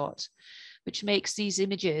mugshot, which makes these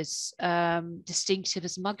images distinctive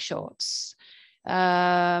as mugshots.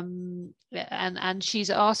 And she's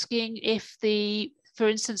asking if for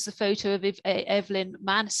instance, the photo of Evelyn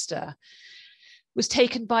Manister was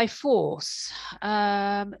taken by force.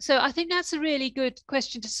 So I think that's a really good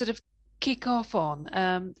question to sort of kick off on,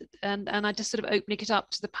 and I just sort of opening it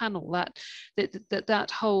up to the panel,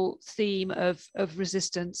 that whole theme of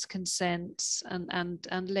resistance, consent,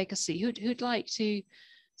 and legacy. Who'd like to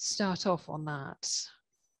start off on that?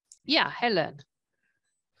 Yeah, Helen.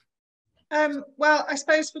 Well, I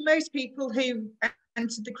suppose for most people who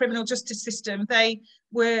entered the criminal justice system, they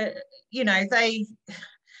were, you know, they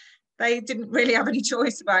didn't really have any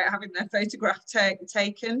choice about having their photograph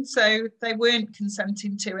taken, so they weren't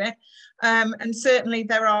consenting to it. And certainly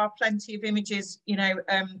there are plenty of images, you know,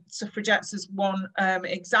 suffragettes as one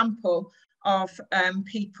example of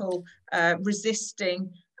people resisting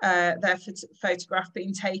their photograph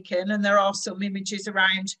being taken, and there are some images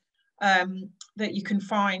around that you can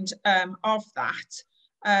find of that.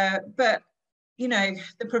 But you know,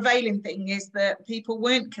 the prevailing thing is that people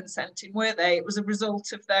weren't consenting, were they? It was a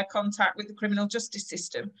result of their contact with the criminal justice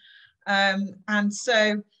system. And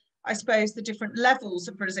so I suppose the different levels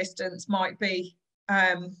of resistance might be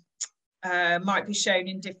shown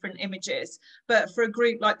in different images. But for a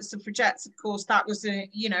group like the suffragettes, of course, that was a,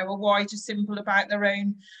 you know, a wider symbol about their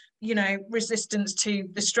own, you know, resistance to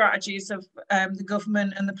the strategies of the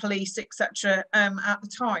government and the police, etc. At the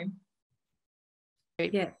time.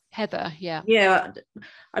 Yeah, Heather.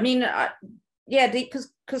 I mean,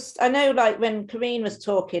 because I know, like when Corinne was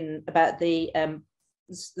talking about the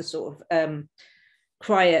sort of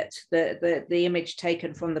quiet, the image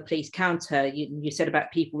taken from the police counter, you said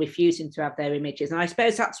about people refusing to have their images, and I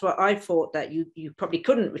suppose that's what I thought, that you probably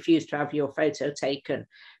couldn't refuse to have your photo taken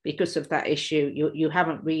because of that issue. You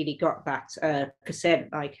haven't really got that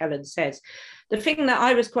consent, like Helen says. The thing that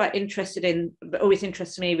I was quite interested in, but always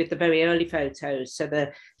interested me with the very early photos, so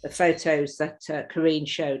the photos that Corinne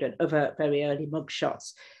showed and other very early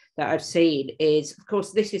mugshots that I've seen, is, of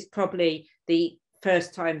course, this is probably the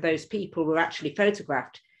first time those people were actually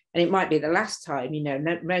photographed, and it might be the last time. You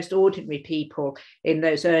know, most ordinary people in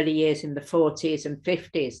those early years in the 40s and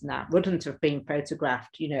 50s and that wouldn't have been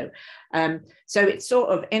photographed, you know. So it's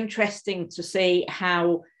sort of interesting to see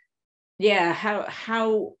how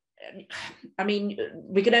I mean,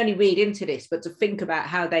 we can only read into this, but to think about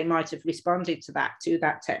how they might have responded to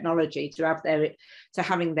that technology, to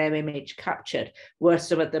having their image captured. Were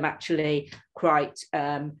some of them actually quite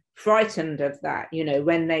frightened of that, you know,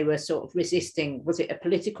 when they were sort of resisting? Was it a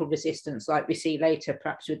political resistance like we see later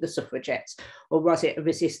perhaps with the suffragettes, or was it a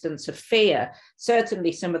resistance of fear?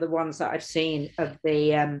 Certainly some of the ones that I've seen of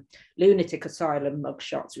the lunatic asylum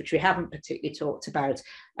mugshots, which we haven't particularly talked about,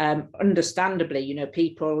 understandably, you know,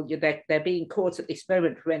 people, they're being caught at this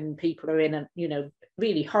moment when people are in a, you know,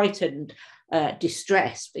 really heightened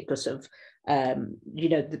distress because of you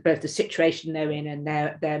know, both the situation they're in and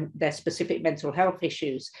their specific mental health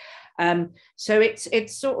issues. So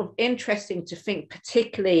it's sort of interesting to think,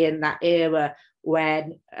 particularly in that era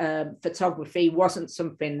when photography wasn't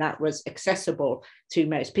something that was accessible to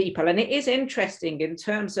most people. And it is interesting in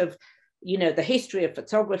terms of, you know, the history of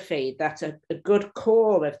photography, that a good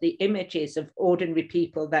core of the images of ordinary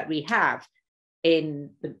people that we have in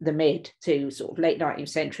the mid to sort of late 19th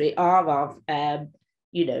century are of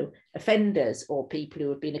you know, offenders or people who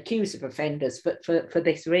have been accused of offenders for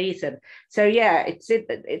this reason. So yeah,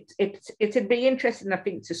 it'd be interesting, I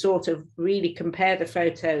think, to sort of really compare the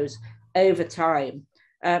photos over time,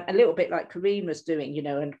 a little bit like Corinne was doing, you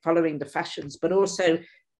know, and following the fashions, but also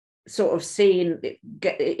sort of seeing,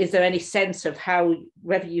 is there any sense of how,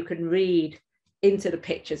 whether you can read into the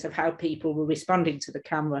pictures of how people were responding to the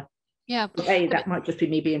camera? Yeah, hey, that might just be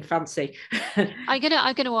me being fancy. I'm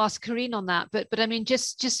gonna ask Corinne on that, but I mean,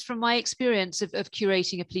 just from my experience of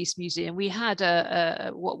curating a police museum, we had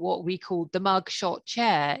what we called the mugshot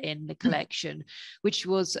chair in the collection, which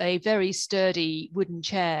was a very sturdy wooden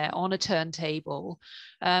chair on a turntable,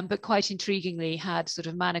 but quite intriguingly had sort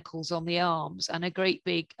of manacles on the arms and a great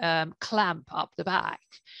big clamp up the back,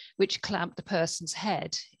 which clamped the person's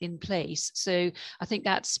head in place. So I think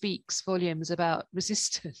that speaks volumes about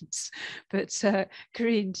resistance. But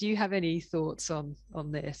Corinne, do you have any thoughts on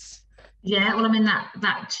this? Yeah, well, I mean,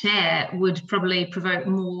 that chair would probably provoke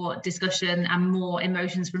more discussion and more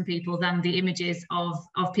emotions from people than the images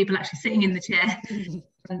of people actually sitting in the chair.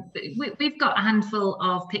 We've got a handful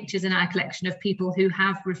of pictures in our collection of people who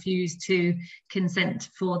have refused to consent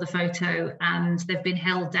for the photo, and they've been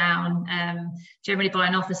held down, generally by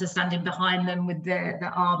an officer standing behind them with the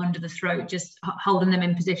arm under the throat, just holding them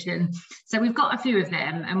in position. So we've got a few of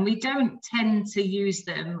them, and we don't tend to use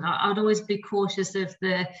them. I'd always be cautious of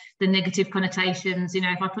the negative connotations. You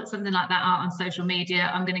know, if I put something like that out on social media,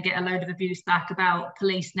 I'm going to get a load of abuse back about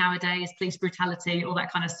police nowadays, police brutality, all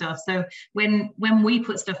that kind of stuff. So when we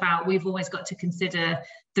put stuff out, we've always got to consider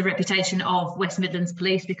the reputation of West Midlands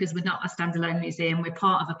Police, because we're not a standalone museum, we're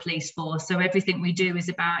part of a police force. So everything we do is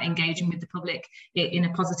about engaging with the public in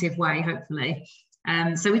a positive way, hopefully.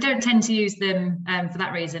 So we don't tend to use them for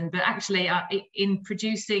that reason, but actually in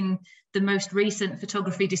producing the most recent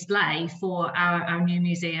photography display for our new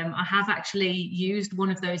museum, I have actually used one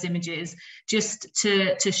of those images just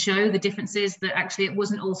to show the differences, that actually it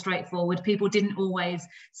wasn't all straightforward. People didn't always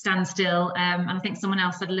stand still. And I think someone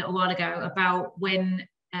else said a little while ago about when,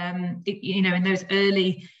 you know, in those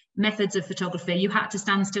early methods of photography, you had to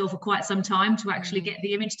stand still for quite some time to actually get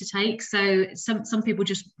the image to take. So some people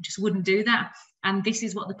just wouldn't do that. And this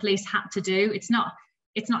is what the police had to do. It's not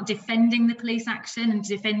defending the police action and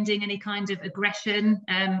defending any kind of aggression.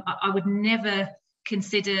 I would never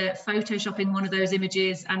consider photoshopping one of those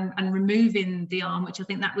images and removing the arm, which I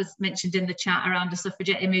think that was mentioned in the chat around a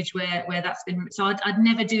suffragette image where that's been. So I'd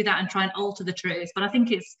never do that and try and alter the truth. But I think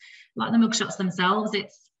it's like the mugshots themselves.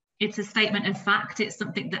 It's a statement of fact. It's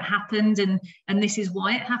something that happened, and this is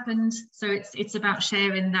why it happened. So it's about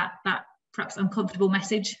sharing that perhaps uncomfortable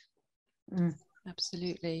message.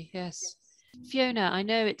 Absolutely, yes. Fiona, I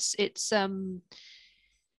know it's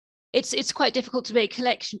quite difficult to make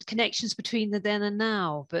connections between the then and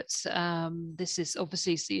now, but this is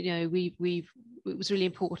obviously, you know, it was really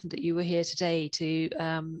important that you were here today to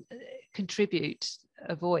contribute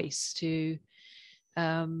a voice to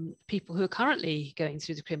people who are currently going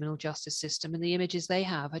through the criminal justice system and the images they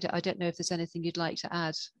have. I don't know if there's anything you'd like to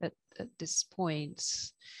add at this point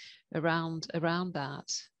around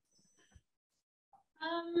that.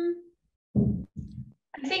 I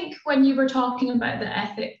think when you were talking about the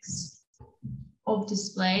ethics of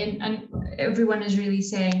display, and everyone is really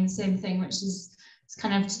saying the same thing, which is it's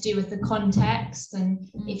kind of to do with the context, and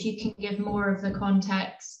if you can give more of the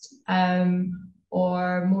context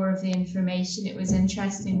or more of the information. It was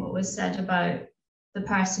interesting what was said about the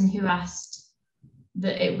person who asked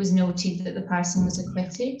that it was noted that the person was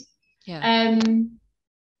acquitted. Yeah.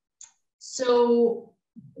 So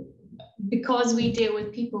because we deal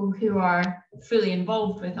with people who are fully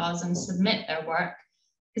involved with us and submit their work,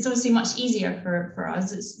 it's obviously much easier for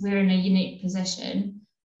us. We're in a unique position.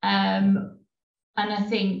 And I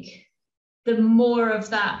think the more of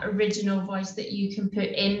that original voice that you can put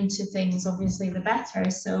into things, obviously, the better.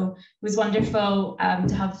 So it was wonderful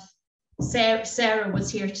to have Sarah was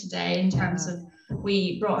here today, in terms of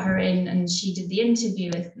we brought her in and she did the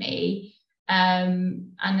interview with me.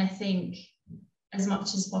 And I think as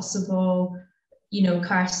much as possible, you know,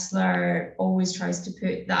 Koestler always tries to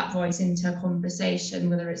put that voice into a conversation,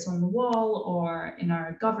 whether it's on the wall or in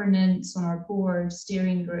our governance, on our board,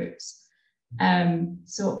 steering groups.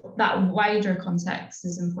 So that wider context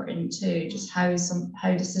is important too, just how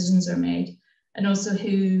decisions are made, and also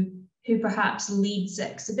who perhaps leads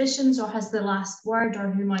exhibitions or has the last word,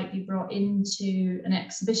 or who might be brought into an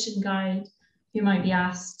exhibition guide, who might be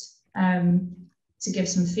asked to give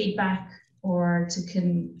some feedback or to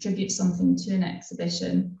contribute something to an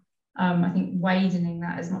exhibition. I think widening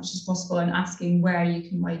that as much as possible and asking where you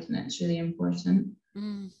can widen it is really important.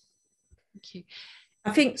 Thank you. I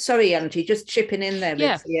think, sorry, Angie, just chipping in there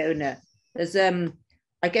with Fiona. There's,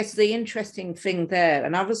 I guess the interesting thing there,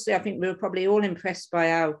 and obviously I think we were probably all impressed by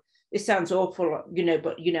how, this sounds awful, you know,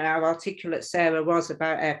 but, you know, how articulate Sarah was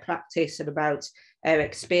about her practice and about her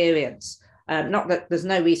experience. Not that there's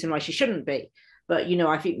no reason why she shouldn't be, but, you know,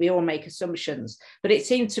 I think we all make assumptions. But it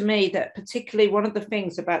seemed to me that particularly one of the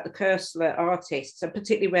things about the Koestler artists, and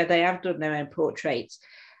particularly where they have done their own portraits,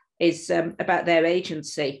 is about their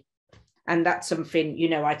agency. And that's something, you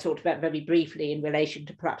know, I talked about very briefly in relation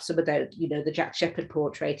to perhaps some of the, you know, the Jack Shepherd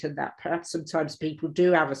portrait, and that perhaps sometimes people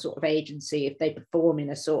do have a sort of agency if they perform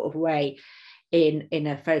in a sort of way in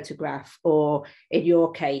a photograph, or in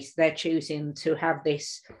your case, they're choosing to have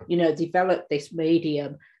this, you know, develop this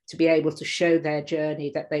medium to be able to show their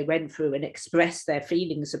journey that they went through and express their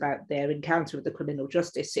feelings about their encounter with the criminal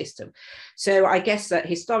justice system. So I guess that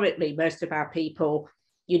historically, most of our people,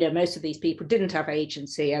 you know, most of these people didn't have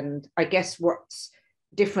agency. And I guess what's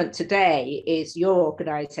different today is your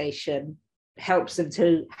organisation helps them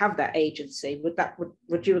to have that agency.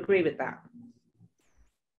 Would you agree with that?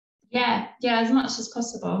 Yeah, as much as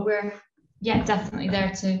possible. We're definitely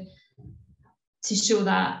there to show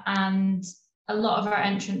that. And a lot of our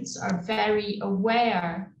entrants are very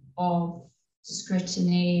aware of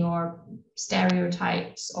scrutiny or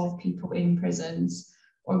stereotypes of people in prisons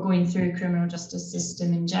or going through criminal justice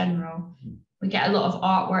system in general. We get a lot of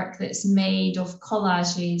artwork that's made of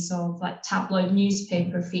collages of like tabloid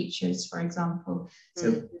newspaper features, for example.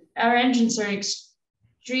 So our entrants are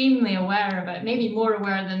extremely aware of it, maybe more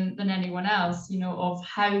aware than anyone else, you know, of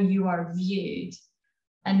how you are viewed,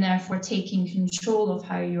 and therefore taking control of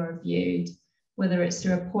how you are viewed, whether it's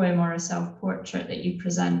through a poem or a self-portrait that you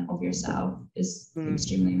present of yourself, is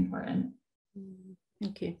extremely important.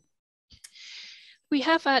 Thank you. We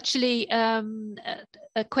have actually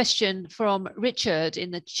a question from Richard in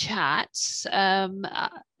the chat,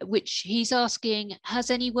 which he's asking, has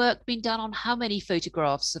any work been done on how many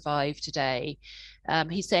photographs survive today?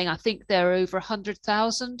 He's saying, I think there are over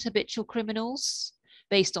 100,000 habitual criminals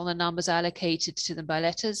based on the numbers allocated to them by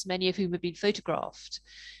letters, many of whom have been photographed.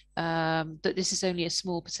 That this is only a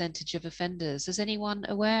small percentage of offenders. Is anyone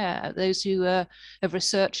aware, those who have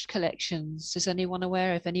researched collections, is anyone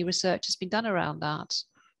aware if any research has been done around that?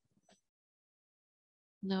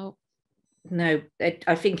 No. No,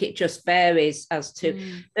 I think it just varies as to,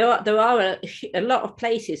 there are a lot of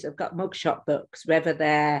places have got mugshot books, whether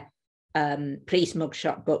they're police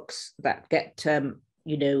mugshot books that get,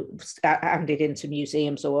 you know, handed into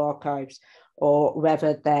museums or archives, or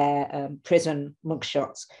whether they're prison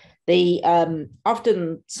mugshots.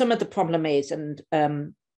 Often some of the problem is, and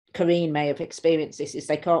Corinne may have experienced this, is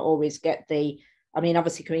they can't always get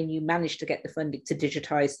obviously, Corinne, you managed to get the funding to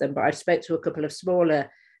digitise them, but I've spoke to a couple of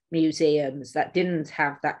smaller museums that didn't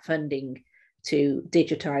have that funding to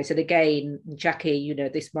digitise. And again, Jackie, you know,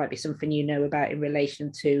 this might be something you know about in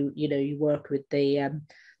relation to, you know, you work with the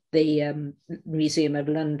Museum of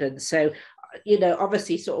London. So, you know,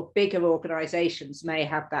 obviously sort of bigger organisations may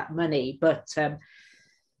have that money, but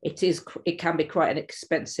it can be quite an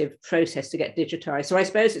expensive process to get digitised. So I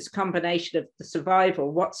suppose it's a combination of the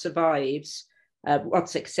survival, what survives,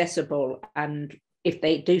 what's accessible, and if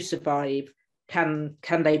they do survive, can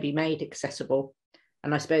they be made accessible?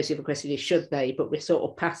 And I suppose the other question is, should they? But we're sort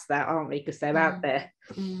of past that, aren't we? Because they're out there.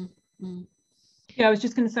 Yeah, I was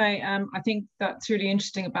just going to say, I think that's really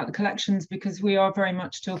interesting about the collections, because we are very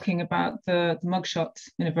much talking about the mugshots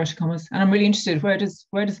in inverted commas, and I'm really interested,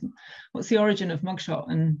 what's the origin of mugshot,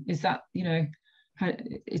 and is that, you know,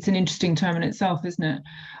 it's an interesting term in itself, isn't it?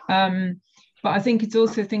 But I think it's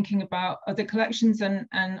also thinking about other collections, and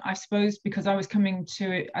I suppose because I was coming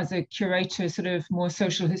to it as a curator, sort of more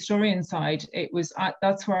social historian side,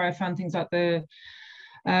 that's where I found things like the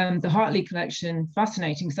Hartley collection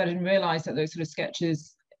fascinating, because I didn't realize that those sort of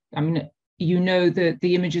sketches, I mean, you know, the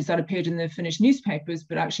images that appeared in the Finnish newspapers,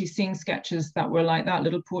 but actually seeing sketches that were like that,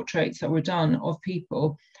 little portraits that were done of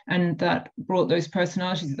people, and that brought those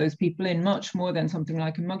personalities of those people in much more than something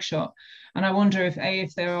like a mugshot. And I wonder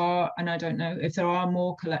if there are, and I don't know, if there are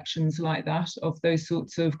more collections like that of those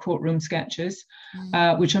sorts of courtroom sketches,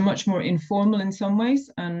 which are much more informal in some ways,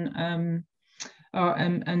 and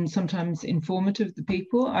sometimes informative of the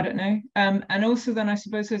people. I don't know. And also then I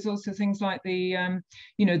suppose there's also things like the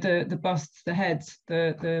you know, the busts, the heads,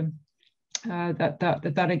 that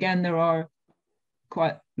again, there are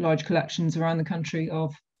quite large collections around the country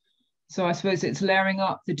of. So I suppose it's layering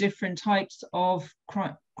up the different types of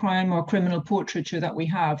crime or criminal portraiture that we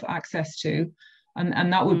have access to,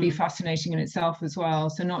 and that would be fascinating in itself as well.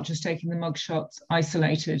 So not just taking the mugshots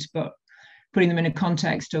isolated, but putting them in a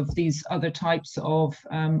context of these other types of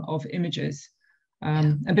images.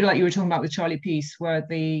 A bit like you were talking about with Charlie Peace, where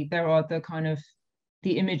there are the kind of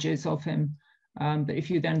the images of him, but if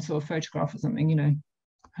you then sort of photograph or something, you know,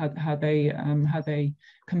 how they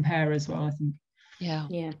compare as well, I think.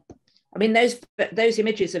 Yeah. I mean, those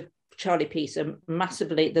images of Charlie Peace are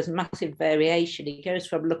there's massive variation. He goes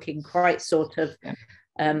from looking quite sort of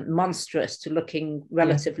monstrous to looking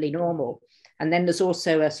relatively normal. And then there's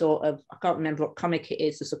also a sort of, I can't remember what comic it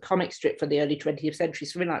is, there's a comic strip from the early 20th century,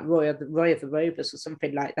 something like Roy of the Rovers or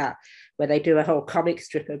something like that, where they do a whole comic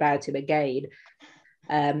strip about him again.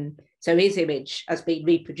 So his image has been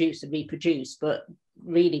reproduced, but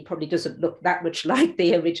really probably doesn't look that much like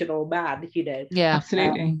the original man, you know. Yeah,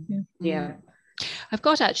 absolutely. Yeah. I've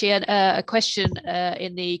got actually a question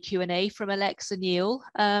in the Q&A from Alexa Neal.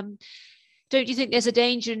 Don't you think there's a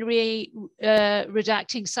danger in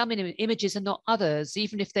redacting some images and not others,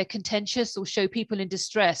 even if they're contentious or show people in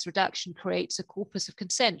distress? Redaction creates a corpus of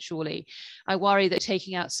consent, surely. I worry that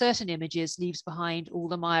taking out certain images leaves behind all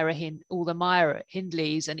the Myra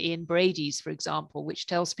Hindleys and Ian Brady's, for example, which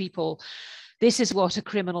tells people this is what a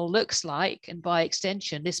criminal looks like, and by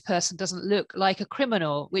extension, this person doesn't look like a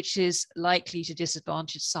criminal, which is likely to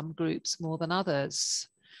disadvantage some groups more than others.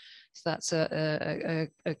 So that's a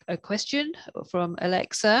question from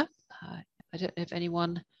Alexa. I don't know if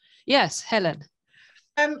anyone. Yes, Helen.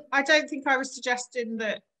 I don't think I was suggesting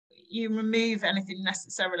that you remove anything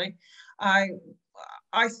necessarily. I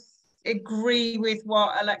agree with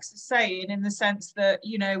what Alexa's saying, in the sense that,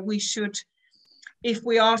 you know, we should, if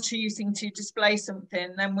we are choosing to display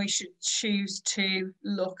something, then we should choose to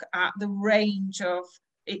look at the range of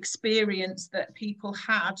experience that people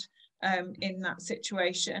had in that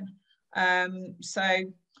situation.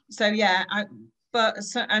 So yeah,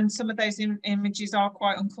 and some of those images are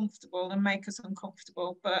quite uncomfortable and make us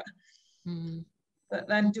uncomfortable, but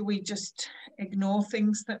then do we just ignore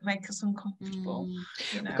things that make us uncomfortable?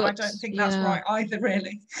 You know, I don't think that's right either,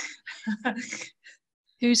 really.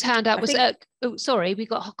 Whose hand up was oh, sorry, we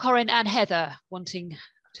got Corinne and Heather wanting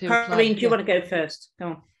to Corinne, do you want to go first? Go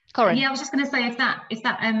on. Corinne. Yeah, I was just going to say, if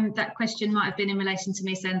that question might have been in relation to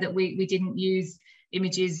me saying that we didn't use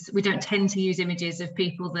images, we don't tend to use images of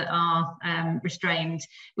people that are restrained,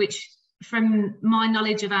 which from my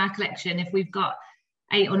knowledge of our collection, if we've got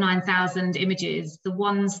 8,000 or 9,000 images, the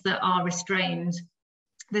ones that are restrained,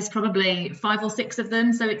 there's probably 5 or 6 of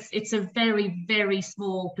them. So it's a very, very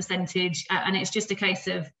small percentage. And it's just a case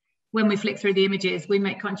of, when we flick through the images, we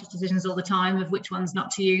make conscious decisions all the time of which ones not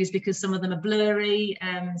to use, because some of them are blurry.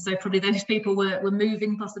 So probably those people were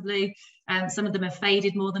moving possibly. Some of them are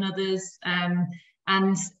faded more than others.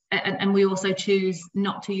 And we also choose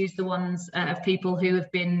not to use the ones of people who have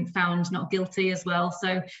been found not guilty as well.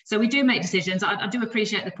 So we do make decisions. I do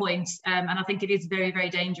appreciate the point, and I think it is very, very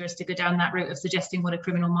dangerous to go down that route of suggesting what a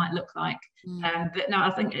criminal might look like. But no,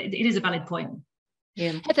 I think it is a valid point.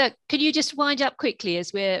 Yeah. Heather, can you just wind up quickly,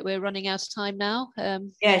 as we're running out of time now?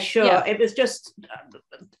 Yeah, sure. Yeah. It was just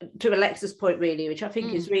to Alexa's point, really, which I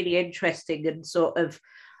think is really interesting, and sort of,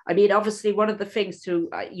 I mean, obviously, one of the things to,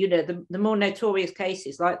 you know, the more notorious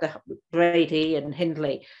cases like the Brady and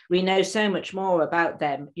Hindley, we know so much more about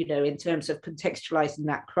them, you know, in terms of contextualizing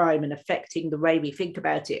that crime and affecting the way we think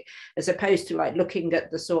about it, as opposed to like looking at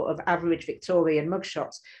the sort of average Victorian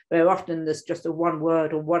mugshots, where often there's just a one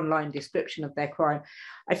word or one line description of their crime.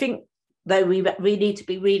 I think, though, we need to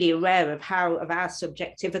be really aware of our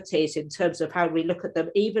subjectivities in terms of how we look at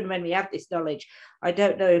them, even when we have this knowledge. I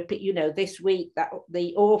don't know if, you know, this week, that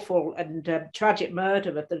the awful and tragic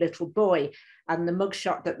murder of the little boy and the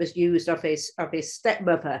mugshot that was used of his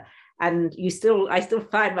stepmother. And I still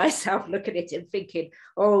find myself looking at it and thinking,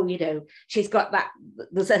 oh, you know, she's got that,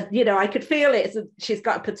 you know, I could feel it. She's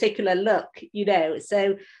got a particular look, you know.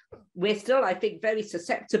 So we're still, I think, very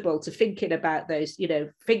susceptible to thinking about those, you know,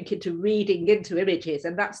 reading into images.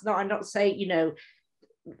 And that's not, I'm not saying, you know,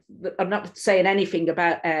 I'm not saying anything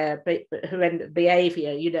about horrendous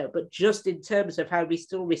behavior, you know, but just in terms of how we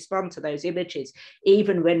still respond to those images,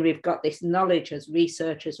 even when we've got this knowledge as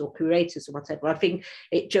researchers or curators or whatever. I think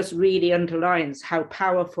it just really underlines how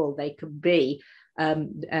powerful they can be.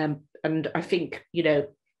 And I think, you know,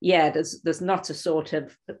 yeah, there's not a sort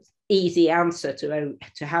of easy answer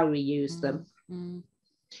to how we use them.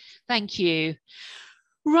 Thank you.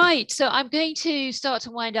 Right, so I'm going to start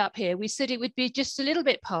to wind up here. We said it would be just a little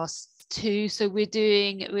bit past 2, so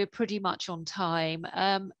we're pretty much on time.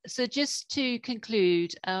 So just to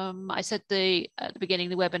conclude, I said at the beginning,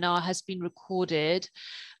 the webinar has been recorded,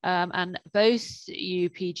 and both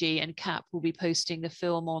UPG and CAP will be posting the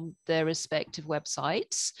film on their respective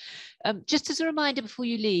websites. Just as a reminder before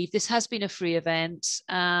you leave, this has been a free event.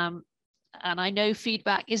 And I know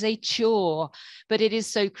feedback is a chore, but it is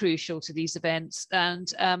so crucial to these events.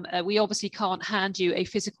 And we obviously can't hand you a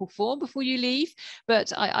physical form before you leave,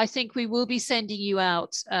 but I think we will be sending you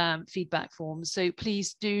out feedback forms. So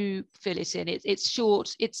please do fill it in. It's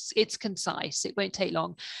short, it's concise, it won't take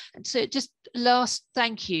long. And so just last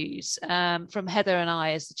thank yous from Heather and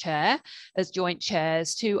I as the chair, as joint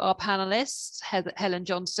chairs, to our panelists, Helen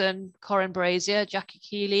Johnson, Corinne Brazier, Jackie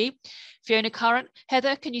Keeley, Fiona Currant.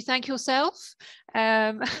 Heather, can you thank yourself?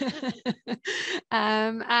 And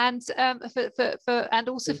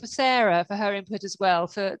also for Sarah for her input as well,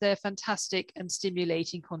 for their fantastic and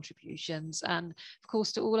stimulating contributions, and of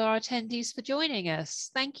course to all our attendees for joining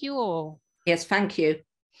us. Thank you all. Yes, thank you.